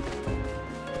 அது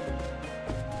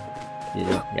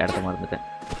இது இடத்த மறந்துட்டேன்.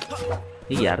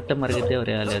 இடத்த மறக்கத்தே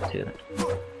ஒரே ஆளே வச்சுக்கிறேன்.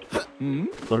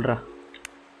 சொல்கிறா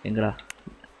எங்கடா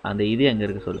அந்த இது எங்கே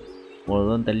இருக்குது சொல்லு.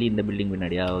 அவ்வளோதான் தள்ளி இந்த பில்டிங்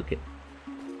பின்னாடியா? Okay,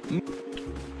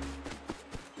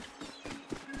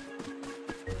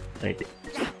 right.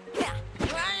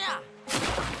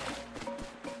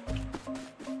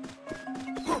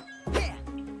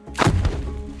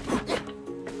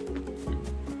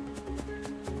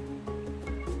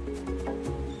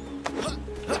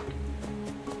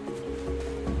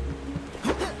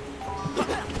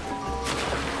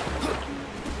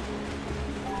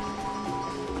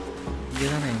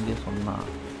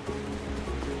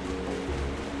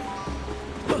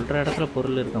 சொல்கிற இடத்துல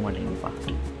பொருள் இருக்க மாட்டேங்குதுப்பா.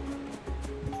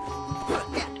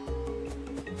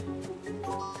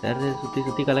 சரி, சுற்றி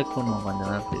சுற்றி கலெக்ட் பண்ணுவோம் கொஞ்ச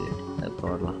நேரத்துக்கு, அதுக்கு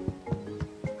வரலாம்.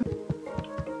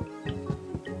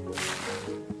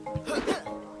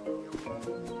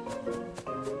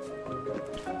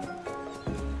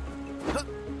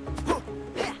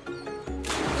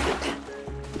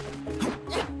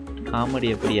 காமெடி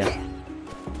எப்படியா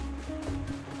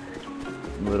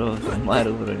ப்ரோ? சும்மா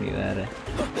இரு ப்ரோ, நீ வேற.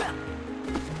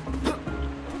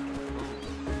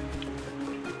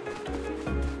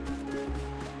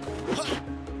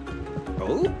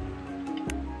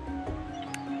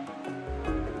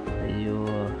 ஐயோ,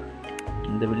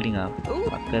 இந்த பில்டிங்கா?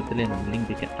 பக்கத்துல இந்த பில்டிங்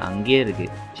இருக்கு, அங்கேயே இருக்கு.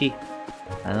 சி,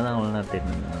 அதான் அவ்வளோ நேரம்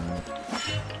தெரியும்.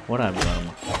 போடா அப்படி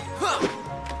வரமா.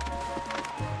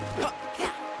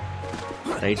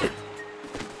 ரைட்டு,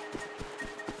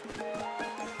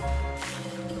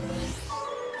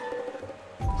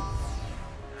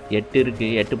 எட்டு இருக்கு.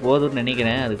 8 போதும்னு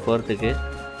நினைக்கிறேன் அதுக்கு போகிறதுக்கு.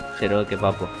 சரி, ஓகே,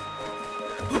 பார்ப்போம்.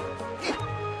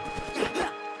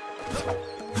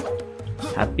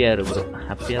 ஹாப்பியாக இருக்கு ப்ரோ,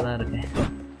 ஹாப்பியாக தான் இருக்கேன்.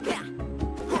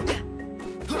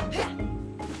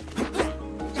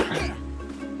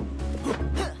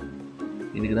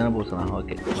 இதுக்கு தானே போசலாம்.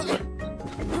 ஓகே,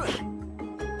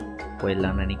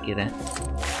 போயிடலாம்னு நினைக்கிறேன்.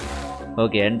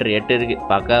 ஓகே, என்ட்ரு 8 இருக்கு,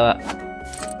 பக்காவா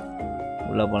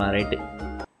உள்ளே போகலாம். ரைட்டு.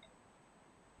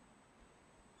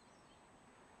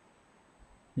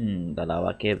 The lava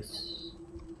caves.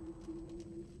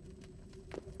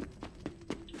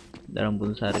 இதெல்லாம்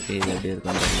புதுசாக இருக்குது, இது எப்படி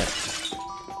இருக்கும் தெரியல,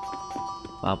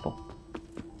 பார்ப்போம்.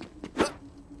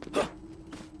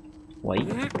 ஒய்,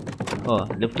 ஓ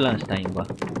லிஃப்ட்லாம் வச்சுட்டாங்கப்பா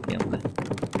கேமில்.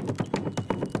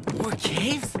 More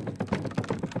caves?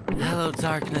 Hello,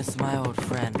 darkness, my old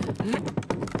friend.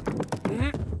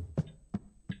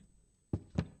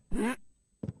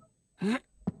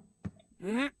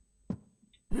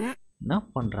 என்ன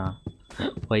பண்ணுறான்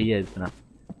பைய இருக்குண்ணா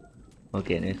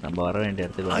ஓகே anyways நம்ம வர வேண்டிய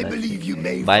இடத்துக்கு I believe you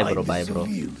may bye find bro bye this bro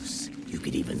of use. You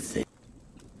could even say.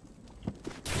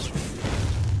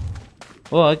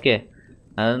 O okay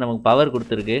அதாவது நமக்கு பவர்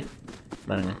கொடுத்துருக்கு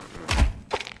பாருங்க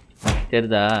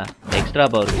தெரியுதா எக்ஸ்ட்ரா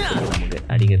பவர் கொடுத்துருக்கு நமக்கு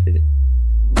அடிக்கிறதுக்கு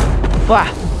பா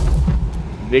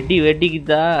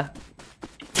வெட்டிக்குதா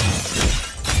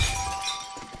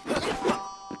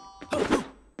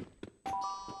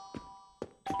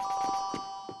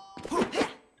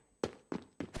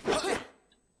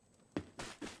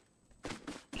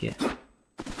ஓகே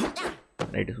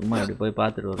ரைட்டு சும்மா இப்படி போய்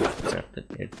பார்த்துட்டு வரும் அடுத்து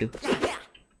 8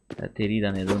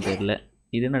 தெரியுதானே எதுவும் தெரியல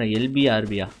இது என்ன எல்பி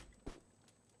ஆர்பியா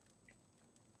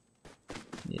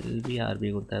எல்பி ஆர்பி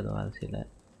கொடுத்தா எதுவும்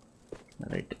அவசியம்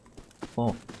right O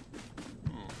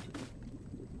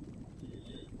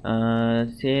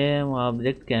same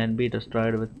object can be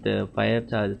destroyed with fire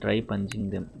charge try punching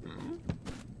them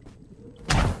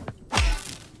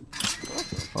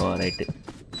oh right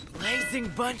Blazing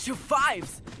bunch of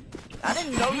fives. I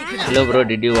didn't know you could. Hello bro,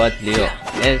 did you watch Leo?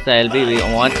 Yes, I'll be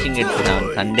watching it on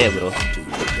Sunday bro.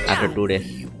 After 2 days.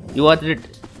 You watched it?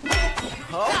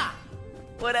 Oh,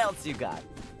 what else you got?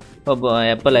 Oh,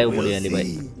 Apple live We'll mudiyum Ali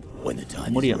see when the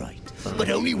time Mudiyum. is right. But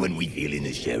only when we feel in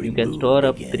a sharing You can mood store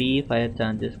up again. 3 fire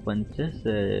charges punches.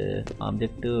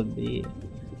 Objective will be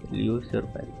use your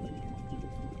fire.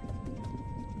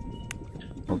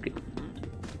 Okay.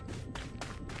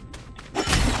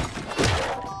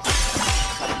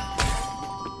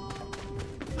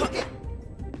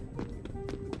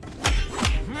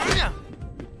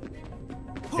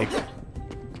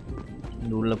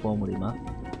 இந்த உள்ள போக முடியுமா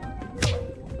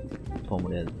போக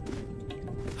முடியாது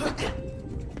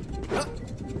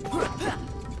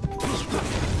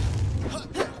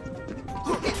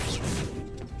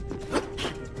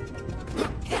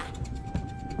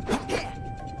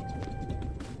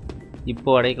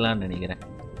இப்போ உடைக்கலாம்னு நினைக்கிறேன்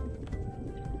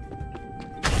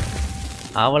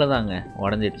அவ்வளோதாங்க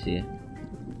உடஞ்சிடுச்சு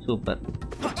super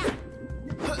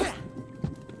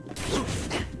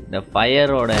இந்த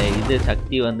ஃபயரோட இது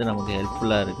சக்தி வந்து நமக்கு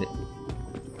ஹெல்ப்ஃபுல்லாக இருக்குது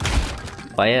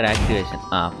ஃபயர் ஆக்டிவேஷன்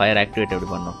ஃபயர் ஆக்டிவேட் எப்படி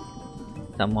பண்ணோம்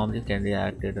some object can be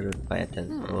activated with fire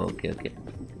charge okay okay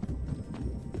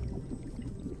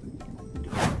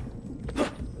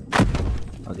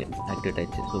okay activate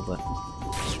ஆயிடுச்சு சூப்பர்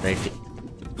ரைட்டு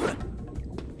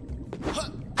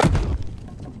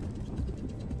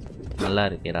நல்லா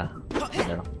இருக்கேடா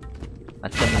இடம்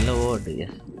அச்சம் நல்ல ஓடு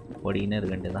எஸ் ஓடிக்கினே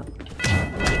இருக்க வேண்டியதான்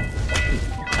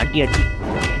அடி அடி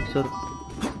சொல்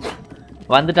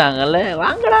வந்துட்டாங்கல்ல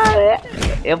வாங்கடா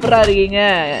எப்படா இருக்கீங்க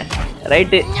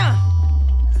ரைட்டு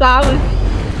சாவு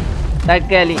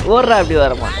தக்காளி ஓடுறா அப்படி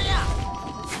வரமா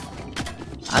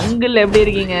அங்கிள் எப்படி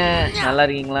இருக்கீங்க நல்லா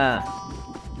இருக்கீங்களா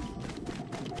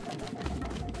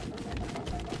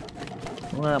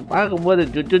பார்க்கும்போது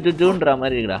சுச்சு சுச்சுன்ற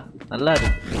மாதிரி இருக்குடா நல்லா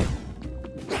இருக்கு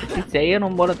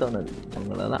செய்யணும் போல தோணுது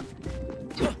உங்களதான்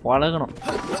பழகணும்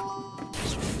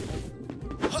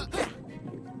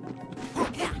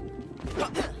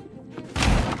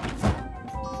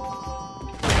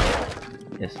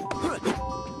yes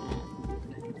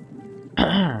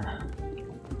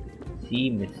see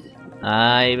miss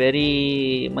I very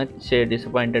much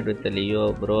disappointed with the Leo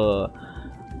bro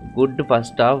good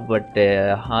first half but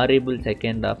horrible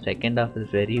second half is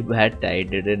very bad I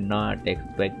did not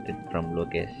expect it from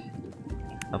Lokesh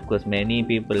of course many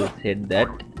people said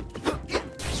that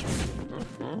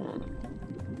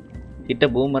hit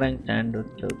a boomerang stand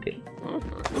with okay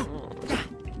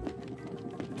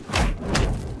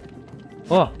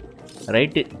oh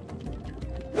right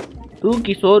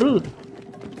தூக்கி சோறு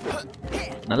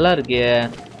நல்லா இருக்கே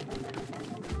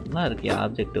நல்லா இருக்கே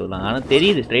ஆப்ஜெக்டிவ்லாம் ஆனால்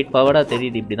தெரியுது straight ஃபார்வர்டாக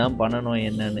தெரியுது இப்படி தான் பண்ணணும்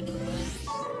என்னன்னு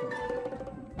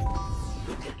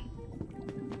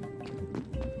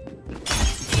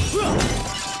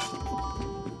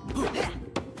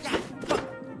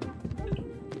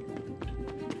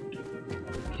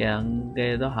ஓகே அங்கே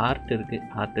ஏதோ ஹார்ட் இருக்கு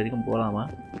ஹார்ட் வரைக்கும் போகலாமா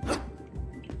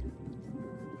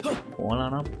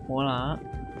போகலாம்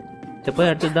சரி போய்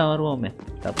எடுத்துட்டு தான் வருவோமே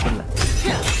தப்பு இல்லை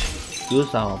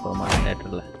யூஸ் ஆகும் அப்புறமா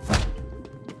தேட்டரில்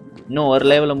இன்னும் ஒரு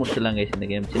லெவலில் முடிச்சிடலாம் கைஸ் இந்த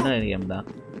கேம் சின்ன கேம் தான்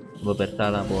ரொம்ப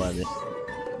பெருசாலாம் போகாது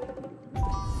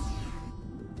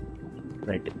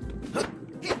ரைட்டு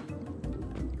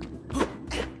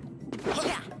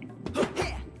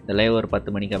இந்த லைவ் ஒரு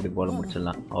 10 மணிக்கு அப்படி போல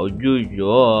முடிச்சிடலாம்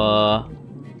ஐயோ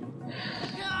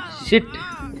ஷிட்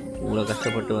இவ்வளோ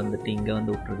கஷ்டப்பட்டு வந்துட்டு இங்கே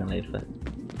வந்து விட்டுருக்கேன் லைஃப்பை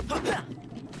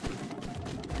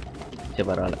சரி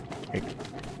பரவாயில்ல ரைட்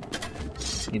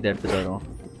இதை எடுத்துகிட்டு வரோம்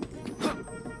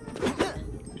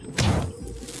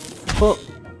ஓ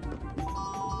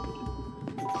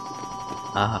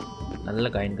ஆஹா நல்ல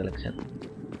காயின் கலெக்ஷன்.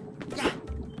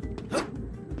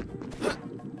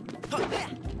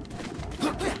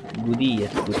 குதி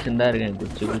எஸ் குச்சின்னு தான் இருக்கேன்.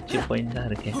 குச்சி போயின்னு தான்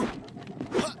இருக்கேன்.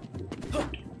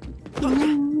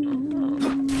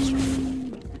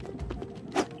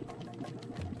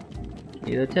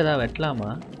 இதை வச்சு எதாவது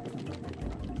வெட்டலாமா?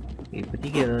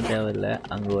 இப்போதைக்கு எதுவும் தேவையில்லை.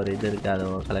 அங்கே ஒரு இது இருக்குது, அதை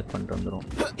கலெக்ட் பண்ணிட்டு வந்துடும்.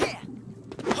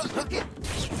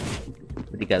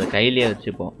 இப்போதைக்கு அதை கையிலேயே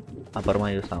வச்சுப்போம், அப்புறமா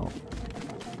யூஸ் ஆகும்.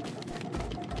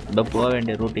 இப்போ போக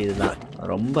வேண்டிய ரூட் இதுதான்.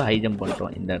 ரொம்ப ஹை ஜம்ப்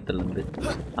பண்ணுறோம் இந்த இடத்துலேருந்து.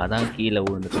 அதான் கீழே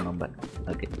விழுந்துட்டோம் நம்ம.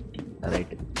 Okay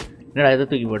right. என்னடா எதை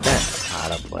தூக்கி போட்டேன்?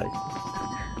 ஆடப்பா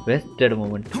வேஸ்டட்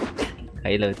மூமெண்ட்.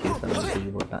 கையில் வச்சு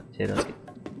தூக்கி போட்டான். சரி ஓகே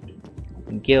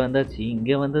இங்கே வந்தாச்சு.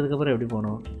 இங்கே வந்ததுக்கப்புறம் எப்படி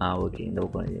போகணும்? ஓகே இந்த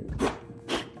பக்கம்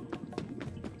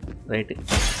ரைட்டு.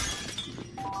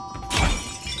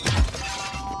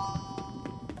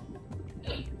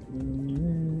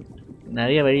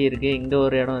 நிறைய வழி இருக்குது. இங்கே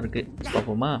ஒரு இடம் இருக்குது,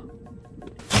 பார்ப்போமா?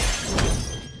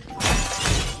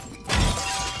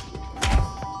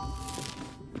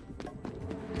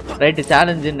 ரைட்டு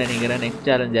சேலஞ்சுன்னு நினைக்கிறேன். Next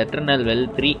challenge eternal well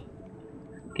 3.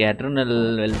 Okay eternal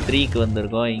well 3க்கு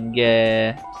வந்திருக்கோம்.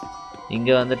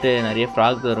 இங்கே வந்துட்டு நிறைய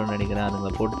ஃப்ராக்ஸ் வரும்னு நினைக்கிறேன்.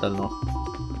 அதுங்களை போட்டு தள்ளணும்.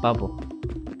 பார்ப்போம்.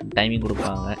 டைமிங்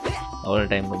கொடுப்பாங்க, எவ்வளோ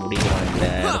டைமில் முடிக்கிறோம் இந்த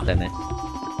இடத்தன்னு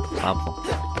பார்ப்போம்.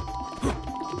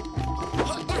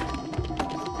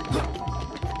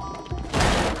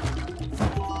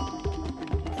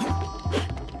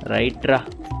 ரைட்ரா.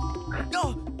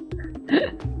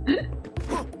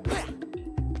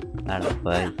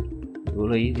 அடப்பா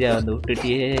இவ்வளோ ஈஸியாக வந்து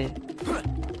விட்டுட்டியே.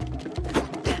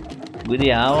 குதி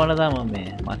அவ்வளோதான் மாமே.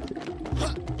 மாசு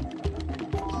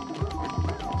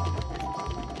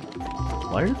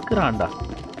வழுக்குறான்டா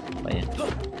பையன்.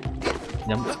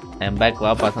 ஜம்ப். I am back.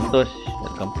 வாப்பா Santhosh.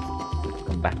 Welcome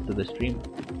back to the stream.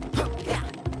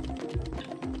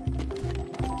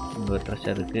 இங்கே ஒரு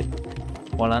ட்ரெஷர் இருக்கு,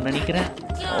 போகலான்னு நினைக்கிறேன்.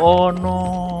 ஓ நோ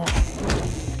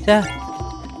சே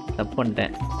தப்பு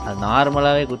பண்ணிட்டேன். அது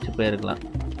நார்மலாகவே குச்சி போயிருக்கலாம்.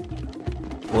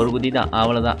 ஒரு குதி தான்,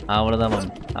 அவ்வளோதான்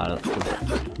மேம். அவ்வளோதான்,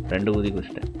 2 குதி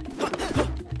குச்சிட்டேன்.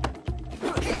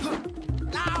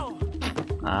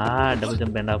 டபுள்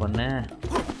ஜம்ப் என்ன பண்ணேன்?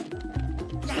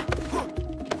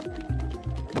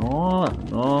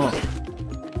 நோ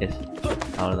எஸ்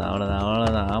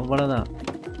அவ்வளோதான்.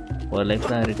 ஒரு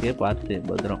லைஃப் தான் இருக்குது, பார்த்து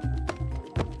பத்திரம்.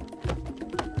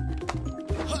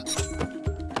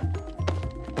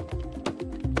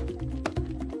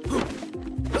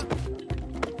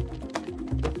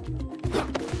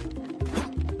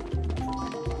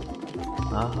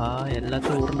 ஆஹா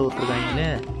எல்லாத்தையும் உருண்டு விட்டுருக்காங்களே.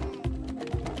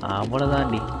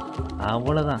 அவ்வளோதான்டி,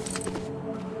 அவ்வளோதான்.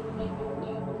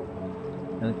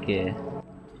 ஓகே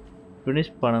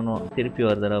ஃபினிஷ் பண்ணணும். திருப்பி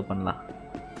ஒரு தடவை பண்ணலாம்.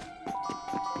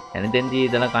 எனக்கு தெரிஞ்சு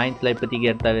இதெல்லாம் காயின்ஸ்லாம் இப்போதைக்கு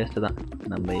எடுத்தால் வேஸ்ட்டு தான்.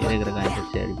 நம்ம இருக்கிற காயின்ஸ்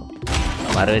வச்சு அடிப்போம்.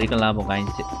 வர வரைக்கும் லாபம்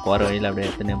காயின்ஸு. போகிற வழியில் அப்படியே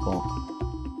எடுத்துனே போவோம்.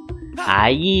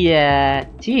 ஐயா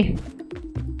சி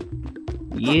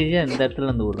ஈஸியாக இந்த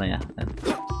இடத்துல வந்து விட்றேன்யா.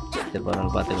 சரி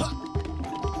பரவாயில்ல, பார்த்துக்கலாம்.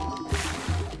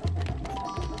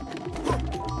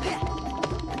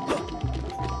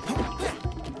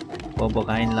 போ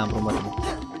காயின்லாம் அப்புறம் பார்த்துக்கோ.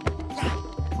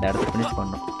 இந்த இடத்த ஃபினிஷ்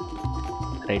பண்ணோம்.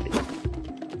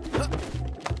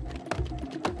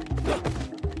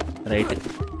 ரைட்டு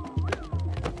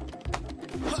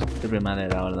திருப்பி மேலே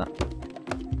அவ்வளோதான்.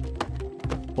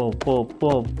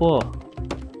 போ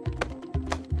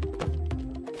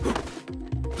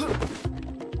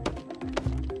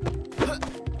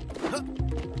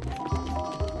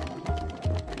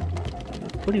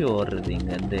எப்படி ஓடுறது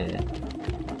இங்கேருந்து?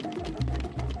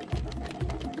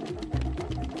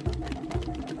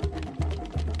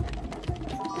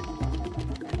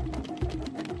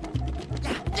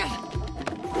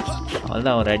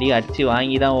 அவ்வளோதான். ஒரு அடி அடிச்சு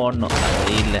வாங்கி தான் ஓடணும்.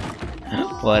 அது இல்லை,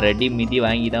 ஒரு அடி மிதி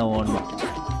வாங்கி தான் ஓடணும்.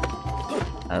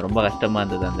 அது ரொம்ப கஷ்டமாக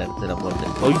இருந்தது அந்த இடத்துல போகிறது.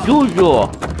 ஐயோ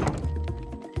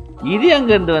இது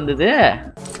எங்கேருந்து வந்தது?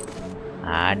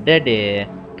 அடடே.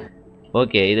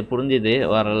 ஓகே இது புரிஞ்சுது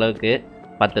ஓரளவுக்கு.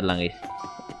 பார்த்துடலாம் கைஸ்.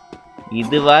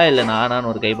 இதுவா இல்லை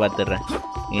நானான்னு ஒரு கை பார்த்துடுறேன்.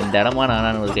 இந்த இடமா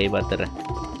நானான்னு ஒரு கை பார்த்துடுறேன்.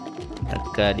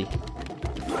 தக்காளி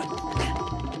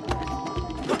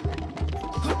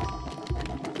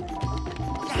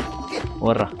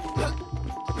ஓடுறா.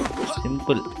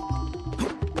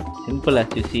 simple as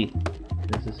you see.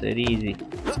 This is very easy.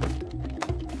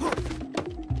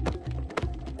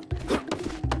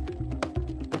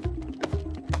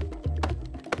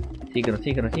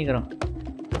 சீக்கிரம்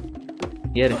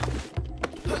ஏறு.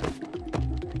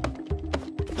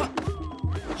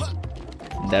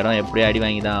 இந்த இடம் எப்படியும் அடி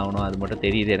வாங்கி தான் ஆகணும், அது மட்டும்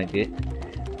தெரியுது எனக்கு.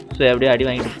 ஸோ எப்படியும் அடி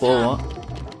வாங்கிட்டு போவோம்.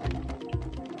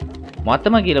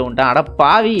 மொத்தமாக கீழே விட்டான். அட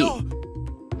பாவி,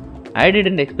 I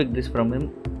didn't expect this from him.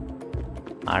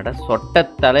 அட சொட்ட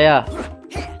தலையா.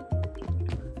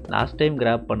 Last time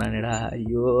graph பண்ணானேடா.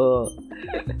 ஐயோ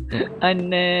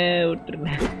அண்ணே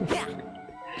விட்டுருங்க.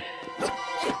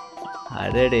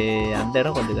 அடடே அந்த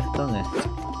இடம் கொஞ்சம் கஷ்டங்க.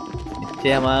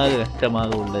 நிச்சயமாக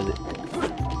கஷ்டமாக உள்ளது.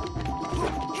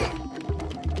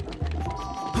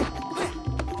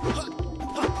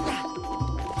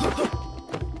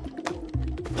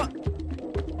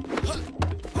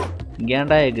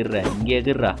 இங்கேண்டா எகிர்ற, இங்கே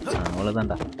எகிர்றா.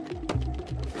 அவ்வளோதான்டா.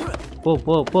 போ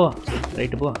போ போ,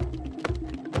 ரைட்டு போ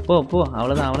போ போ.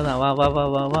 அவ்வளோதான் அவ்வளோதான். வா வா வா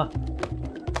வா வா.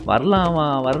 வரலாமா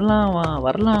வரலாமா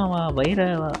வரலாமா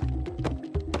வைரவா.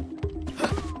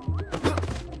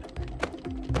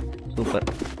 சூப்பர்.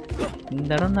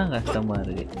 இந்த இடம் தான் கஷ்டமா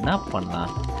இருக்கு. என்ன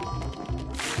பண்ணலாம்?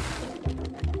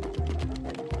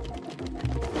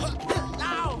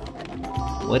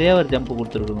 ஒரே ஒரு ஜம்ப்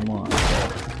கொடுத்துருக்கணுமோ?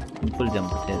 Simple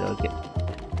jump. சரி ஓகே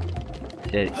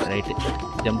சரி ரைட்டு.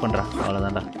 ஜம்ப் பண்ணுறா.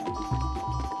 அவ்வளோதான்டா.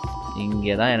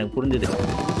 இங்கே தான் எனக்கு புரிஞ்சுது.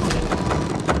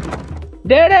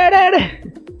 டே டே டே டே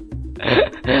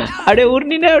அப்படியே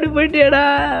உருண்டினே அப்படி போயிட்டியடா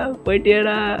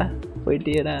போயிட்டியடா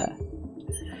போயிட்டியடா.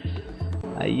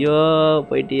 ஐயோ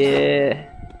போயிட்டியே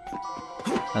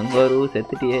kangaroo,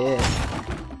 செத்துட்டியே.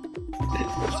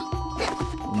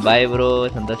 Bye bro,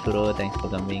 Santhosh bro, thanks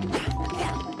for coming.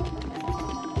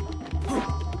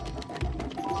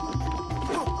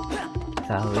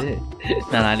 சாவு.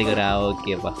 நான் நாளைக்கு வரேன்.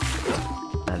 ஓகேப்பா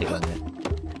நாளைக்கு வாங்க.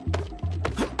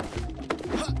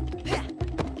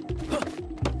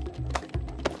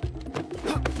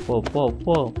 போ போ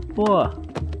போ போ.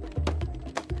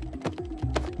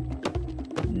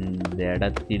 இந்த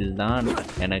இடத்தில் தான்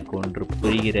எனக்கு ஒன்று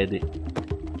புரிகிறது.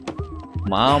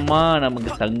 மாமா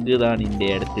நமக்கு சங்குதான் இந்த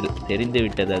இடத்தில். தெரிந்து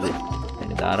விட்டது. அது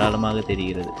எனக்கு தாராளமாக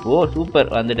தெரிகிறது. ஓ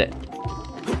சூப்பர், வந்துட்டேன்.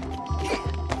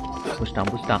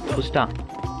 புஷ்டான் புஷ்டான் புஷ்டான்.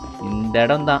 இந்த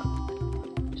இடம் தான்.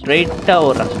 ஸ்ட்ரைட்டாக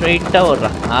ஓடுறான் ஸ்ட்ரைட்டாக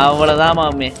ஓடுறான். அவ்வளோதான்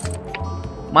மாமே.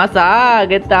 மாசா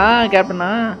கெத்தா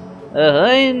கேப்டனா.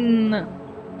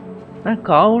 நான்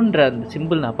கவுண்ட்ற அந்த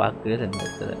சிம்பிள் நான் பார்க்கவே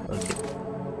செஞ்சது. Okay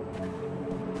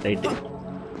right.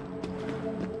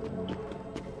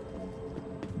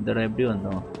 இந்த இடம் எப்படி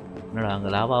வந்தோம்? என்னடா அங்கே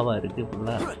லாவாவாக இருக்குது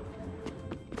ஃபுல்லாக.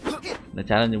 இந்த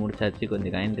சேலஞ்சு முடிச்சாச்சு.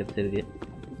 கொஞ்சம் காயின் கிடச்சிருக்கு.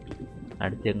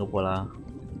 அடுத்து எங்கே போகலாம்?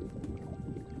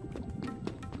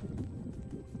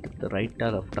 ரைட்டா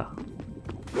லெஃப்டா?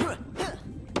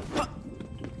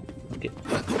 Okay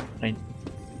fine.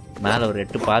 மேலே ஒரு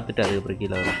 8 பார்த்துட்டு அதுக்கப்புறம்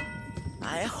கீழே வரும்.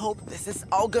 I hope this is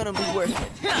all gonna be worth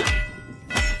it.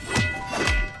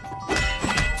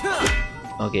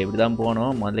 Okay இப்படி தான்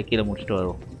போகணும். முதல்ல கீழே முடிச்சுட்டு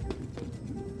வருவோம்.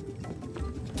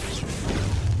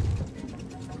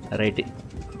 ரைட்டு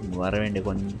வர வேண்டிய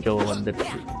கொஞ்சம் வந்துட்டு.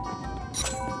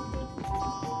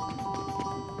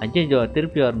 ஐயோ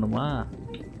திருப்பி வரணுமா?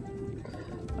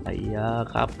 ஐயா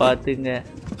காப்பாத்துங்க.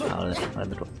 அவ்வளோதான்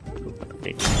வந்துட்டோம். Super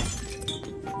right.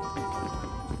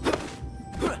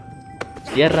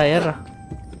 ஏறா ஏறா.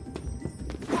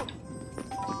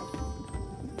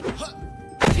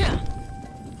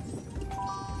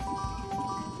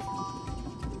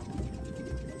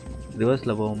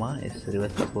 ரிவர்ஸில் போகுமா? எஸ்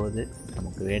ரிவர்ஸில் போகுது.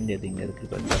 நமக்கு வேண்டியது இங்கே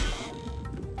இருக்குது கொஞ்சம்.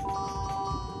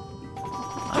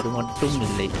 அது மட்டும்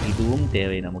இல்லை, இதுவும்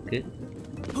தேவை நமக்கு.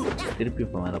 திருப்பி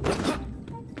இப்போ மேலே போகலாம்.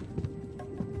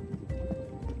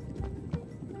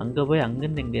 அங்கே போய்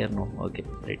அங்கேருந்து எங்கே ஏறணும்? Okay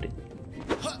right.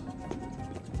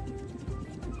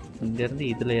 இங்கேருந்து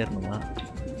இதில் ஏறணுமா?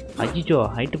 அஜிச்சோ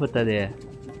ஹைட்டு பத்தாதே.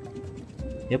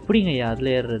 எப்படிங்க ஐயா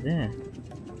அதில் ஏறுறது?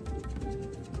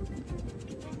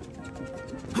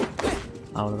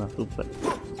 அவ்வளோதான். Super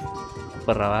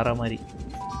super. வேற மாதிரி.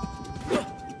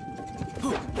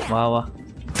 வா வா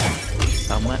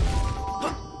செம்ம.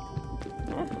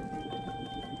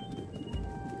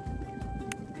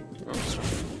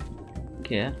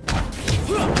 Okay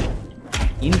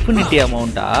infinity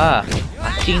அமௌண்ட்டா?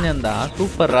 அச்சிங்கந்தா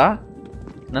சூப்பரா,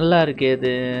 நல்லா இருக்கே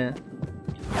இது.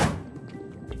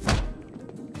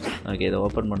 ஓகே இதை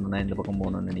ஓப்பன் பண்ணணும்னா இந்த பக்கம்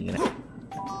போகணும்னு நினைக்கிறேன்.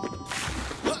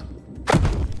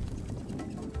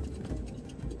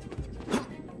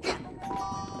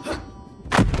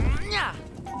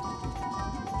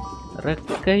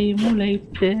 ரெக்கை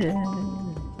முளைத்து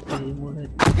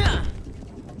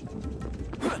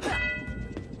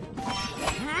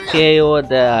கேஓ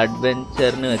த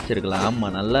அட்வென்ச்சர்னு வச்சிருக்கலாம்.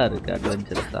 ஆமாம் நல்லா இருக்கு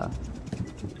அட்வென்ச்சர்ஸ் தான்.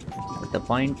 த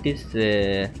பாயிண்ட் இஸ்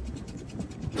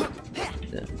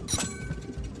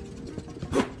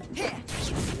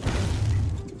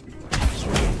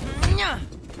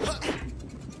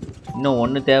இன்னும்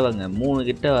ஒன்று தேவைங்க. 3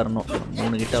 கிட்ட வரணும்.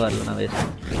 3 கிட்ட வரலன்னா வேஸ்ட்.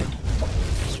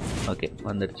 ஓகே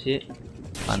வந்துடுச்சு.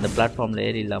 அந்த பிளாட்ஃபார்மில்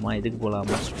ஏறி இல்லாமல் இதுக்கு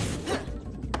போகலாமா?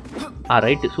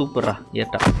 ரைட்டு சூப்பர்ரா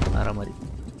ஏட்டா வர மாதிரி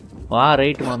வா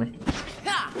ரைட்டு மாமே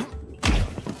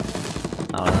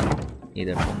அவ்வளோதான் இது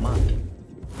எடுப்போம்மா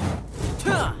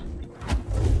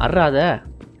அறாத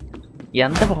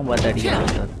எந்த பக்கம் பார்த்து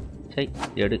அடிக்கலாம் சரி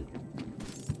எடு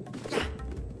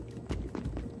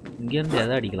இங்கேருந்து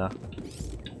எதை அடிக்கலாம்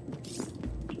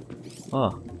ஓ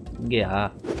இங்கேயா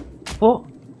ஓ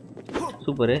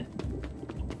சூப்பரு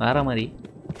வேற மாதிரி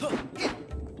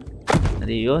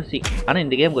அது யோசி ஆனால்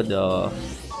இந்த கேம் கொஞ்சம்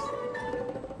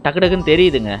டக்கு டக்குன்னு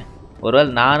தெரியுதுங்க ஒருவேளை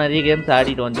நான் நிறைய கேம்ஸ்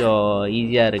ஆடிட்டு கொஞ்சம்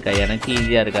ஈஸியாக இருக்கா எனக்கு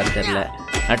ஈஸியாக இருக்கான்னு தெரில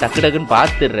நான் டக்கு டக்குன்னு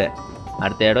பார்த்துடுறேன்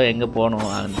அடுத்த இடம் எங்கே போகணும்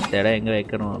அடுத்த இடம் எங்கே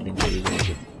வைக்கணும் அப்படின்னு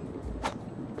தெரியுது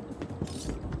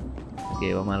ஓகே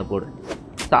மேலே போடு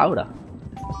சாவுடா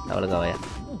அவ்வளோக்காவையா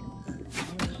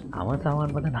அவன்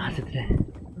சாவான்னு பார்த்தா நான் செத்துட்டேன்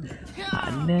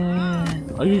அண்ணன்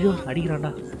ஐயோ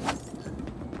அடிக்கிறான்டா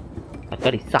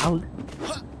அக்காடி சாவு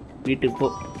வீட்டுக்கு போ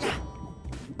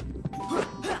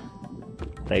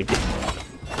ரைட்டு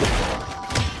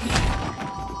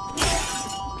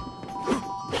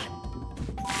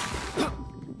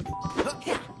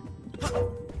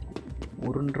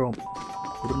உருண்டுறோம்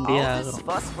உருண்டே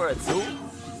ஆகிறோம்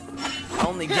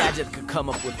Only gadget could come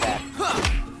up with that.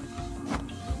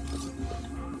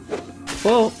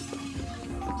 ஓ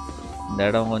இந்த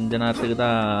இடம் கொஞ்ச நேரத்துக்கு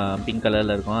தான் பிங்க்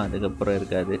கலரில் இருக்கும் அதுக்கப்புறம்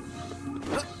இருக்காது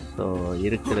ஸோ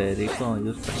இருக்கிற வரைக்கும்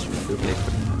யூஸ் பண்ணி யூட்டிலைஸ்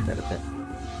பண்ணி இந்த இடத்த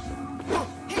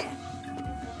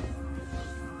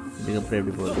இதுக்கப்புறம்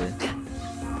எப்படி போகுது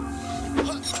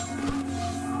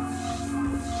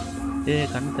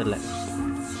கண்ணு தெரில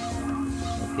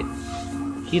ஓகே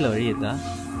கீழே வழி இருக்கா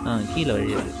கீழே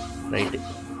வழி இருக்கு ரைட்டு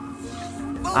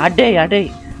அடே அடே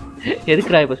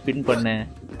எதுக்குடா இப்போ ஸ்பின் பண்ணேன்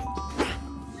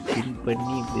ஸ்பின்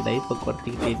பண்ணி இப்படி லைஃப்பை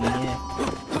குறைச்சிக்கிட்டே நீங்கள்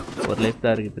ஒரு லைஃப்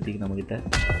தான் இருக்குது இப்போதைக்கு நம்மக்கிட்ட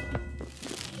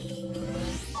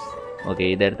ஓகே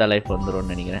இதை எடுத்தால் லைஃப்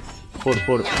வந்துடும்னு நினைக்கிறேன் போடு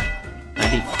போடு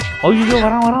அடி ஐயோ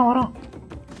வரான் வரான் வரான்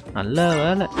நல்ல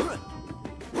வேலை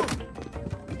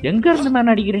எங்கேருந்து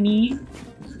மேலே அடிக்கிற நீ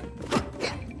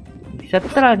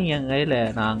செத்துறா நீ என் கையில்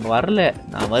நான் அங்கே வரல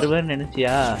நான் வருவேன்னு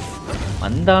நினச்சியா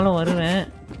வந்தாலும் வருவேன்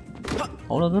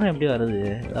அவ்வளோ தூரம் எப்படி வருது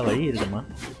ஏதாவது வழி இருக்குமா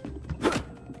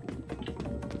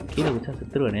கீழே குச்சா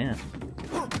செத்துருவேனே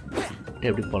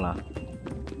எப்படி போகலாம்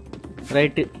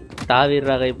ரைட்டு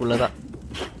தாவிடுறா கைப்புள்ளதான்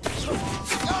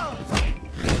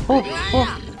ஓ ஓ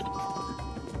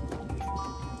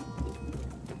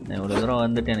நான் இவ்வளோ தூரம்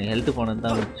வந்துட்டு எனக்கு ஹெல்த்து போனது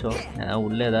தான் மிச்சம் ஏதாவது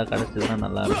உள்ளே ஏதாவது கிடச்சிதுன்னா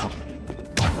நல்லாயிருக்கும்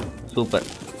சூப்பர்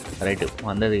ரைட்டு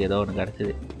வந்ததுக்கு ஏதோ ஒன்று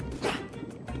கிடச்சிது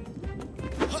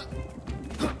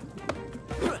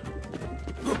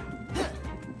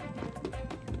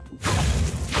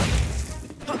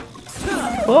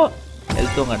ஓ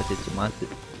ஹெல்த்தும் கிடச்சிச்சு மாசு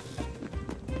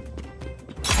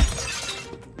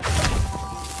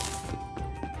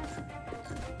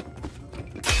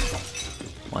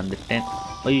வந்துட்டேன்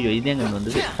ஐயோ இது எங்க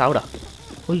வந்தது சாவுடா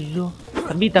ஐயோ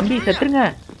தம்பி தம்பி செத்துருங்க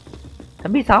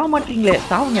தம்பி சாவ மாட்டீங்களே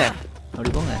சாவுங்க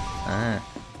அப்படி போங்க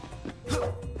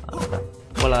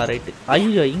போலாம் ரைட்டு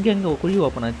ஐயோ இங்கே எங்கே குழி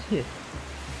ஓப்பன் ஆச்சு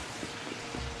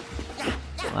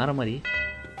வேற மாதிரி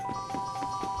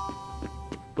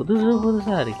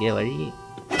புதுசாக இருக்கே வழி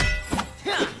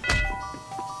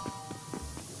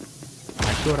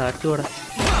அடிச்சுவோட அடிச்சுவோட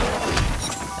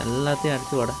எல்லாத்தையும்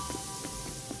அடிச்சுவோட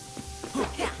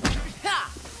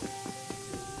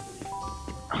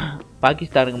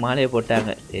பாகிஸ்தானுக்கு மாலையை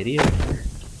போட்டாங்க தெரியும்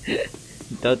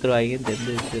தோத்துருவாங்கன்னு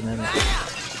தெரிஞ்சிருச்சு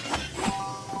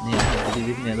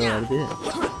ஏதோ வருது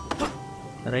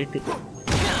ரைட்டு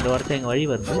இந்த வருஷம் எங்கள் வழி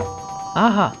வருது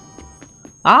ஆஹா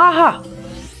ஆஹா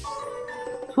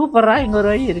சூப்பரா இங்கே ஒரு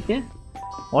வழி இருக்கு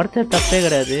உடச்ச தப்பே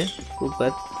கிடையாது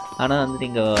சூப்பர் ஆனால் வந்துட்டு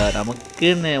இங்கே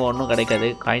நமக்குன்னு ஒன்றும் கிடைக்காது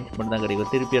காயின்ஸ் மட்டும் தான்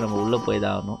கிடைக்கும் திருப்பி நம்ம உள்ளே போய்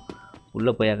தான் ஆகணும்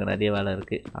உள்ளே போய் அங்கே நிறைய வேலை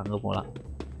இருக்குது அங்கே போகலாம்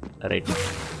ரைட்டு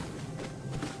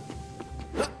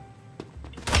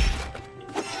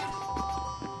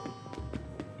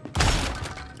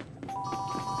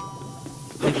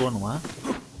போகணுமா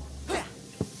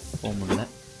போக முடியல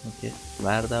ஓகே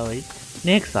வேறு ஏதாவது வழி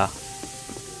ஸ்னேக்ஸா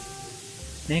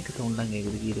ஸ்னேக் சவுண்ட் தான்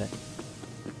கேட்குது கீழே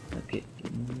ஓகே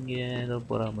இங்கே ஏதோ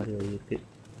போகிற மாதிரி வழி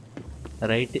இருக்குது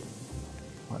ரைட்டு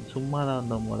சும்மா தான்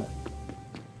வந்தோம் போல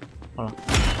போகலாம்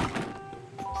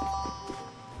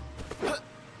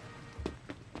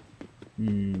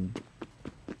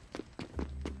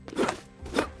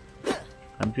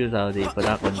கன்ஃபியூஸ் ஆகுது இப்போ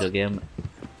தான் கொஞ்சம் கேம்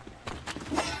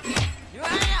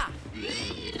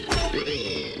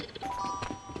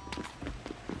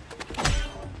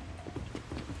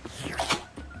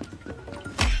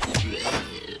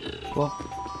போ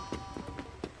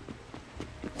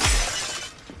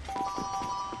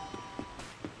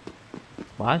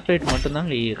பாஸ் ஃபைட்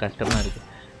மட்டும்தாங்க கஷ்டமாக இருக்குது.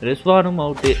 ரிஸ்வானும்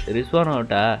அவுட்டு. ரிஸ்வானும்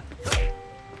அவுட்டா?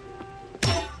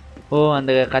 ஓ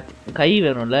அந்த கை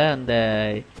வேணும்ல, அந்த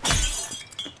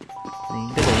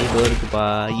இந்த கை இதோ இருக்குப்பா.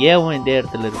 ஏவும் இந்த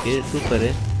இடத்துல இருக்குது. சூப்பரு.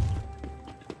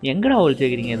 எங்கடா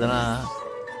ஒழிச்சுக்கிறீங்க இதெல்லாம்?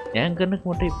 என் கண்ணுக்கு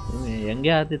மட்டும்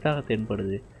எங்கேயாவது தான்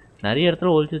தென்படுது. நிறைய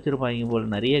இடத்துல ஒழிச்சு வச்சுருப்பாங்க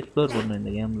போல். நிறைய எக்ஸ்ப்ளோர் பண்ணணும்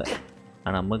இந்த கேமில்.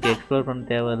 ஆனால் நமக்கு எக்ஸ்ப்ளோர் பண்ண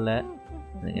தேவையில்லை.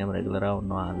 இந்த கேம் ரெகுலராக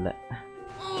ஒன்றும் ஆகலை.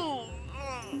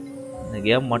 இந்த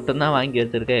கேம் மட்டும்தான் வாங்கி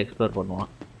வச்சுருக்கேன், எக்ஸ்ப்ளோர்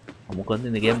பண்ணுவான். நமக்கு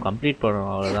வந்து இந்த கேம் கம்ப்ளீட்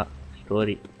பண்ணணும், அவ்வளோதான்.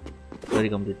 ஸ்டோரி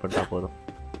கம்ப்ளீட் பண்ணிட்டா போதும்.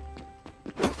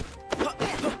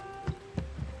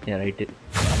 ரைட்டு,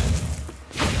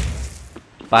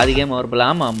 பாதி கேம் ஓவர் போல.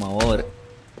 ஆமாம் ஆமாம் ஓவர்.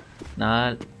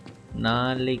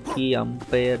 நாளைக்கு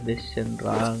அம்பையர் டெசிஷன்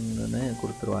ராங்னு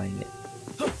கொடுத்துருவாங்க.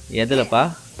 எதுலப்பா?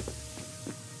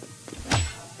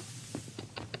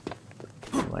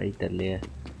 வழி தெரியலையே.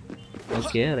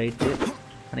 Okay right.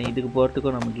 ஆனால் இதுக்கு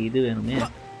போகிறதுக்கும் நமக்கு இது வேணுமே.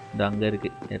 இது அங்கே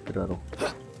இருக்குது, எடுத்துகிட்டு வரோம்.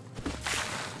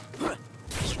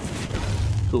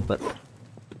 சூப்பர்.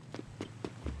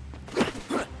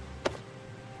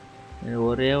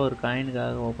 ஒரே ஒரு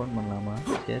காயினுக்காக ஓப்பன் பண்ணலாமா?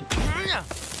 சரி,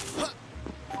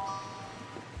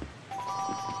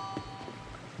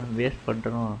 வேஸ்ட்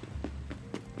பண்ணுறோம்.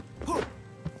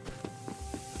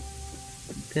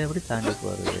 எப்படி தாண்டி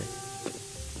போகிறது?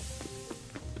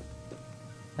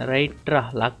 ரைட்ரா,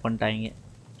 லாக் பண்ணிட்டாங்க.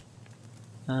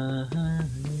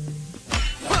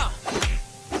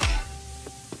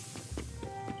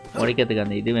 உடைக்கிறதுக்கு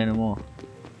அந்த இது வேணுமோ?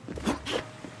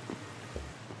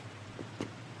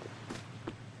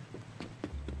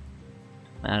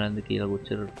 மேலே வந்து கீழே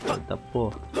குச்சிருக்க தப்போ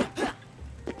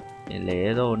இல்லை,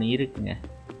 ஏதோ ஒன்று இருக்குங்க.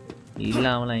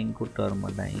 இல்லாமலாம் இங்கே கூப்பிட்டு வர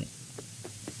மாட்டாங்க.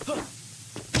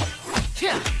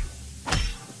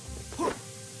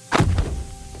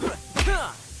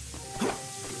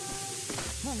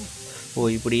 ஓ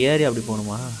இப்படி ஏறி அப்படி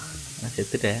போகணுமா? நான்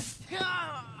செத்துட்டேன்.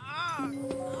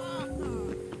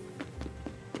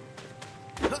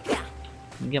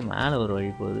 இங்கே மேலே ஒரு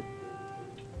வழி போகுது.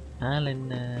 மேலே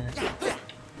என்ன?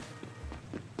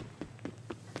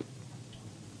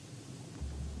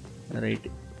 ரைட்டு,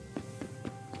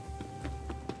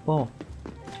 போ.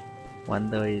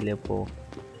 வந்த வழியிலே போ.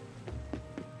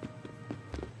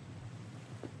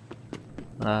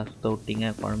 சுத்த விட்டீங்க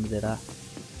குழம்புதேடா.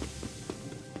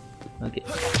 ஓகே,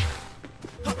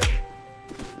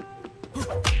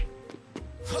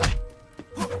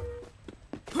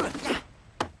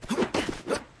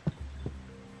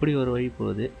 இப்படி ஒரு வழி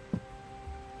போகுது.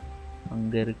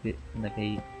 அங்கே இருக்கு இந்த கை.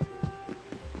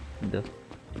 இந்த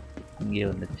இங்கே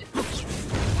வந்துச்சு.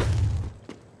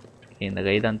 இந்த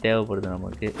கை தான் தேவைப்படுது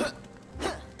நமக்கு.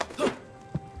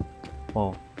 ஓ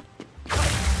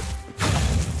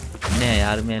என்ன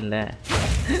யாருமே இல்லை.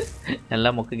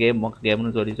 எல்லாம் மொக்க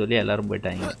கேம்னு சொல்லி எல்லாரும்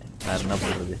போயிட்டாங்க. வேறு என்ன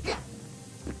பண்ணுறது?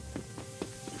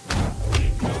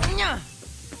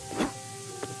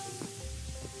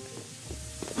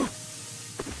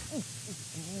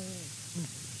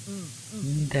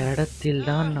 இந்த இடத்தில்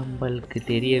தான் நம்மளுக்கு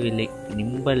தெரியவில்லை.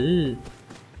 நிம்பல்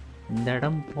இந்த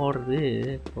இடம் போடுறது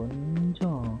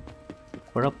கொஞ்சம்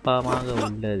குழப்பமாக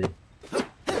உள்ளது.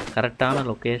 கரெக்டான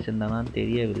லொக்கேஷன் தான்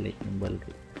தெரியவில்லை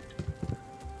நம்மளுக்கு.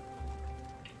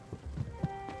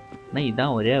 ஆனால்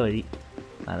இதுதான் ஒரே வழி,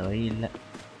 அது வழி இல்லை.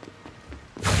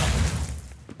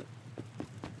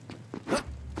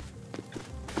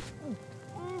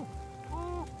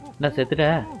 நான் செத்துட்ட.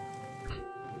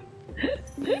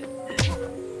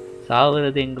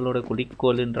 சாவுறது எங்களோட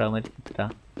குறிக்கோளுன்ற மாதிரி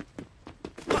செத்துட்டான்.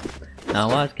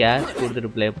 நான் கேட்ச் கொடுத்துட்டு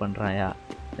ப்ளே பண்ணுறாயா?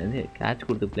 கேட்ச்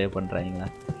கொடுத்து ப்ளே பண்ணுறாங்களா?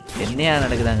 என்னையா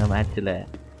நடக்குதாங்க மேட்ச்சில்?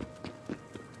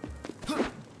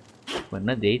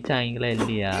 என்ன ஜெயிச்சாங்களா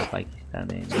இல்லையா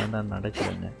பாகிஸ்தான்? என்னதான்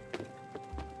நடக்குதுங்க?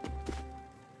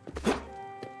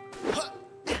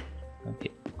 ஓகே,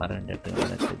 12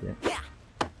 நடக்குது.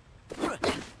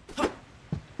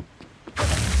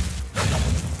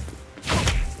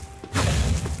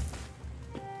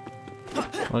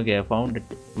 Okay, found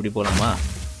it. இப்படி போகலாமா?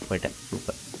 போயிட்டேன்.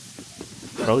 சூப்பர்.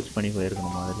 க்ரௌச் பண்ணி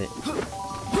போயிருக்கணும் முதல்ல.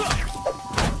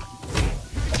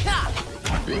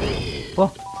 ஓ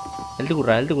ஹெல்த்து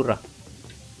குட்றா.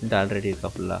 இந்த ஆல்ரெடி இருக்கா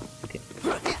ஃபுல்லாக. ஓகே,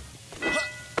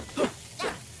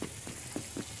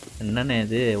 என்னென்ன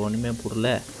இது ஒன்றுமே புரியல.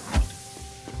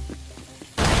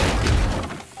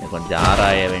 கொஞ்சம்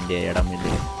ஆராய வேண்டிய இடம்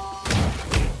இது.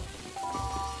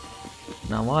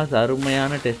 நவாஸ்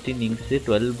அருமையான டெஸ்டிங் இன்னிங்ஸு.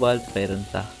 12 balls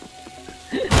பைரன்ஸா?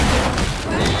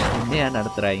 என்னையா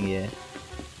நடத்துகிறாங்க?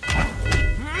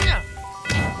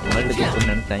 World cup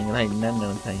நினச்சாங்களா? என்னன்னு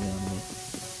நினச்சாங்க?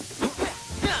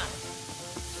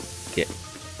 ஓகே,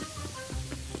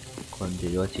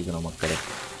 கொஞ்சம் யோசிக்கணும் மக்களே.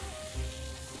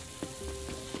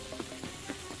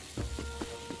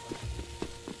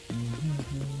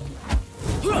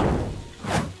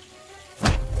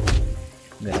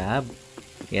 கிராப்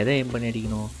எதை எய்ம் பண்ணி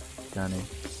அடிக்கணும் நான்?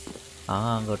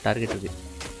 அங்கே ஒரு டார்கெட் இருக்கு.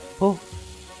 ஓ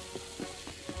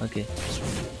ஓகே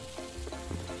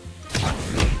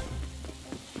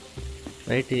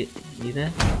ரைட்டு.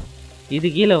 இது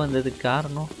கீழே வந்ததுக்கு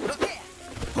காரணம்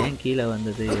ஏன் கீழே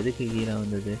வந்தது? எதுக்கு கீழே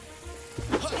வந்தது?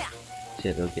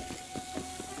 சரி ஓகே.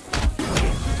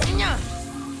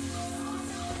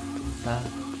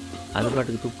 அது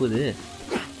பாட்டுக்கு துப்புது.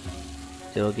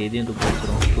 சரி ஓகே இதையும் துப்பு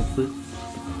வச்சிரும். துப்பு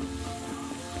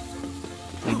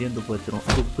இதையும் துப்பு வச்சிரும்.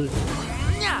 துப்பு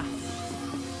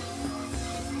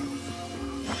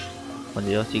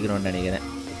கொஞ்சம் யோசிக்கிறோன்னு நினைக்கிறேன்.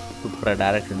 துப்புற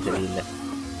டைரக்ஷன் சரியில்லை.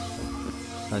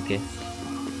 ஓகே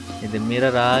இது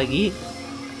மிரர் ஆகி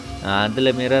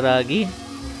அதில் மிரர் ஆகி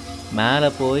மேலே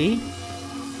போய்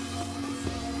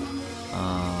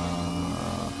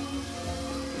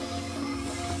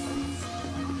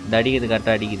இந்த அடிக்குது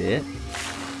கரெக்டாக அடிக்குது.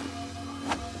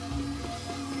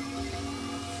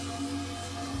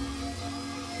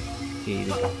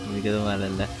 இதுக்கு எதுவும் மேலே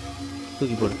இல்லை.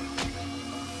 தூக்கி போடு.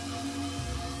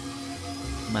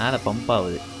 மேலே பம்ப்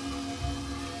ஆகுது.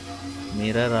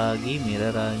 மிரர் ஆகி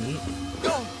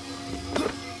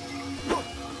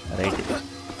ரைட்டு.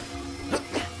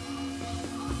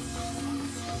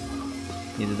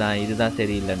 இதுதான்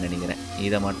சரியில்லைன்னு நினைக்கிறேன்.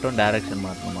 இதை மட்டும் டைரக்ஷன்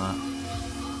மாற்றணுமா?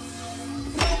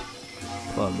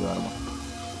 அப்படி வருமா?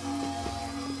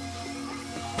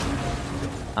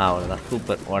 அவ்வளோதான்.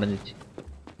 சூப்பர் உடஞ்சிச்சு.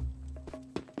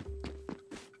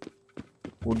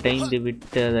 உடைந்து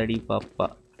விட்டதடி பாப்பா.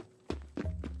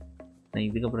 நான்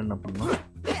இதுக்கப்புறம் என்ன பண்ணோம்?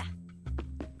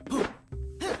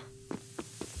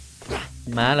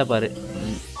 மேலே பாரு.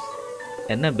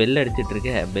 என்ன பெல் அடிச்சிட்டு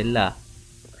இருக்க? பெல்லா?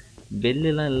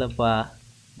 பெல்லுலாம் இல்லைப்பா.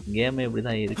 கேமே இப்படி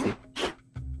தான் இருக்கு.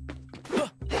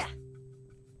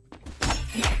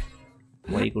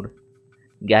 மொழி கொடு.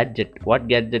 Gadget. What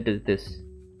gadget is this?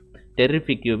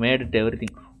 Terrific, you made it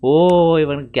everything. ஓ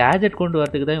இவனுக்கு கேட்ஜெட் கொண்டு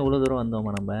வரதுக்கு தான் இவ்வளோ தூரம்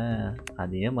வந்தோமா நம்ம?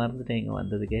 அதையே மறந்துட்டேன் இங்கே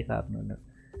வந்ததுக்கே காரணம்னு.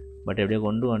 பட் எப்படியோ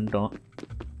கொண்டு வந்துட்டோம்.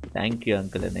 தேங்க்யூ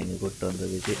அங்கிள் என்னை இங்கே கூப்பிட்டு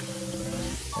வந்ததுக்கு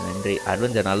நன்றி.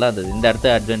 அட்வென்ச்சர் நல்லா இருந்தது. இந்த இடத்த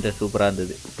அட்வென்ச்சர் சூப்பராக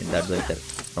இருந்தது. இந்த அட்வென்ச்சர்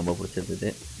ரொம்ப பிடிச்சிருந்தது.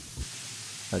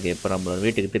 ஓகே இப்போ நம்ம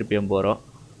வீட்டுக்கு திருப்பியும் போகிறோம்.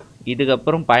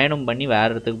 இதுக்கப்புறம் பயணம் பண்ணி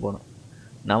வேறு இடத்துக்கு போகணும்.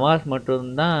 நவாஸ்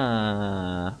மட்டும்தான்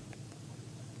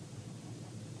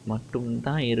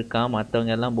இருக்கான்.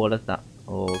 மற்றவங்க எல்லாம் போலஸ் தான்.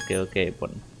 ஓகே ஓகே இப்போ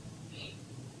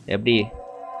எப்படி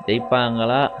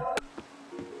ஜெயிப்பாங்களா?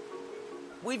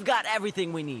 We've got everything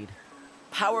we need.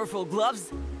 Powerful gloves,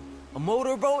 a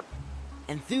motorboat,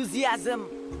 enthusiasm.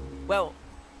 Well,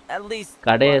 at least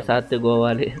கடையை சாத்து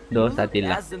கோவாலு தோ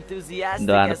சாத்திடலாம்.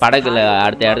 இந்த அந்த படகுல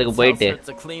அடுத்த இடத்துக்கு போயிட்டு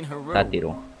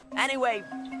சாத்திடுவோம். Anyway,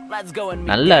 let's go and meet.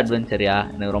 நல்ல அட்வென்ச்சரியா,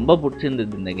 எனக்கு ரொம்ப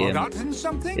பிடிச்சிருந்தது இந்த கேம்.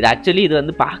 இது ஆக்சுவலி இது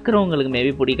வந்து பார்க்குறவங்களுக்கு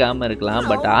மேபி பிடிக்காம இருக்கலாம்,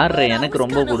 பட் ஆடுற எனக்கு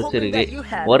ரொம்ப பிடிச்சிருக்கு.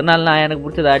 ஒரு நாள் நான் எனக்கு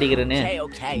பிடிச்சது ஆடிக்கிறேன்னு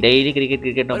டெய்லி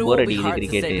கிரிக்கெட் போர் அடிக்குது.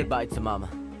 கிரிக்கெட்டு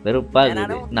வெறுப்பா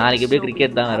இருக்குது. நாளைக்கு எப்படியும்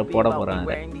கிரிக்கெட் தான் வேற போட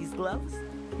போறாங்க.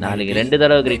 நாளைக்கு 2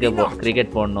 தடவை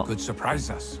கிரிக்கெட் போடணும்.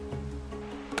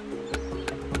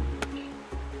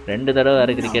 2 தடவை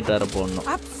வேற கிரிக்கெட் வேற போடணும்.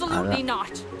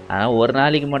 ஆனால் ஒரு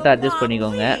நாளைக்கு மட்டும் அட்ஜஸ்ட்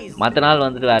பண்ணிக்கோங்க. மற்ற நாள்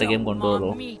வந்துட்டு வேறு கேம் கொண்டு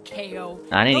வருவோம்.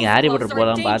 நானே நீங்கள் ஹாரி பாட்டர்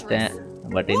போகலாம் பார்த்தேன்,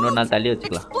 பட் இன்னொரு நாள் தள்ளி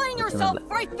வச்சுக்கலாம்.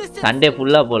 சண்டே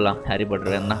ஃபுல்லாக போடலாம். ஹாரி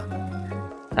பாட்டர் வேணா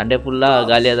சண்டே ஃபுல்லாக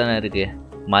காலியாக தானே இருக்குது.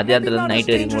 மத்தியானத்துலேருந்து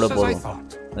நைட்டு வரைக்கும் கூட போடுவோம்.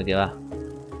 ஓகேவா?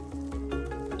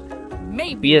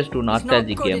 PS2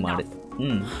 நாஸ்டாலஜிக் கேம் ஆடு.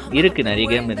 இருக்குது, நிறைய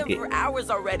கேம் இருக்குது.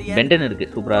 பென்டன் இருக்குது,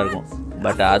 சூப்பராக இருக்கும்.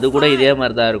 பட் அது கூட இதே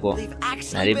மாதிரி தான் இருக்கும்.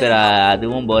 நிறைய பேர்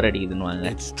அதுவும் போர் அடிக்குதுன்னுவாங்க.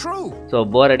 ஸோ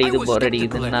போர்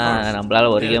அடிக்குதுன்னா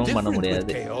நம்மளால ஒரு கேமும் பண்ண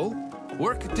முடியாது.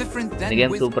 இந்த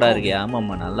கேம் சூப்பராக இருக்கு.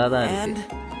 ஆமாம்மா நல்லா தான் இருக்கு.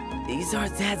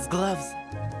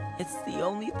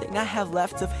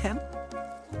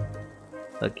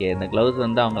 ஓகே இந்த க்ளவுஸ்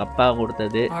வந்து அவங்க அப்பா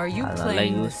கொடுத்தது.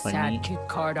 அதெல்லாம் யூஸ்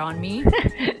பண்ணி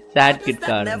chat kit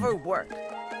card.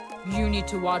 You need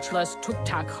to watch less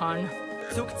tuk-tak, hon.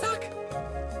 Tuk-tak?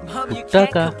 Mom, you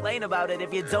can't complain about it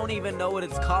if you don't even know what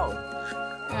it's called.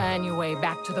 Anyway,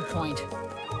 back to the point.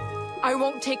 I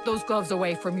won't take those gloves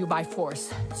away from you by force.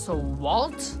 So,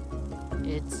 Walt,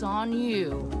 it's on you.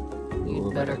 You'd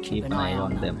better keep an eye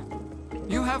on them.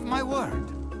 You have my word.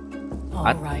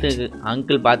 All right.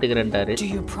 Uncle பாத்துக்கறேன்டாரு. Do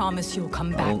you promise you'll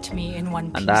come back to me in one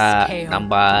piece, Kao?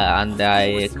 நம்ம அந்த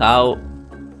Kao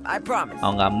I promise.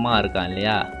 அவங்க அம்மா இருக்கான்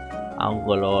இல்லையா,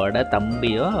 அவங்களோட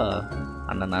தம்பியோ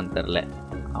அண்ணனான்னு தெரில,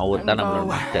 அவர் தான் நம்மளோட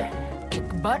master. Kick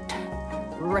butt,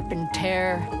 rip and tear,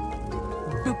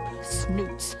 boop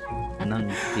snoots. என்ன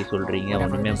சொல்றீங்க?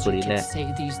 ஒண்ணுமே புரியல.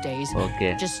 Okay,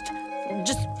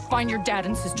 just find your dad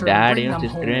and sister. டாடியும்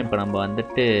சிஸ்டரையும் இப்போ நம்ம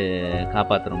வந்துட்டு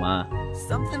காப்பாற்றணுமா?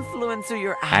 Something flew into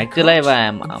your eye. ஆக்சுவலா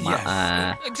இவன்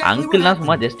அங்கிள்னா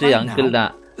சும்மா ஜஸ்ட் அங்கிள்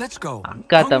தான்.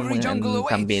 அக்கா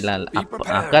தம்பிலாம் இல்ல,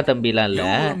 அக்கா தம்பிலாம் இல்ல.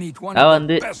 அவ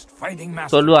வந்து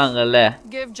சொல்லுவாங்கல்ல,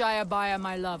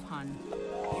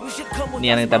 நீ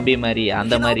எனக்கு தம்பி மாதிரி,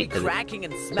 அந்த மாதிரி.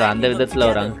 ஸோ அந்த விதத்துல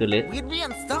ஒரு அங்கிள்.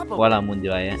 போலாம் மூஞ்சி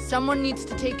வாய.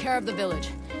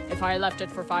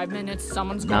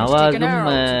 நவாஸும்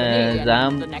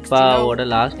ஜாம்பாவோட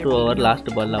last over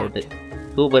last ball out.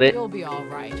 Super.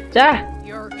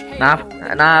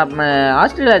 நான்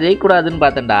ஆஸ்திரேலியா ஜெயிக்கூடாதுன்னு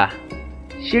பார்த்தேன்டா.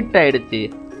 ஷிட் ஆயிடுச்சு.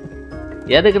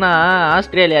 எதுக்குன்னா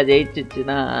ஆஸ்திரேலியா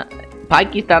ஜெயிச்சிச்சுன்னா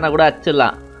பாகிஸ்தானை கூட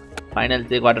அடிச்சிடலாம்.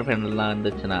 ஃபைனல்ஸு குவார்டர் ஃபைனல்லாம்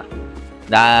வந்துச்சுன்னா.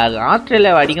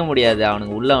 ஆஸ்திரேலியாவை அடிக்க முடியாது,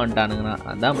 அவனுக்கு உள்ளே வந்துட்டானுங்கன்னா.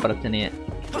 அதுதான் பிரச்சனையே.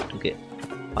 ஓகே,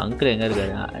 அங்கிள் எங்கே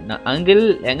இருக்காரு? அங்கிள்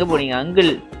எங்கே போனீங்க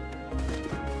அங்கிள்?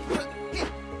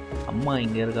 அம்மா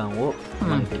இங்கே இருக்காங்க. ஓ,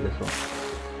 அம்மா கிட்ட பேசுவோம்.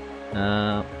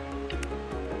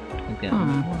 ஓகே,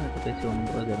 பேசி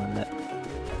ஒன்றும் இல்லை.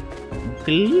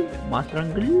 அங்கிள், மாஸ்டர்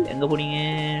அங்கிள் எங்கே போனீங்க?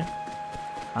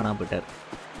 ஆனால் போயிட்டார்.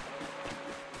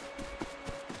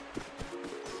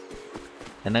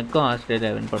 எனக்கும்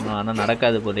ஆஸ்திரேலியா வின் பண்ணணும், ஆனால்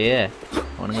நடக்காது போலையே.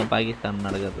 அவனுங்க பாகிஸ்தான்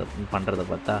நடக்கிறத பண்ணுறதை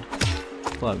பார்த்தா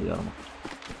ஓ அப்படி வரணும்.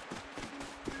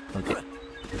 ஓகே,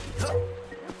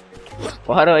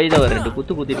 போகிற வழியில் ஒரு 2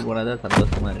 குத்து குத்திட்டு போனால் தான்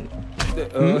சந்தோஷமாக இருக்கு.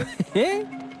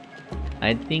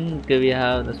 I think we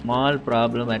have the small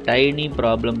problem, a tiny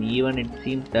problem. Even it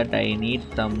seems that I need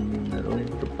some ruin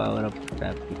to power up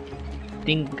traffic. I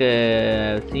think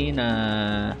I've seen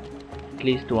at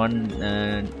least one.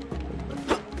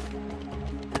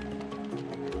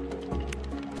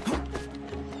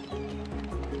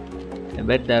 I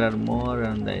bet there are more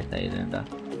on the island.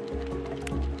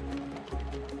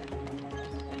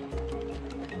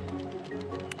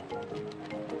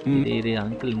 இது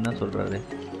uncle என்ன சொல்றாரு?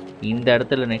 இந்த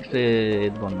இடத்துல next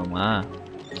இது பண்ணணுமா?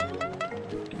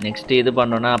 Next இது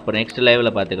பண்ணோன்னா அப்போ நெக்ஸ்ட்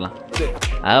லைவில் பார்த்துக்கலாம்.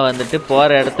 வந்துட்டு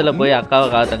போகிற இடத்துல போய்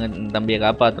அக்காவை தம்பியை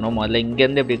காப்பாற்றணும். முதல்ல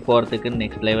இங்கேருந்து எப்படி போகிறதுக்குன்னு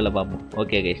நெக்ஸ்ட் லைவில் பார்ப்போம்.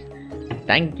 Okay guys,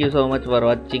 thank you so much for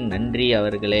வாட்சிங். நன்றி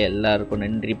அவர்களே, எல்லாருக்கும்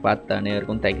நன்றி. பார்த்த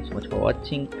அனைவருக்கும் தேங்க்யூ ஸோ மச் ஃபார்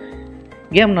வாட்சிங்.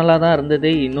 கேம் நல்லா தான் இருந்தது.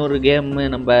 இன்னொரு கேம்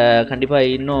நம்ம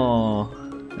கண்டிப்பாக இன்னும்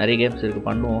நிறைய கேம்ஸ் இருக்குது,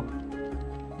 பண்ணுவோம்.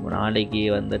 நாளைக்கு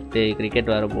வந்துட்டு கிரிக்கெட்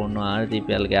வேறு போடணும்.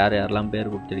 RCPLக்கு யாரெல்லாம் பேர்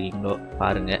கொடுத்துருக்கீங்களோ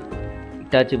பாருங்கள்.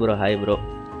 இட்டாச்சி ப்ரோ, ஹாய் ப்ரோ,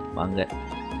 வாங்க.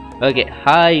 Okay,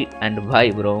 hi and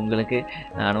bye bro. உங்களுக்கு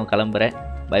நானும் கிளம்புறேன்.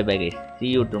 By bye guys,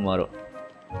 see you tomorrow.